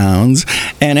 spooky sounds,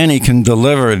 and then he can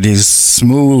deliver these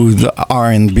smooth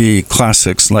R&B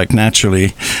classics like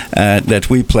Naturally that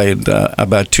we played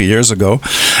about 2 years ago.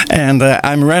 And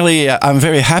I'm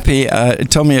very happy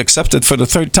Tomi accepted for the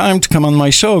third time to come on my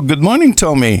show. Good morning,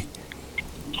 Tomi.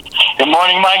 Good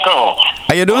morning, Michael.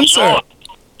 How you doing, sir?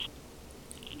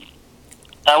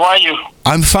 How are you?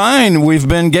 I'm fine. We've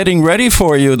been getting ready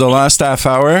for you the last half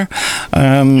hour.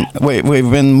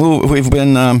 We've been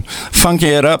funking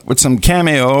it up with some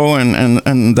Cameo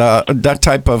and that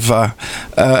type of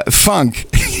funk.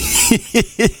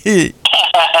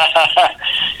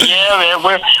 Yeah, man.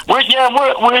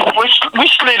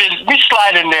 We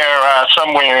slide in there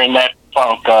somewhere in that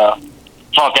funk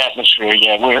atmosphere.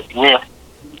 Yeah, we're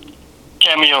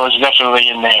Cameo is definitely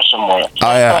in there somewhere.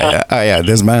 Yeah.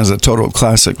 This man is a total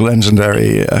classic,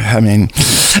 legendary. Are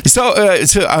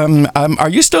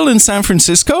you still in San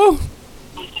Francisco?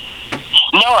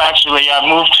 No, actually, I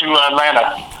moved to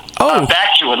Atlanta.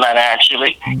 Back to Atlanta,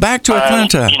 actually. Back to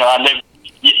Atlanta. I live.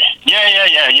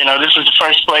 Yeah. This was the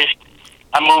first place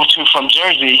I moved to from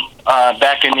Jersey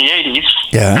back in the 80s.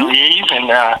 Yeah. Early 80s, and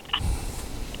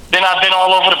then I've been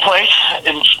all over the place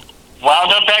and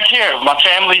wound up back here. My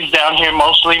family's down here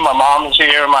mostly. My mom is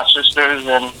here, my sisters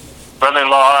and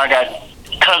brother-in-law. I got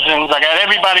cousins. I got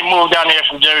everybody moved down here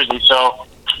from Jersey. So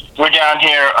we're down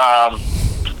here.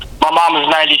 My mom is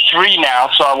 93 now,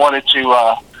 so I wanted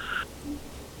to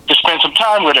spend some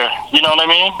time with her. You know what I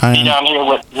mean? Be down here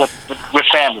with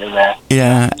family, man.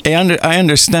 Yeah, I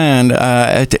understand.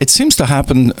 It seems to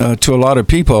happen to a lot of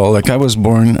people. Like I was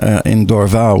born in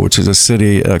Dorval, which is a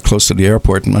city close to the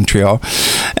airport in Montreal.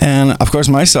 And of course,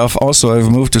 myself also,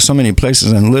 I've moved to so many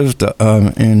places and lived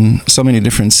in so many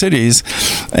different cities.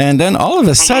 And then all of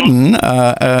a sudden,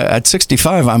 at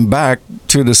 65, I'm back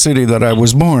to the city that I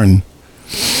was born.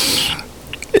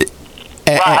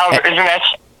 Wow, isn't that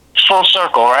full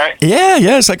circle, right?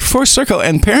 Yeah, it's like full circle,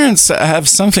 and parents have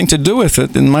something to do with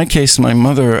it. In my case, my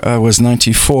mother was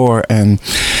 94, and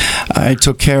I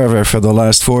took care of her for the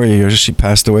last 4 years. She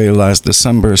passed away last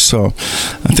December, so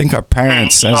I think our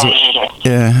parents, as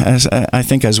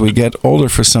we get older,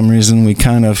 for some reason, we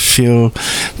kind of feel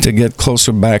to get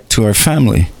closer back to our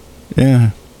family.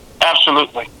 Yeah.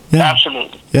 Absolutely. Yeah.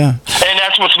 Absolutely. Yeah. And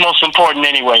that's what's most important,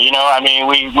 anyway. You know, I mean,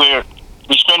 we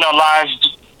spend our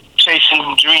lives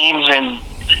chasing dreams and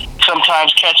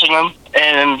sometimes catching them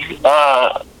and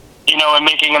and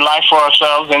making a life for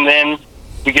ourselves, and then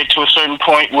we get to a certain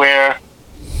point where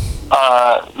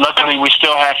luckily we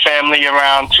still have family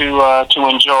around to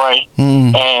enjoy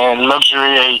and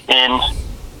luxuriate in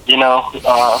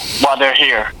while they're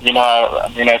here. I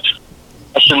mean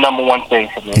that's the number one thing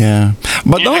for me. Yeah,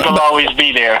 but music will always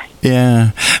be there.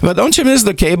 Yeah, but don't you miss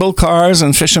the cable cars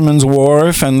and Fisherman's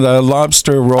Wharf and the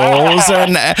lobster rolls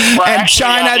and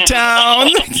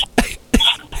Chinatown?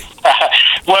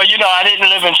 Well, I didn't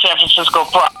live in San Francisco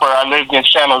proper. I lived in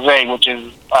San Jose, which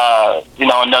is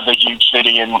another huge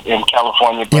city in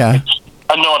California. But it's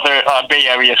another Bay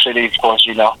Area city, of course.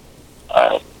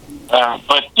 But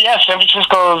yeah, San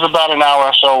Francisco is about an hour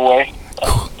or so away.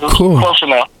 Cool. Close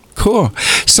enough. Cool.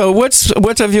 So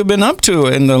what have you been up to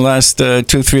in the last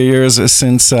 2-3 years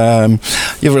since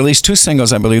you released 2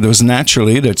 singles? I believe there was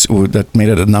Naturally that made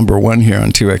it a number 1 here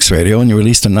on TRX Radio, and you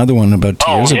released another one about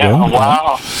 2 years ago.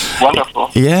 Wow.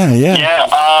 Wonderful. Yeah.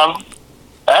 Yeah,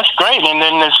 that's great. And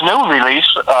then this new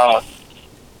release,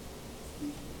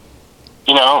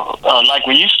 like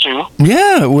we used to.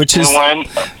 Yeah, which is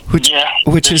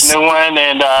new one,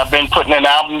 and I've been putting an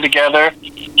album together,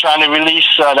 trying to release.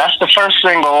 That's the first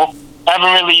single. I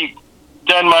haven't really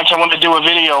done much. I want to do a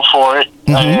video for it,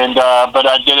 and but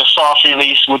I did a soft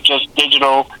release with just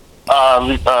digital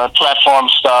platform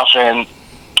stuff, and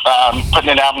putting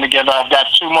an album together. I've got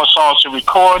 2 more songs to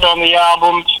record on the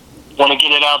album. Want to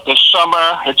get it out this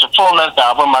summer. It's a full-length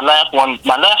album. My last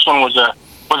one was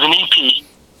an EP.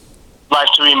 Life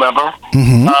to Remember.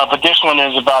 But this one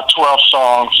is about 12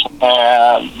 songs,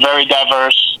 very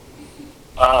diverse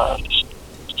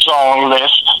song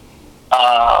list,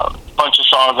 bunch of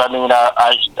songs. I mean,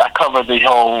 I cover the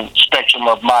whole spectrum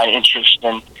of my interest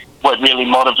and what really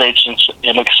motivates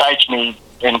and excites me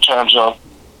in terms of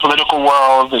political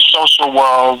world, the social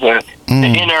world, the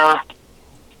inner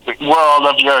world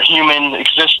of your human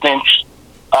existence,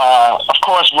 of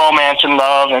course, romance and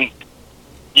love, and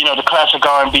the classic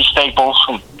R&B staples,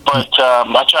 but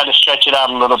I try to stretch it out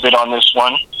a little bit on this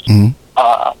one.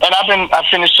 And I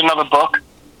finished another book.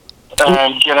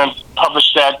 And gonna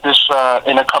publish that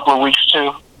in a couple of weeks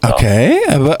too. So. Okay,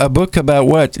 a book about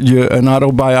what? An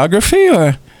autobiography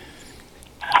or?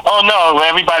 Oh no!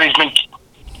 Everybody's been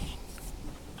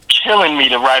killing me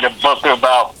to write a book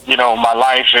about my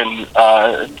life and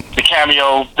the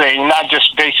Cameo thing. Not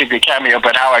just basically Cameo,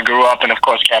 but how I grew up, and of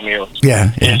course Cameo is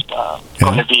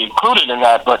going to be included in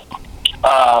that. But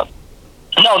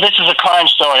no, this is a crime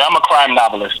story. I'm a crime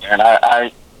novelist, and I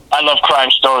love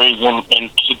crime stories and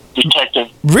detective.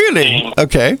 Really? Things.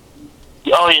 Okay.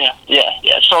 Oh yeah.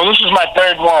 So this is my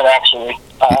third one actually.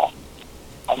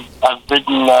 I've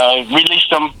released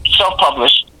them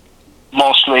self-published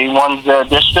mostly. Ones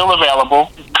they're still available.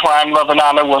 Crime, Love, and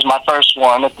Honor was my first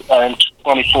one in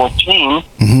 2014.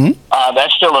 Mm-hmm.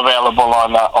 That's still available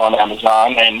on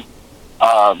Amazon, and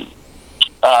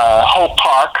Hope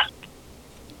Park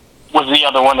was the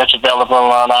other one that's available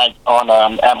on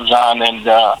Amazon, and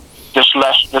this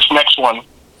next one,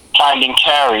 Finding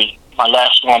Carrie, my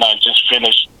last one I just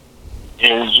finished,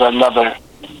 is another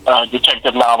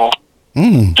detective novel,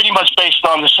 pretty much based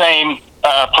on the same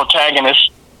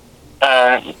protagonist,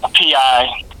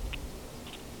 PI.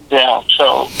 Yeah,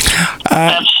 so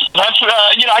that's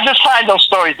I just find those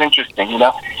stories interesting, and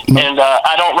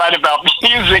I don't write about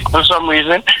music for some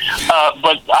reason,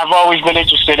 but I've always been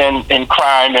interested in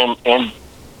crime, and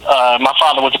my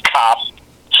father was a cop,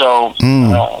 so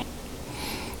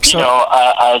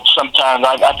I sometimes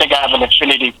I think I have an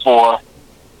affinity for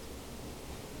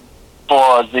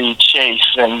the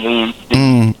chase and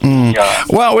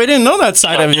well, we didn't know that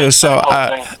side of you, so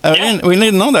we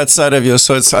didn't know that side of you.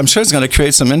 So I'm sure it's going to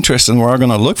create some interest, and we're all going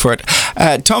to look for it.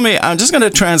 Tomi, I'm just going to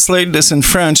translate this in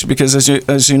French because,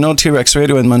 as you know, T-Rex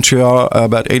Radio in Montreal,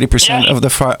 about 80% of the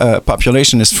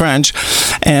population is French,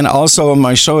 and also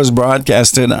my show is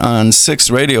broadcasted on 6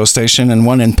 radio stations and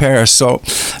 1 in Paris. So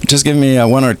just give me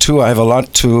 1 or 2. I have a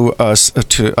lot to I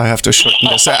have to shorten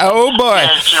this. Oh boy!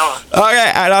 Ok,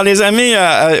 alors les amis,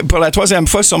 pour la 3e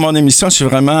fois sur mon émission, je suis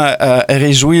vraiment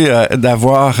réjoui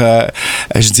d'avoir,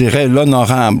 je dirais,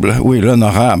 l'honorable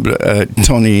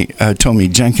Tomi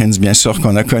Jenkins, bien sûr,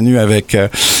 qu'on a connu avec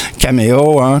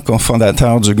Cameo,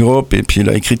 cofondateur du groupe, et puis il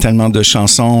a écrit tellement de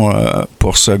chansons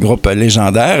pour ce groupe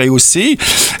légendaire, et aussi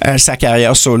sa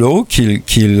carrière solo qu'il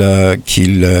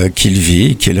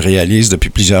vit, qu'il réalise depuis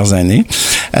plusieurs années.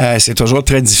 C'est toujours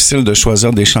très difficile de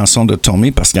choisir des chansons de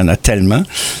Tomi parce qu'il y en a tellement.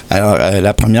 Alors,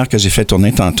 la première que j'ai fait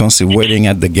tourner tantôt, c'est Waiting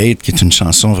at the Gate, qui est une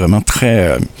chanson vraiment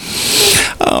très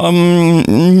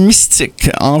mystique,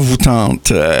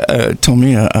 envoûtante.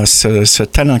 Tomi a ce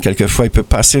talent quelquefois. Il peut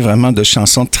passer vraiment de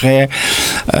chansons très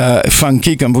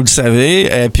funky, comme vous le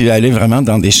savez, et puis aller vraiment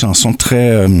dans des chansons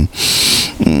très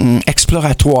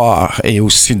exploratoires, et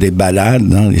aussi des ballades,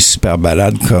 des super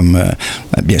ballades comme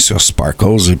bien sûr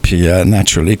Sparkles, et puis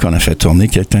Naturally qu'on a fait tourner,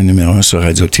 qui est un numéro 1 sur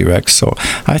Radio T-Rex. So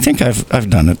I think I've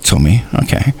done it, Tomi.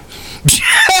 Okay.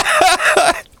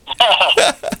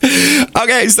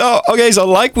 Okay, so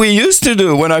like we used to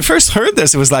do, when I first heard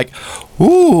this, it was like,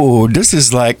 ooh, this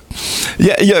is like,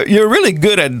 you're really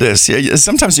good at this.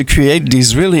 Sometimes you create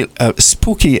these really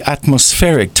spooky,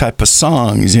 atmospheric type of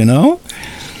songs,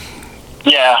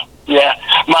 Yeah.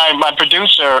 My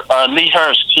producer, Lee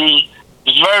Hurst, he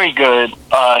is very good.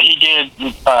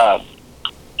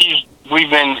 We've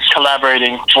been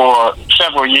collaborating for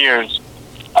several years.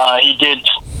 He did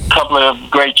a couple of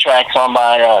great tracks on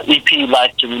my EP,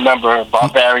 Like to Remember,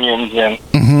 Barbarians, and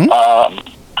a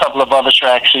couple of other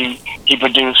tracks he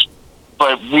produced.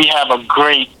 But we have a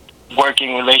great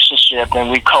working relationship, and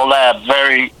we collab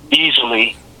very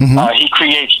easily. He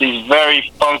creates these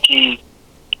very funky,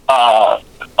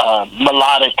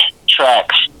 melodic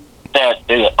tracks that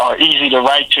are easy to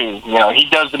write to. He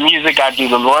does the music, I do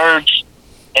the words,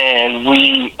 and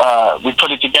we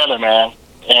put it together, man.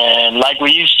 And Like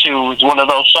We Used To is one of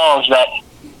those songs that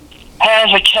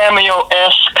has a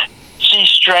Cameo-esque, C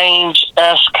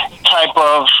Strange-esque type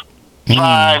of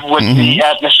vibe with the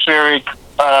atmospheric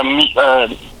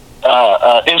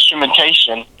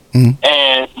instrumentation,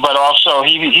 but also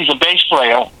he's a bass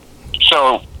player,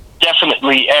 so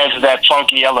definitely adds that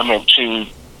funky element to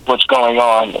what's going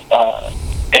on,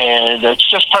 and it's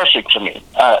just perfect for me.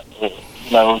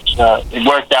 It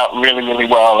worked out really, really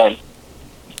well, and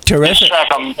terrific. This track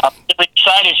I'm really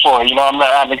excited for.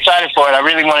 I'm excited for it. I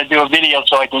really want to do a video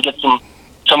so I can get some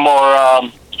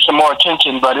more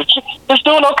attention, but it's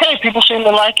doing okay. People seem to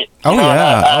like it.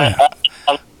 I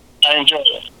enjoy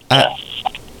it. Yeah.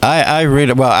 I read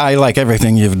it. Well, I like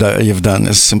everything you've done,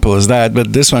 as simple as that.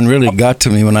 But this one really got to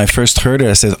me when I first heard it.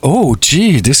 I said, "Oh,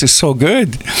 gee, this is so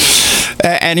good."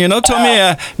 And you know,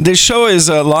 Tomi, this show is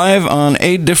live on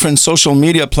 8 different social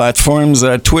media platforms: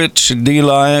 Twitch,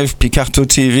 DLive, Picarto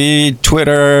TV,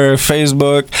 Twitter,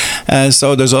 Facebook.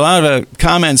 So there's a lot of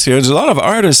comments here. There's a lot of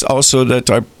artists also that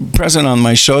are present on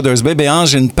my show. There's Bébé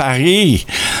Ange in Paris,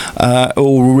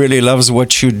 who really loves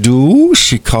what you do.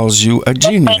 She calls you a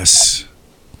genius.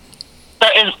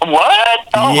 That is what?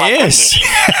 Oh, yes.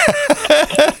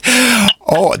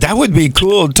 Oh, that would be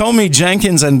cool. Tomi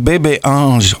Jenkins and Bébé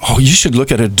Ange. Oh, you should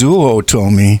look at a duo,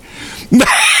 Tomi.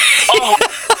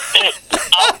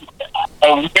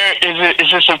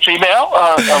 Is this a female?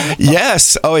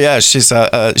 Yes. Oh, yeah. She's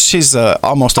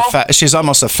almost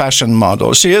a fashion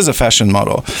model. She is a fashion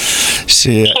model.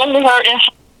 Send me her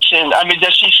information. I mean,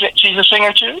 she's a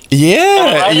singer too?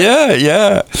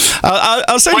 Yeah.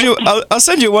 I'll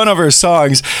send you one of her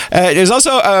songs. There's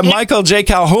also Michael J.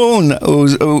 Calhoun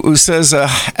who says,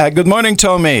 "Good morning,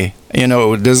 Tomi." You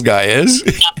know who this guy is.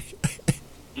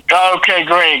 Okay,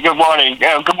 great. Good morning.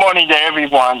 Good morning to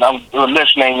everyone. I'm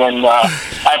listening, and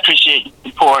I appreciate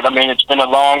the support. I mean, it's been a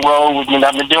long road. I mean,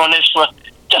 I've been doing this for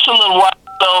just a little while,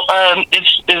 so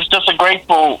it's just a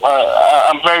grateful.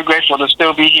 I'm very grateful to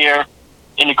still be here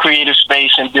in the creative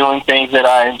space and doing things that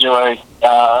I enjoy,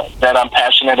 that I'm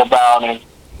passionate about, and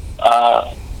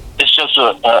it's just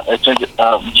a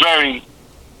very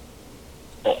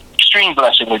extreme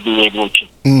blessing to be able to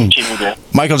continue to.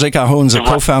 Michael J. Calhoun's a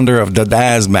co-founder of the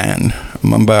Daz Band.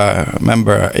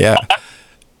 Remember, yeah.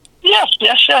 Yes,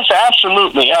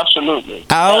 absolutely.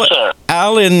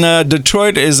 Al in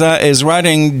Detroit is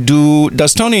writing.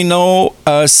 Does Tony know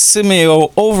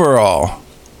Cameo overall?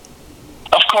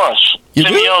 Of course.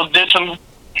 Cameo did some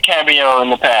cameo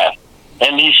in the past,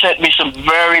 and he sent me some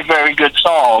very, very good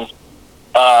songs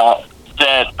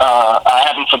that I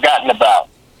haven't forgotten about.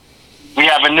 We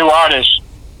have a new artist,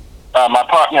 my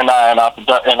partner and I, in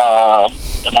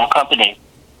our company.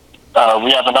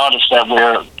 We have an artist that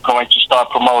we're going to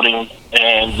start promoting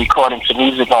and recording some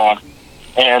music on,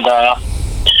 and I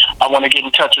want to get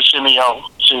in touch with Cameo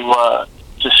to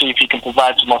see if he can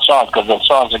provide some more songs, because those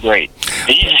songs are great.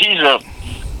 He's a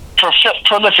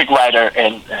prolific writer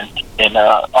and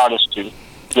artist too.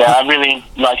 Yeah, I really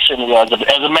like Cameo as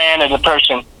a man, as a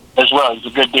person as well. He's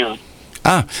a good dude.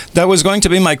 That was going to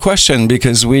be my question,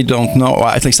 because we don't know, or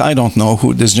at least I don't know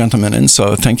who this gentleman is,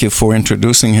 so thank you for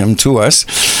introducing him to us.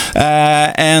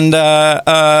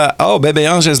 Bébé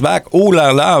Ange is back. Ooh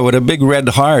la la, with a big red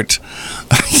heart.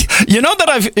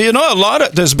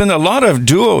 There's been a lot of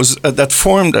duos that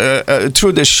formed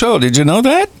through this show. Did you know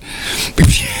that?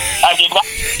 I did not.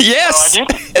 Yes. No, I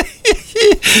didn't.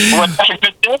 Well, that's a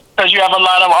good thing, because you have a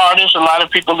lot of artists, a lot of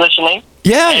people listening.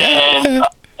 Yeah. And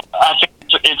I think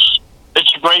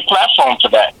it's a great platform for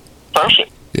that.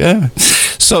 Perfect. Yeah.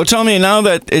 So tell me, now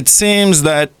that it seems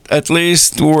that at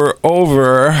least we're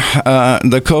over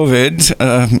the COVID,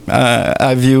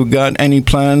 have you got any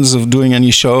plans of doing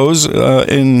any shows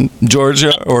in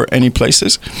Georgia or any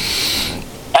places?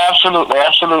 Absolutely.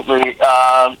 After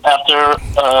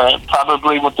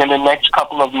probably within the next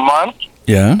couple of months,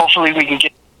 hopefully we can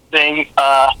get I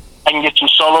can get some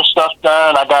solo stuff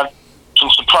done. I got some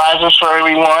surprises for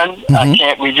everyone. Mm-hmm. I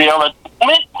can't reveal at the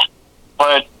moment,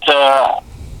 but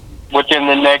within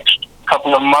the next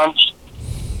couple of months,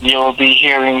 you'll be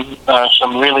hearing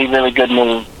some really, really good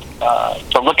news.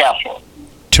 So look out for it.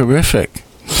 Terrific.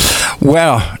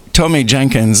 Well, Tomi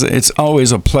Jenkins, it's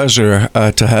always a pleasure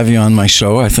to have you on my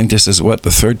show. I think this is,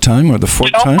 the third time or the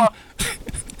fourth time?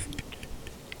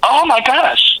 Oh, my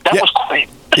gosh. That was great.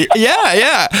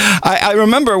 Yeah. I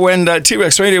remember when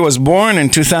T-Rex Radio was born in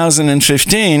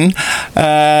 2015.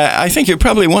 I think you're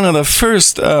probably one of the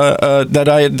first that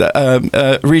I had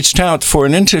reached out for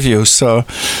an interview. So,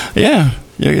 yeah.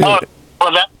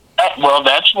 Well,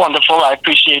 that's wonderful. I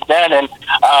appreciate that. And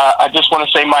I just want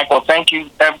to say, Michael, thank you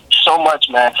so much,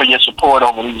 man, for your support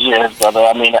over these years, brother.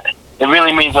 I mean, it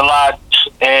really means a lot.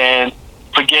 And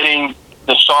for getting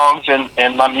the songs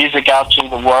and my music out to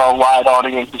the worldwide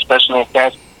audience, especially in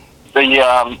France.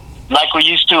 Like We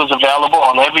Used To is available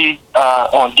on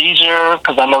on Deezer,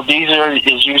 because I know Deezer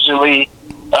is usually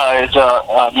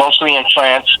mostly in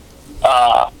France,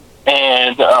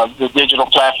 and the digital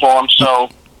platform.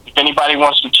 So if anybody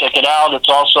wants to check it out, it's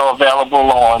also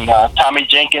available on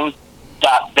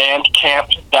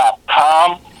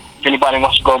TomiJenkins.bandcamp.com. If anybody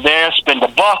wants to go there, spend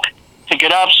 $1, pick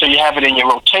it up so you have it in your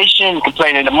rotation. You can play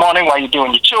it in the morning while you're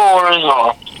doing your chores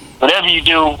or whatever you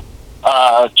do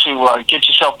to get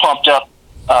yourself pumped up.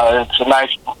 It's a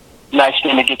nice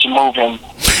thing to get you moving.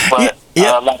 But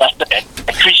like I said, I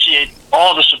appreciate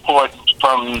all the support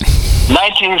from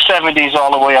 1970s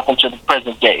all the way up until the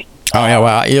present day. Oh yeah,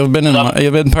 well, you've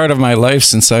been part of my life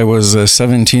since I was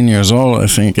 17 years old. I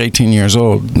think 18 years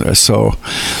old. So,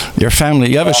 your family,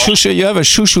 you have a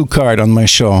shushu card on my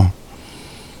show.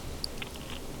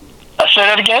 Say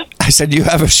that again? I said you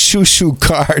have a shushu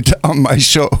card on my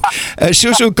show. A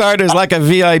shushu card is like a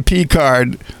VIP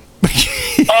card.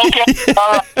 Okay,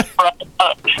 all right.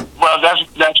 Well,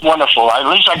 that's wonderful. At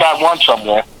least I got one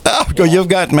somewhere. Oh, you've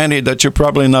got many that you're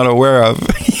probably not aware of.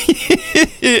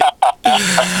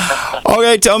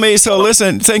 Okay, Tomi, so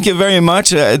listen, thank you very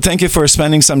much. Thank you for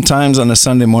spending some time on a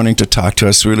Sunday morning to talk to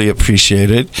us. Really appreciate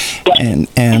it. And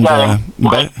thank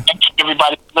you,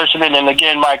 everybody listening. And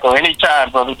again, Michael,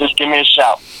 anytime, brother, just give me a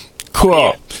shout.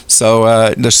 Cool.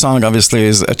 So the song obviously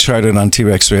is charted on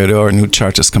T-Rex Radio. Our new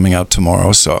chart is coming out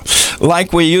tomorrow. So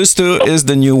Like We Used To is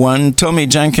the new one. Tomi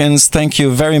Jenkins, thank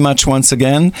you very much once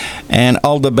again, and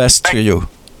all the best to you.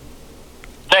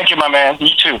 Thank you, my man. You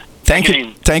too. Thank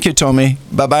you. Thank you, Tomi.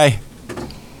 Bye-bye.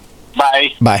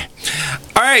 Bye. Bye.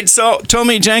 All right, so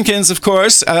Tomi Jenkins, of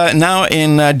course, now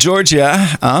in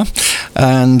Georgia,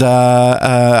 and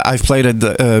I've played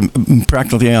it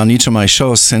practically on each of my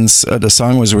shows since the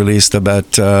song was released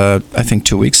about, I think,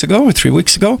 2 weeks ago or 3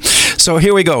 weeks ago. So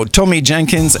here we go, Tomi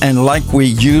Jenkins and Like We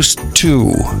Used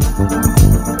To.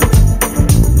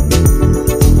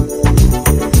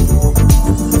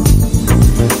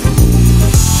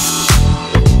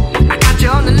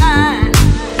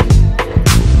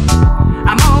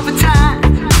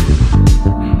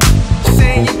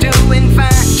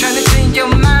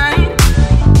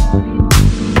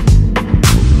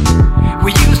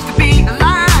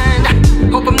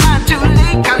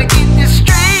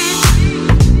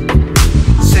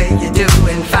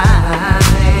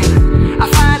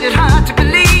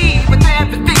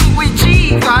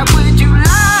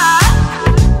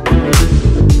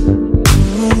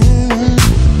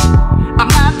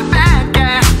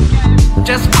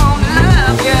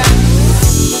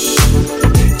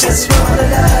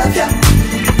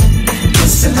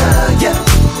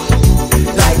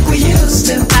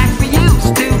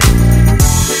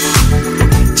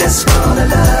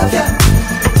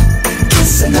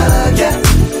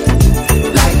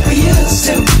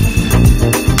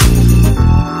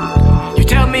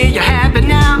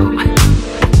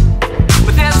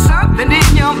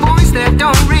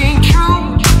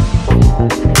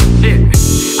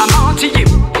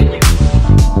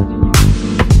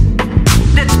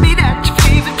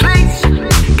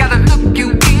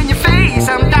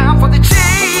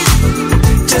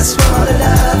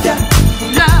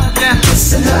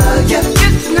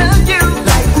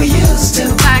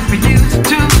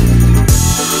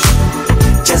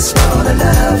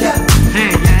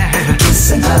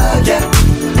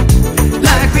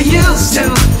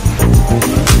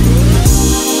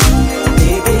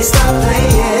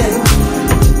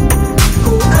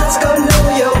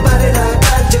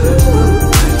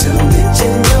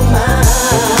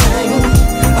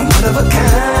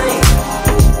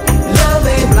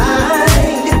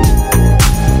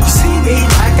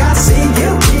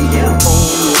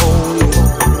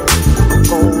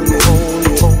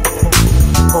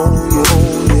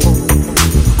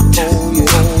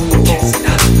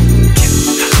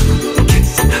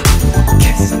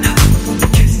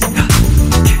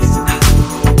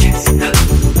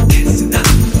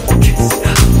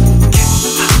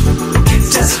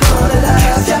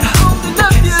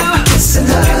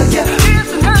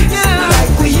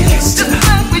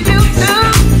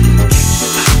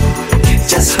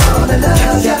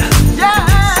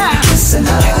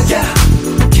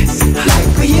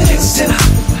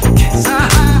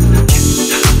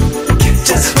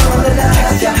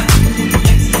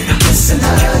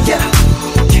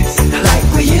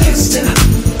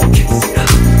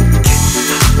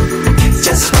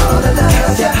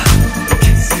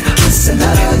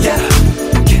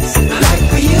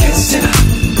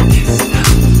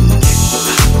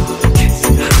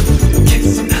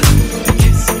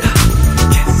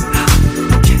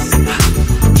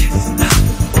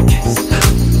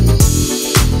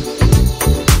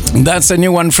 That's a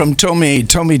new one from Tomi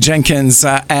Jenkins,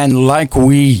 and Like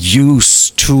We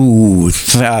Used To.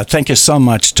 Thank you so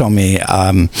much, Tomi.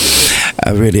 I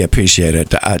really appreciate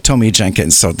it. Tomi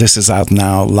Jenkins. So this is out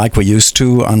now, Like We Used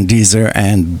To, on Deezer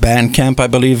and Bandcamp, I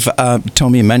believe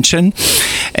Tomi mentioned.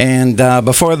 And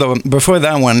before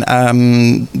that one,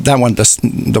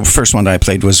 the first one that I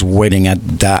played was Waiting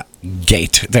at the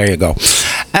Gate. There you go.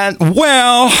 And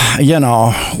well, you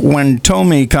know, when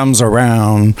Tomi comes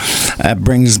around,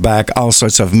 brings back all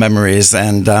sorts of memories,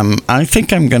 and I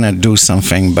think I'm gonna do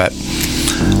something, but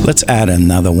let's add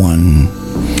another one.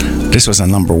 This was a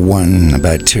number one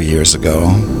about 2 years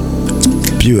ago.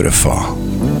 beautiful.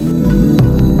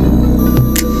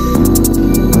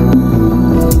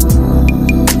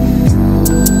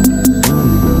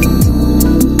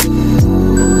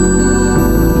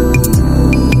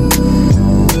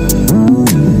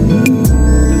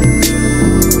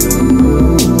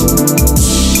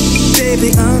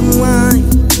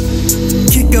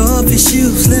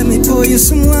 Let me pour you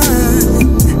some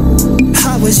wine.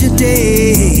 How was your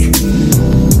day?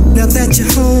 Now that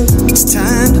you're home, it's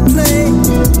time to play.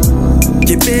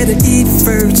 You better eat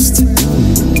first.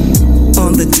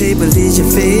 On the table is your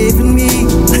favorite meat.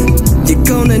 You're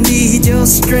gonna need your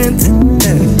strength.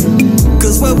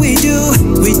 Cause what we do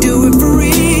it for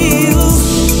real.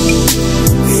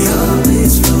 We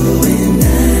always flowing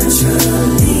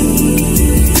naturally.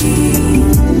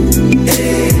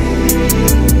 Hey.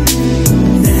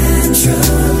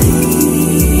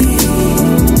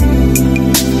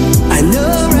 I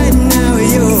know right now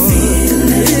you're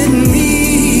feeling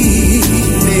me,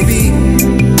 baby.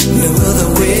 No other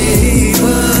way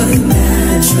but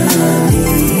naturally.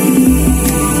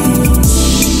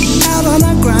 Out on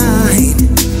our grind,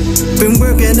 been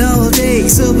working all day,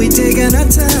 so we taking our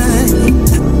time.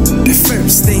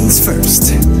 First things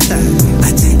first,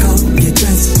 I take off your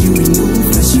dress, you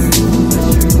remove the shirt.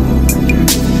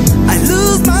 I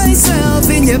lose myself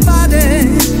in your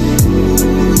body.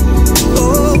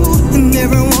 Oh,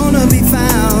 never wanna be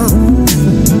found.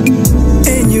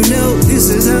 And you know this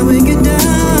is how we get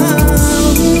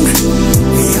down.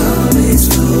 We always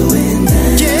flowing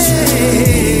naturally.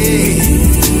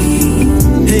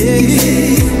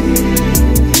 Hey.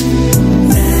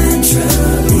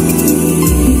 Naturally.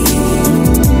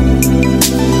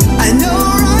 I know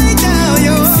right now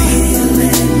you're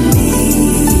feeling me.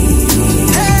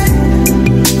 Hey.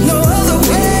 No other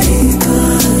way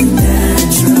but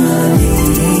naturally.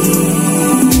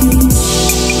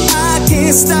 I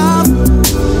can't stop,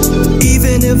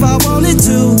 even if I wanted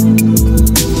to.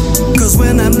 Cause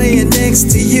when I'm laying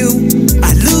next to you,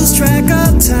 I lose track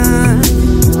of time.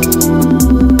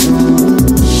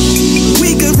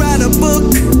 We could write a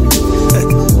book,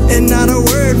 and not a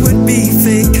word would be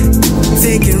fake.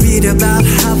 They can read about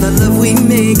how the love we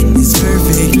make is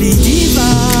perfectly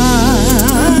divine.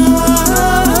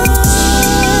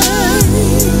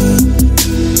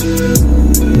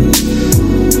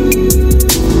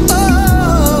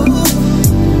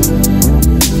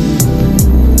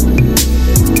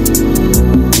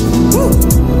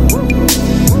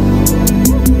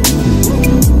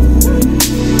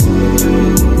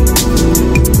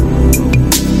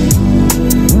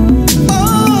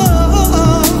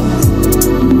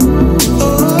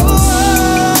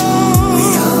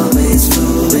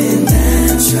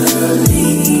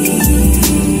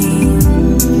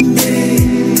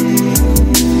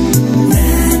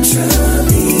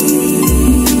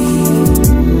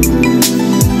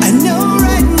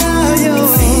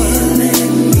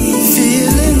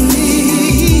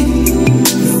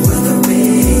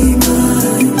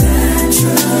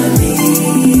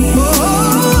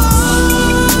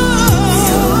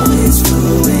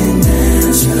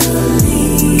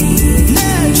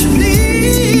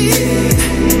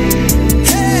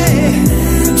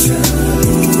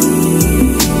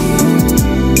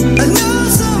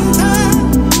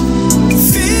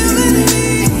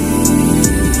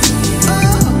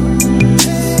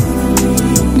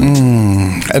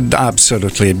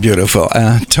 Absolutely beautiful.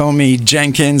 Tomi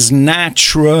Jenkins,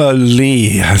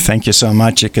 Naturally. Thank you so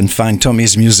much. You can find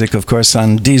Tomi's music, of course,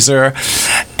 on Deezer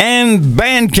and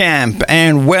Bandcamp.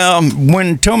 And well,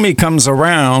 when Tomi comes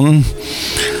around,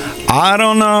 I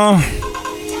don't know,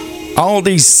 all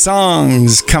these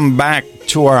songs come back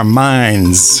to our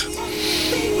minds.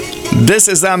 This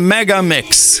is a mega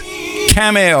mix.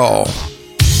 Cameo.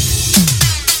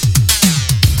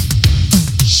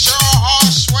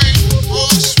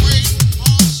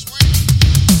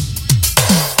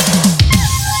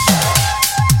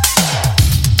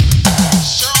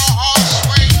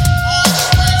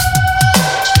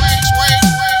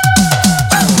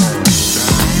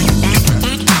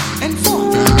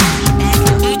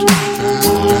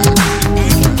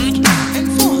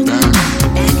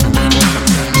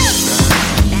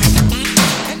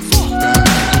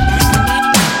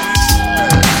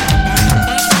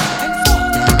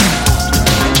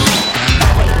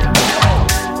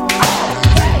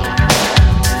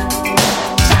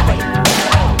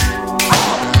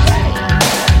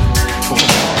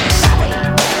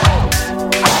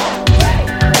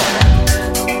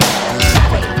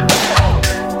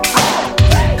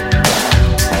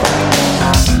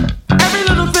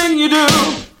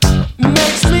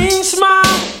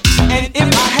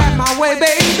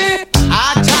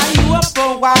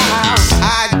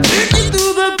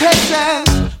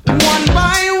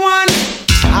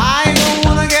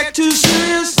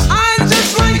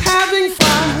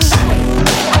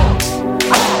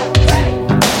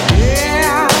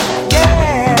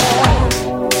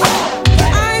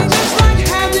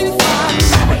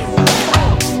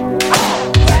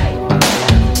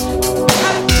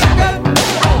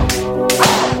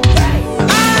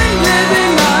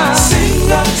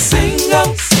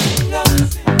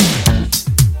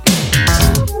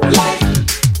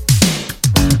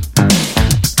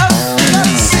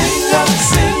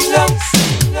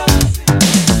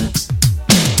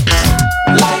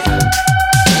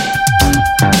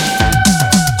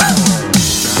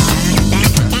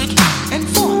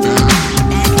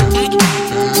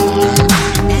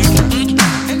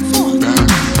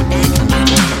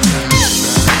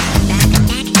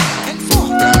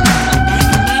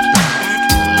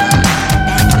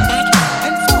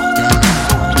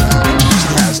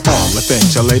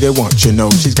 lady wants you know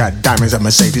she's got diamonds and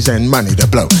Mercedes and money to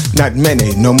blow. Not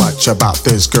many know much about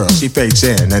this girl. She fades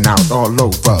in and out all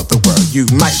over the world. You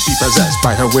might be possessed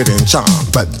by her wit and charm,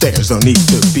 but there's no need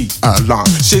to be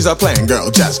alarmed. She's a plain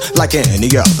girl just like any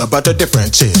other, but the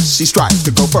difference is she strives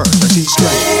to go further. She's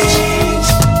strange,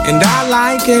 and I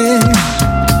like it.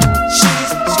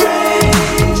 She's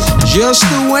strange, just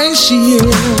the way she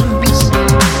is.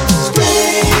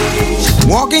 Strange,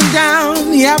 walking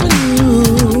down the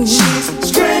avenue. She's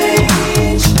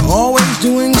strange, always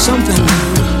doing something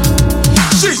new.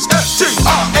 She's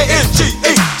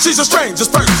S-T-R-A-N-G-E. She's the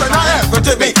strangest person I ever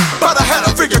did meet, but I had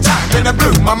a figure time and it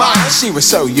blew my mind. She was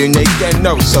so unique and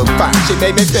oh so fine. She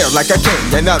made me feel like a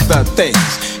king and other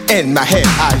things. In my head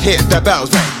I hear the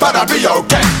bells ring, but I'll be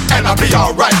okay and I'll be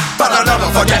alright. But I'll never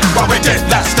forget what we did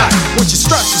last night. When she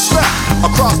stretched the strap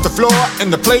across the floor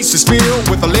and the place is filled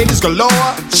with the ladies galore.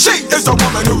 She is the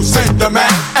woman who's in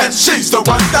demand, and she's the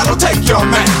one that'll take your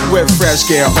man. With fresh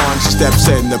gear on, she steps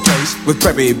in the place with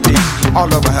preppy beats all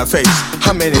over her face.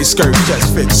 Her mini skirt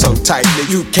just fits so tightly.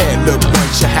 You can't look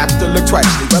once, you have to look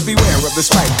twice. But beware of the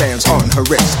spike bands on her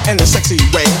wrist and the sexy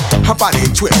way her body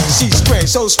twists. She's strange,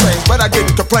 so strange, but I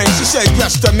didn't complain. She said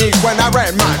yes to me when I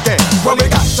ran my game. When we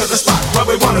got to the spot where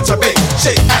we wanted to be,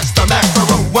 she asked the man for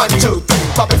room 1, 2, 3.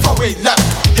 But before we left,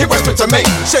 he whispered to me,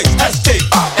 she's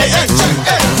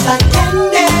S-T-R-A-N-G-A. It's like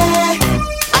candy.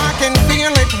 I can feel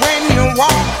it when you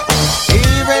walk,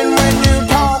 even when you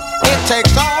talk. It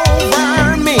takes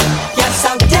over me. You're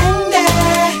so dandy.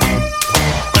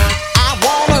 I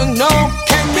wanna know,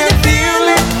 can you feel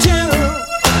it too?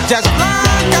 Just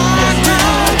like I do.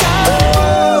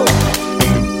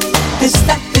 This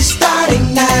stuff is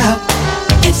starting now.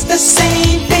 It's the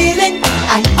same feeling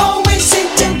I always seem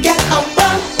to get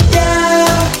around you.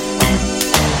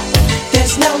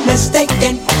 There's no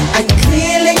mistaking, I'm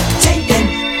clearly taken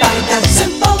by the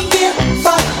simple mere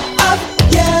thought of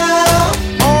you.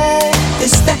 Oh,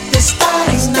 this stuff is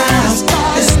starting now.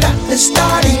 This stuff is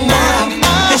starting now.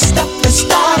 This stuff is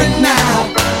starting now.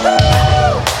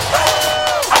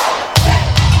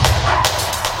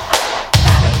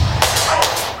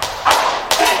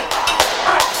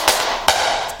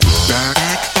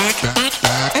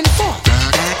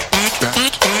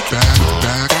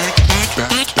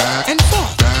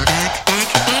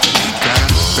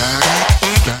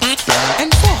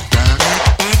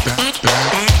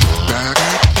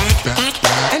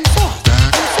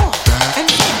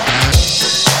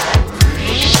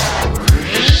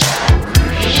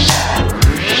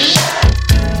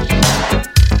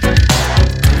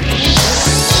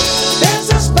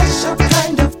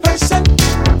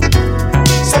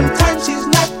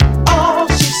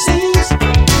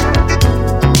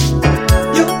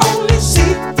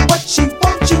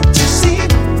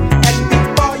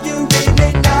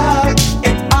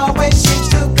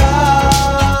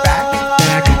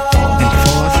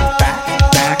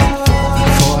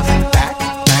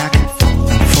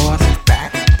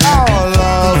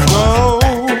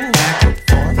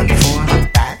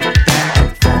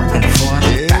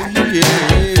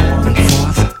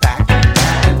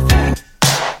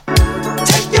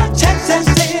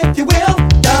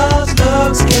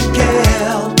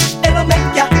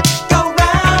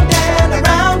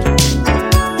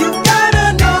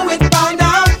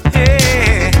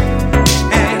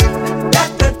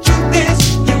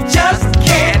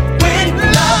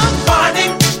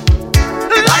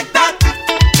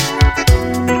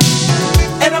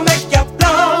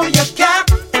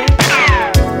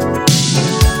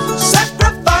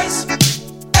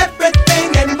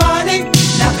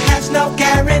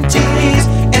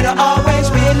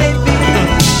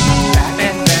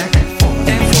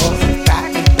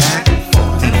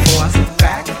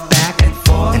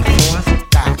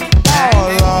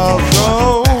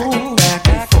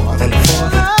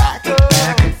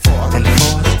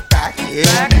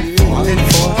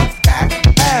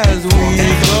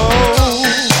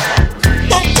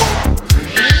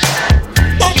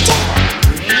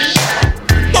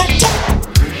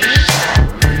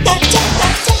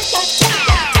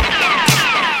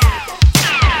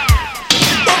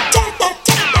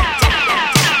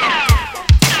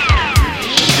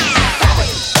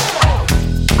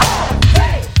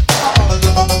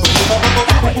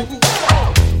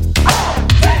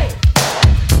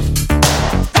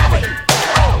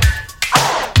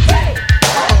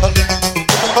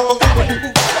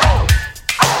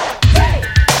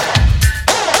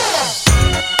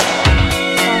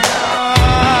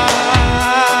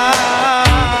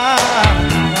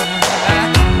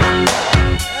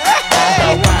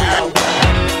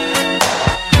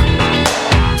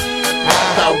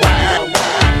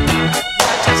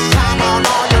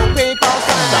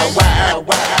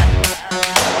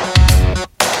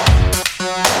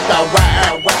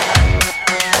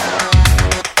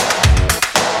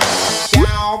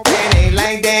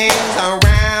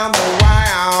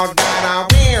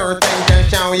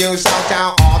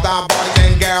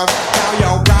 girls. Tell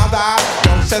your brother,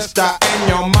 your sister, and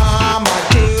your mama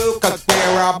too, 'cause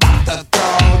we're about to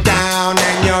throw down,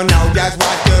 and you know just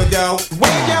what to do.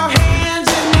 Wave your hands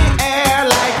in the air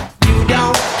like you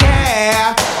don't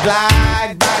care.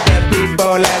 Glide by the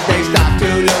people as they stop to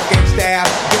look and stare.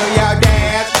 Do your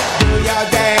dance, do your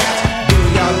dance, do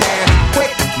your dance.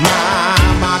 Quick,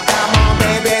 mama, come on,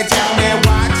 baby, tell me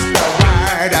what's the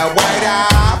word. Word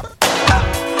up.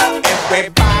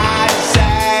 Everybody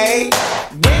say,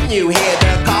 when you hear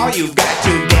the call, you've got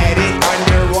to get it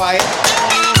underway.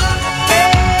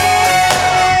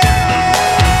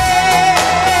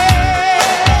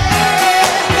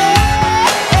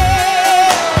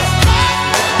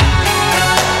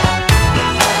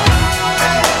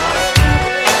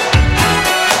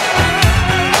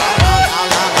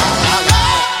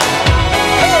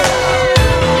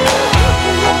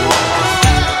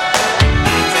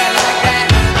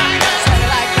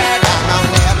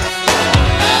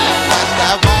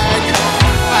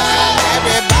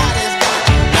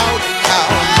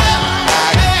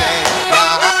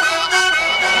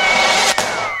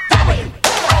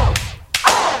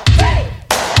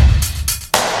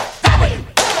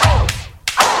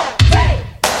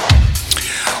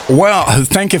 Well,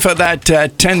 thank you for that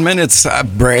 10 minutes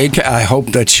break. I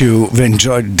hope that you've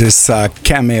enjoyed this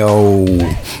Cameo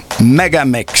mega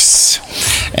mix.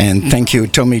 And thank you,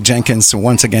 Tomi Jenkins,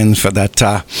 once again for that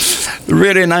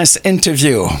really nice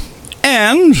interview.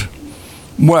 And,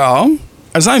 well,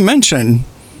 as I mentioned,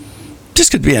 this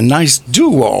could be a nice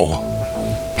duo.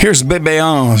 Here's Bébé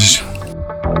Ange.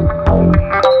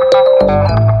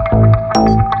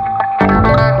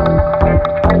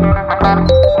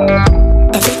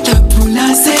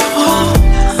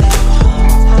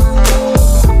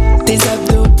 Tes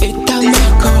abdos et ta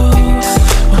marco.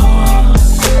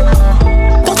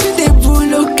 Quand tu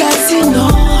déboules au casino.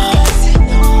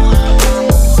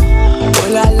 Oh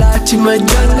là là, tu me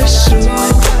donnes le chaud.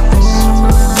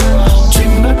 Tu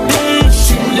me plais,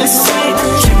 tu le sais.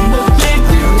 Tu me plais,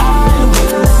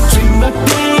 tu me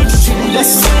plais, tu le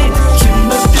sais. Tu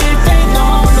me plais, t'es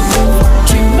dans le move.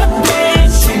 Tu me plais,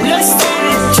 tu le sais.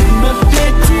 Tu me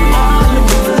plais, tu as le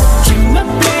move. Tu me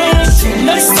plais, tu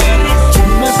le sais.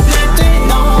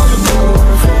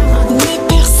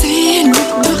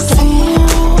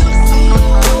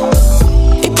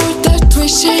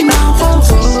 Chez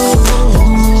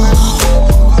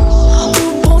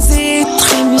bronzé,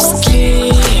 très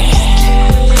musclé,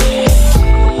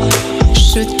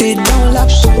 jeté dans la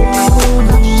peau.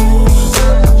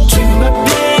 Tu me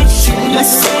plais, tu le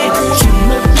sais, tu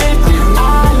me plais, tu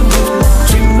as le mot.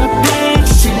 Tu me plais,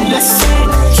 tu le sais,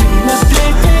 tu me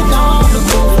plais, t'es dans le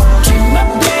mot. Tu me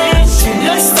plais, tu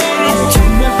le sais, tu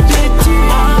me plais, tu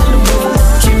as le mot.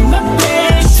 Tu me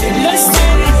plais, tu le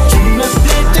sais, tu me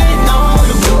plais, t'es dans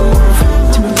le mot.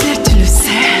 Tu me plais, tu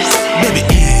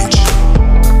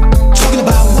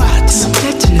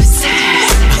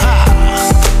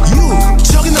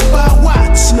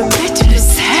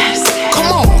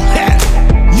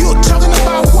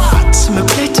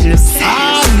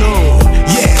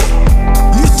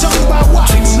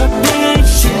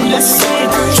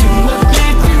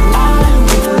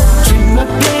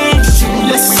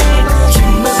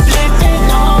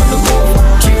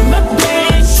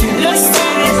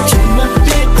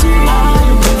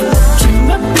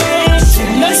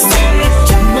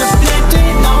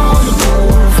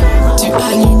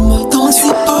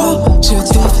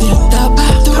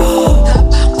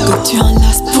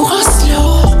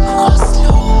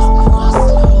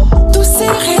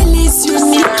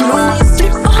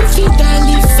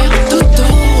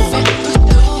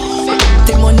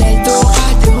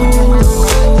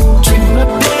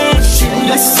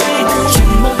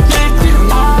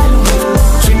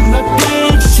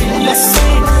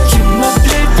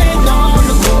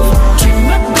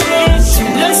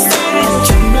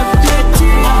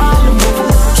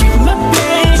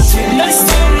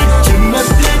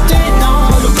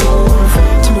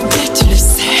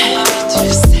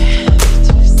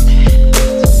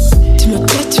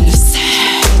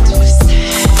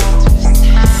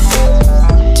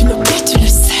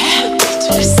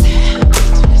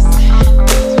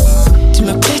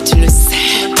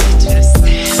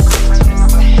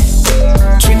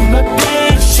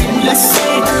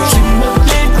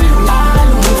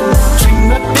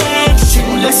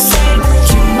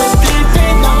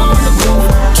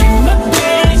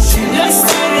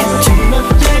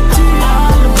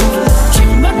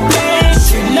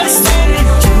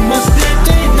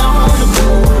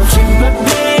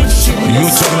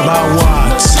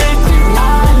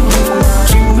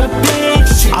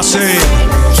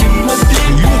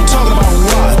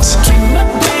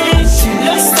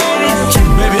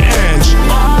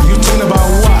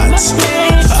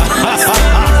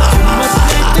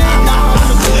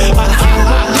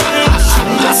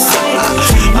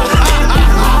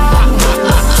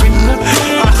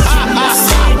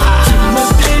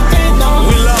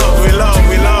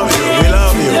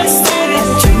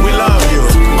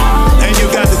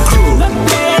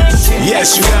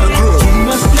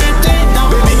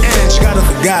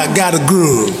I got a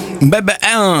groove. Bebe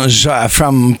Ange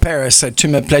from Paris. Tu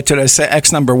me plais, tu le sais,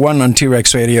 ex-number one on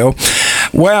T-Rex Radio.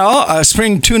 Well, a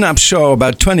spring tune-up show,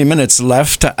 about 20 minutes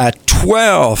left at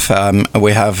 12.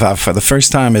 We have, for the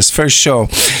first time, his first show,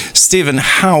 Stephen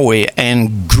Howie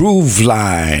and Groove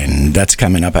Line. That's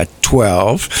coming up at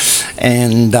 12.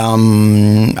 And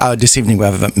this evening we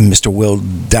have Mr. Will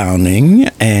Downing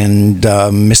and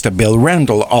Mr. Bill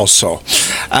Randall also.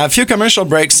 A few commercial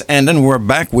breaks, and then we're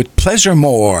back with Pleasure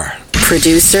More.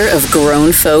 Producer of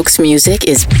Grown Folks Music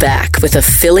is back with a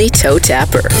Philly toe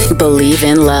tapper, Believe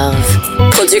in Love.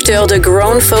 Producteur de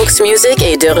Grown Folks Music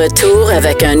est de retour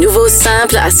avec un nouveau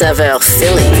sample à saveur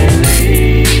Philly.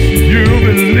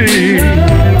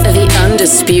 The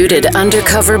undisputed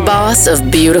undercover boss of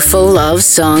Beautiful Love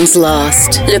Songs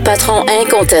Lost. Le patron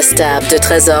incontestable de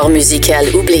Trésor musical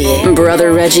oublié.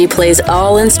 Brother Reggie plays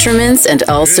all instruments and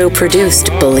also produced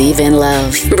Believe in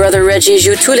Love. Brother Reggie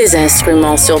joue tous les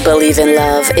instruments sur Believe in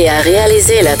Love et a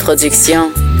réalisé la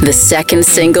production. The second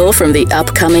single from the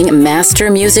upcoming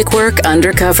master music work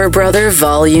Undercover Brother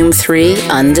Volume 3,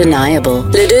 Undeniable.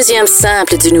 Le deuxième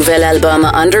sample du nouvel album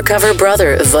Undercover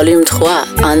Brother Volume 3,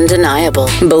 Undeniable.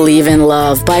 Believe in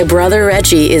Love by Brother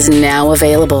Reggie is now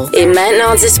available. Et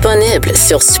maintenant disponible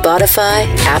sur Spotify,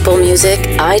 Apple Music,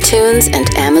 iTunes and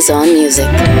Amazon Music.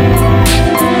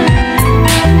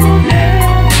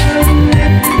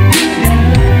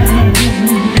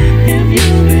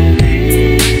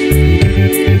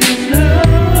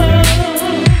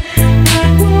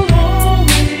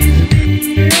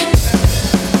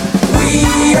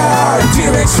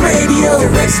 Radio,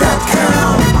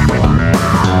 tchune.com.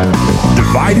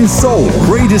 Dividing Soul,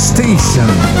 greatest station.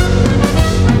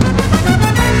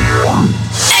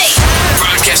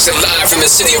 Broadcasting live from the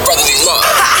city of brotherly love.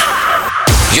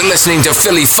 You're listening to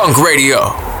Philly Funk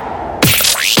Radio.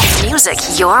 Music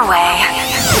your way.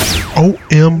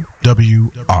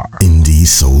 OMWR. Indie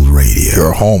Soul Radio.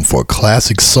 Your home for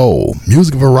classic soul,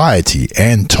 music variety,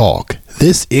 and talk.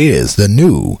 This is the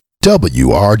new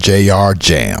WRJR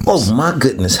Jams. Oh my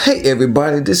goodness. Hey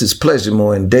everybody, this is Pleasure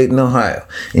More in Dayton, Ohio,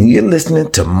 and you're listening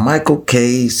to Michael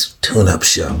K's Tune-Up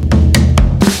Show.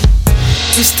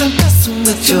 You still messing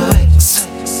with your ex.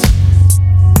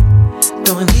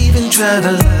 Don't even try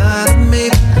to lie to me.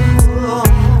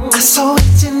 I saw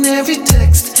it in every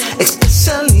text,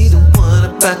 especially the one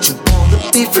about you wanna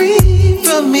be free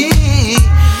from me.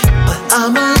 But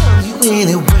I'ma love you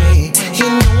anyway. You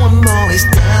know I'm always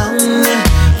down there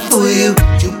for you.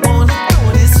 You wanna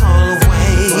throw this all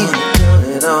away. Throw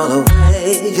it all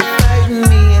away. You're fighting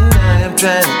me and I am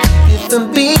trying to keep you from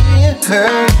being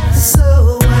hurt.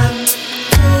 So I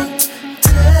can't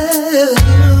tell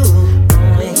you.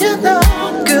 Only you know,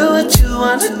 girl, what you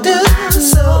wanna do.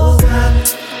 So I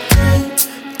can't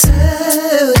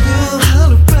tell you how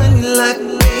to run you like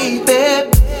baby.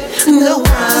 No, I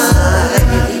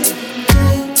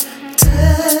can't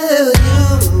tell you.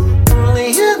 Only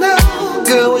you know,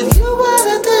 girl, what you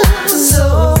wanna do. So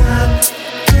I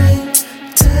can't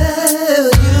tell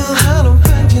you how to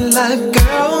run you like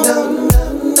girl. No, no,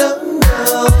 no,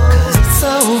 no. 'Cause it's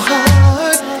so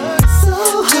hard,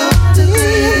 to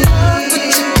be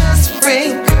with your best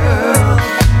friend, girl.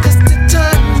 'Cause the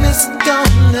time is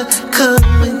gonna come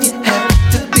when you have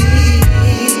to be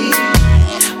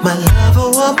my lover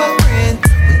or my friend.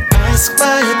 When ask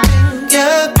my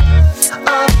opinion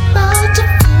about your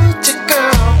future,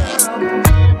 girl.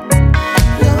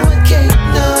 No, I can't,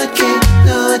 no, I can't,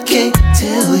 no, I can't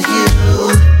tell you.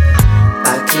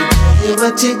 I can't tell you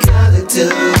what you gotta do.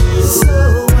 So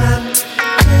I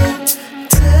can't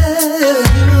tell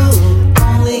you.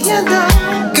 Only you know,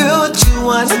 girl, what you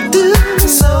wanna do.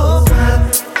 So I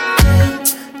can't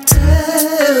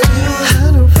tell you how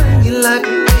to run you like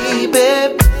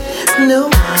baby. No,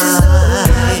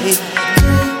 I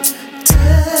can't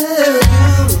tell you.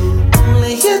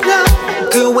 Only you know,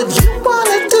 girl, what you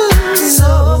wanna do. So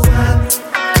I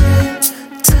can't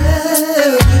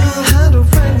tell you how to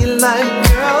run your life,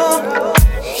 girl.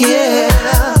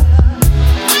 Yeah.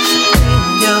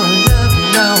 Bring your love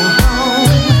no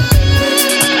home. Bring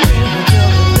your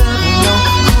love no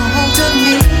home to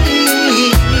me.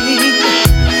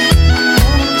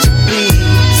 Won't you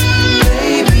please,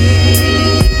 baby?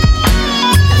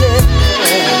 Yeah.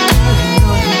 You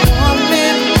know you want me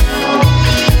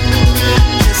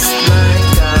just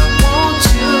like I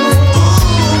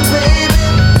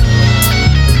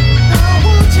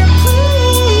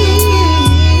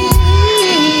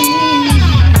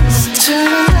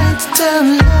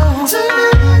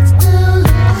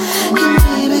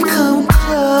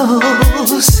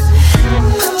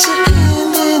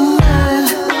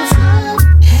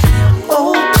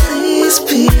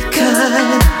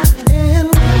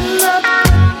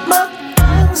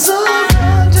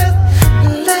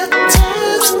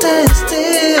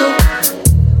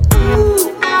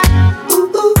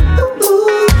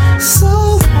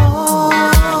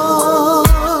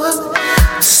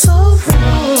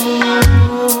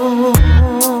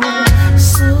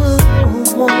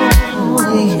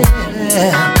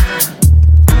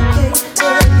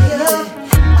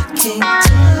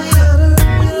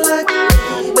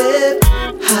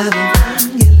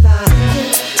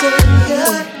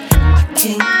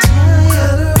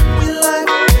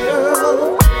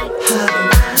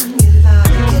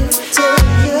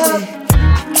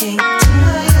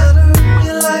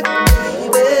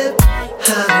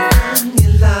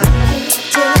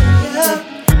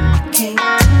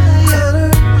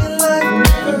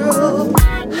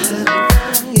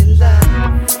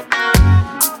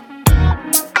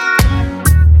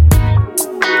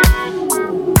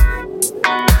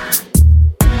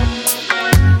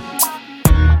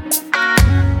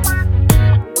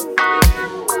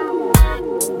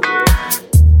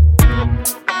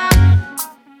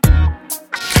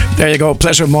There you go.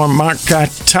 Pleasure more, Mark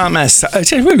Thomas.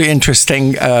 It's a really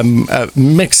interesting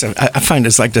mix. I find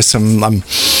it's like there's some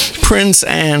Prince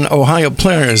and Ohio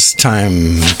Players type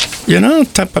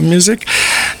of music.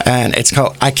 And it's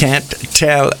called I Can't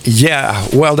Tell Yeah.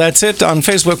 Well, that's it. On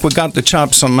Facebook, we got the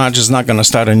chops, so Marge is not going to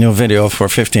start a new video for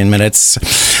 15 minutes.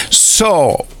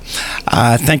 So,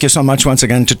 thank you so much once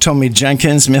again to Tomi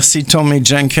Jenkins. Merci Tomi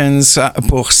Jenkins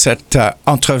pour cette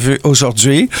entrevue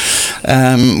aujourd'hui.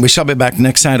 We shall be back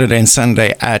next Saturday and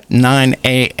Sunday at 9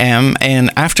 a.m.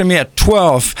 And after me at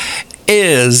 12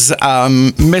 is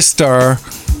Mr.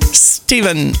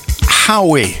 Stephen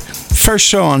Howie. First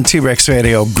show on T-Rex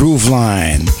Radio, Groove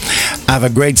Line. Have a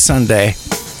great Sunday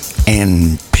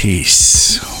and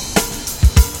peace.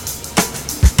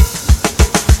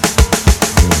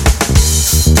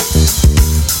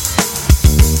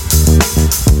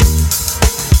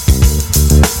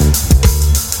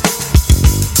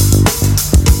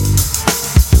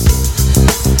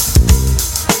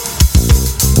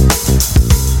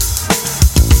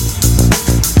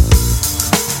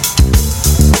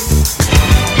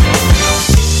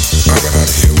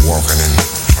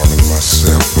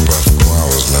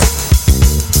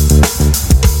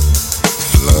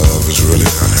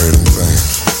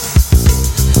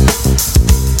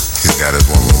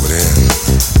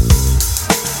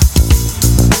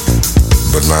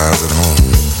 Miles at home.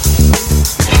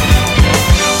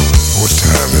 What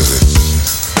time is it?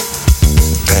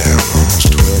 Damn,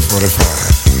 almost 12:45.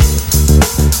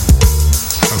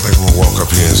 I think I'm gonna walk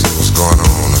up here and see what's going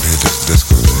on up here at this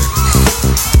discotheque.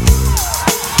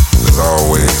 There's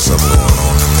always something going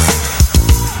on in there.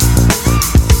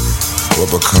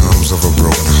 What becomes of a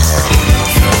broken heart?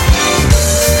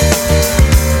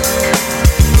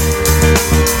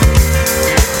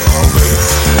 Oh, baby.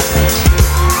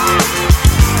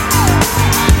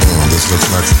 Looks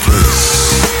like the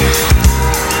place.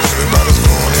 Everybody's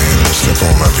going in. Step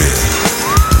on up here.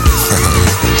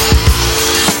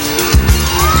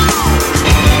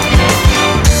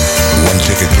 One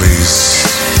ticket, please.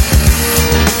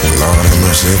 Lord have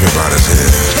mercy, everybody's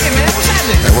here. Hey, man, what's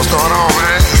happening? Hey, what's going on,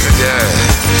 man? Yeah,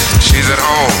 she's at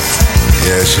home.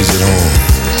 Yeah, she's at home.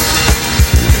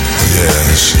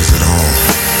 Yeah, she's at home.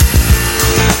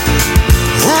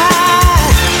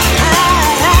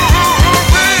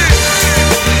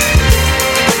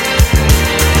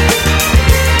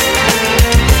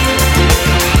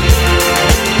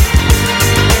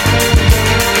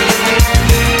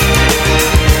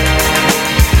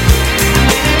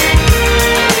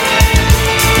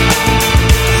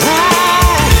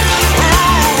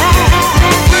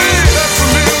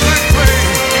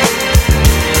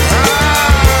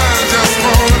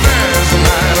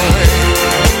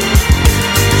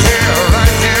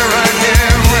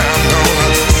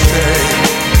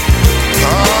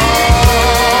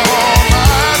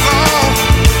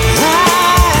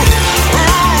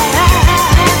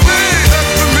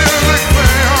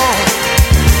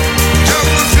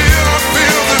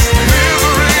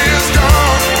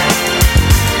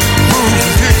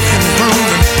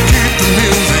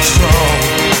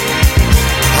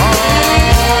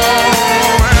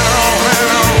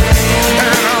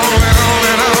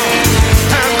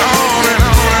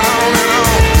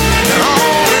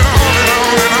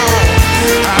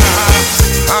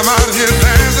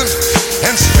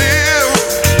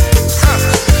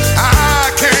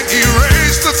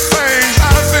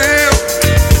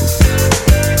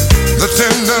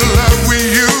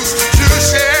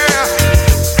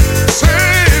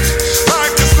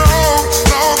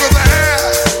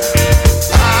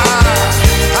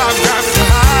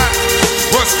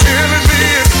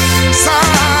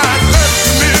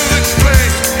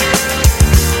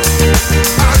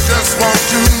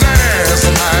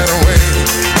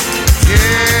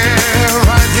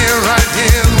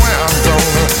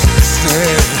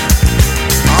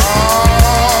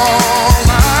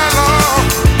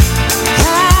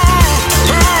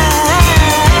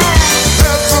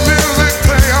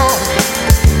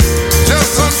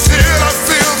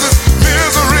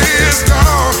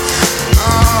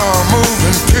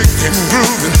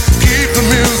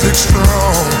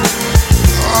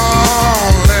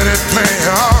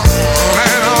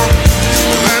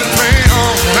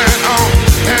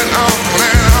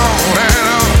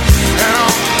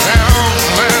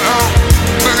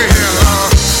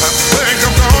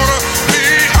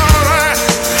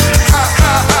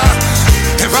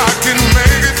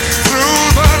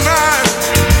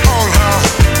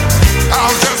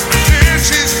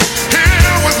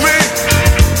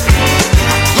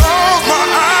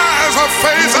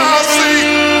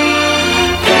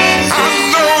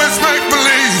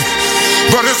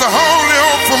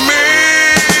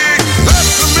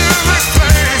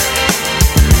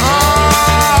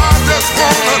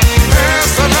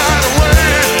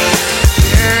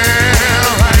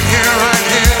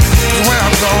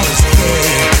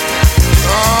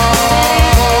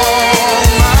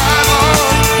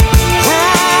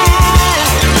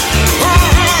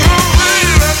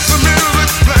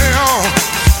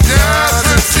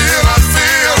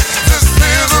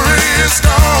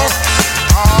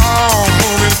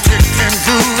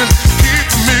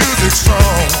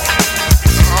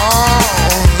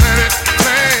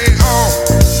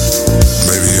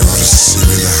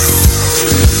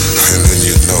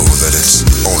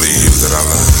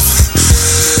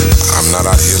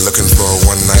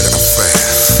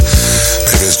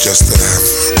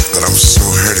 that I'm so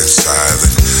hurt inside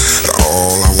that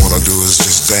all I wanna do is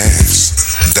just dance,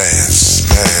 dance,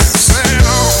 dance. Man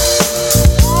on,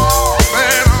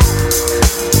 man on,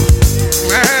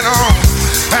 man on,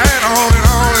 man on and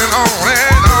on and on,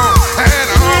 man on, man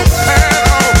on, man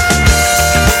on.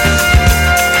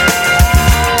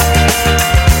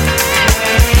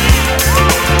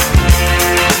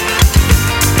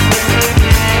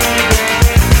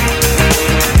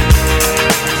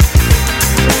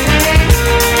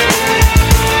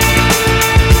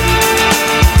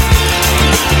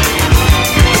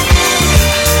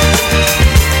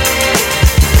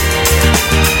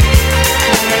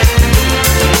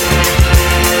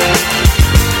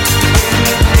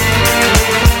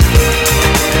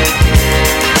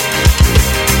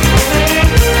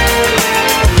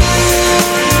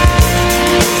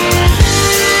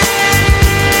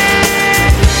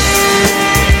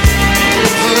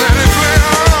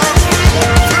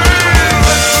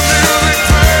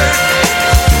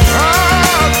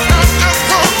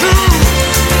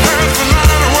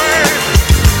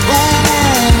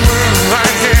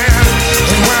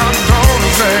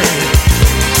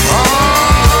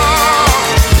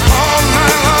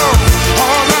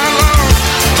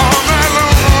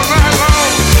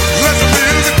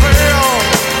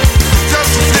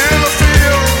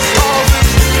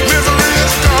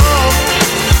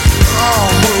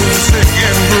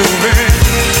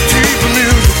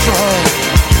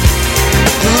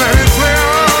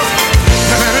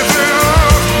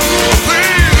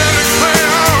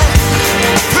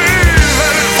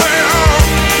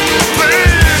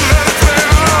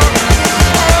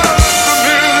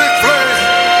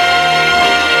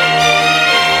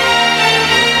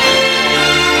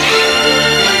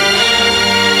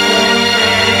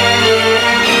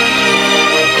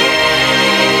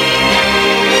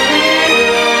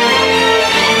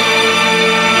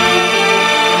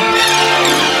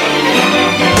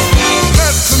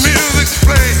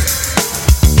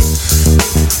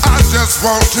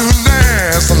 Want to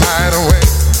dance the night away.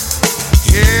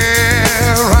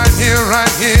 Yeah, right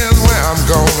here is where I'm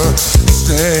gonna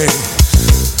stay.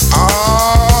 Oh,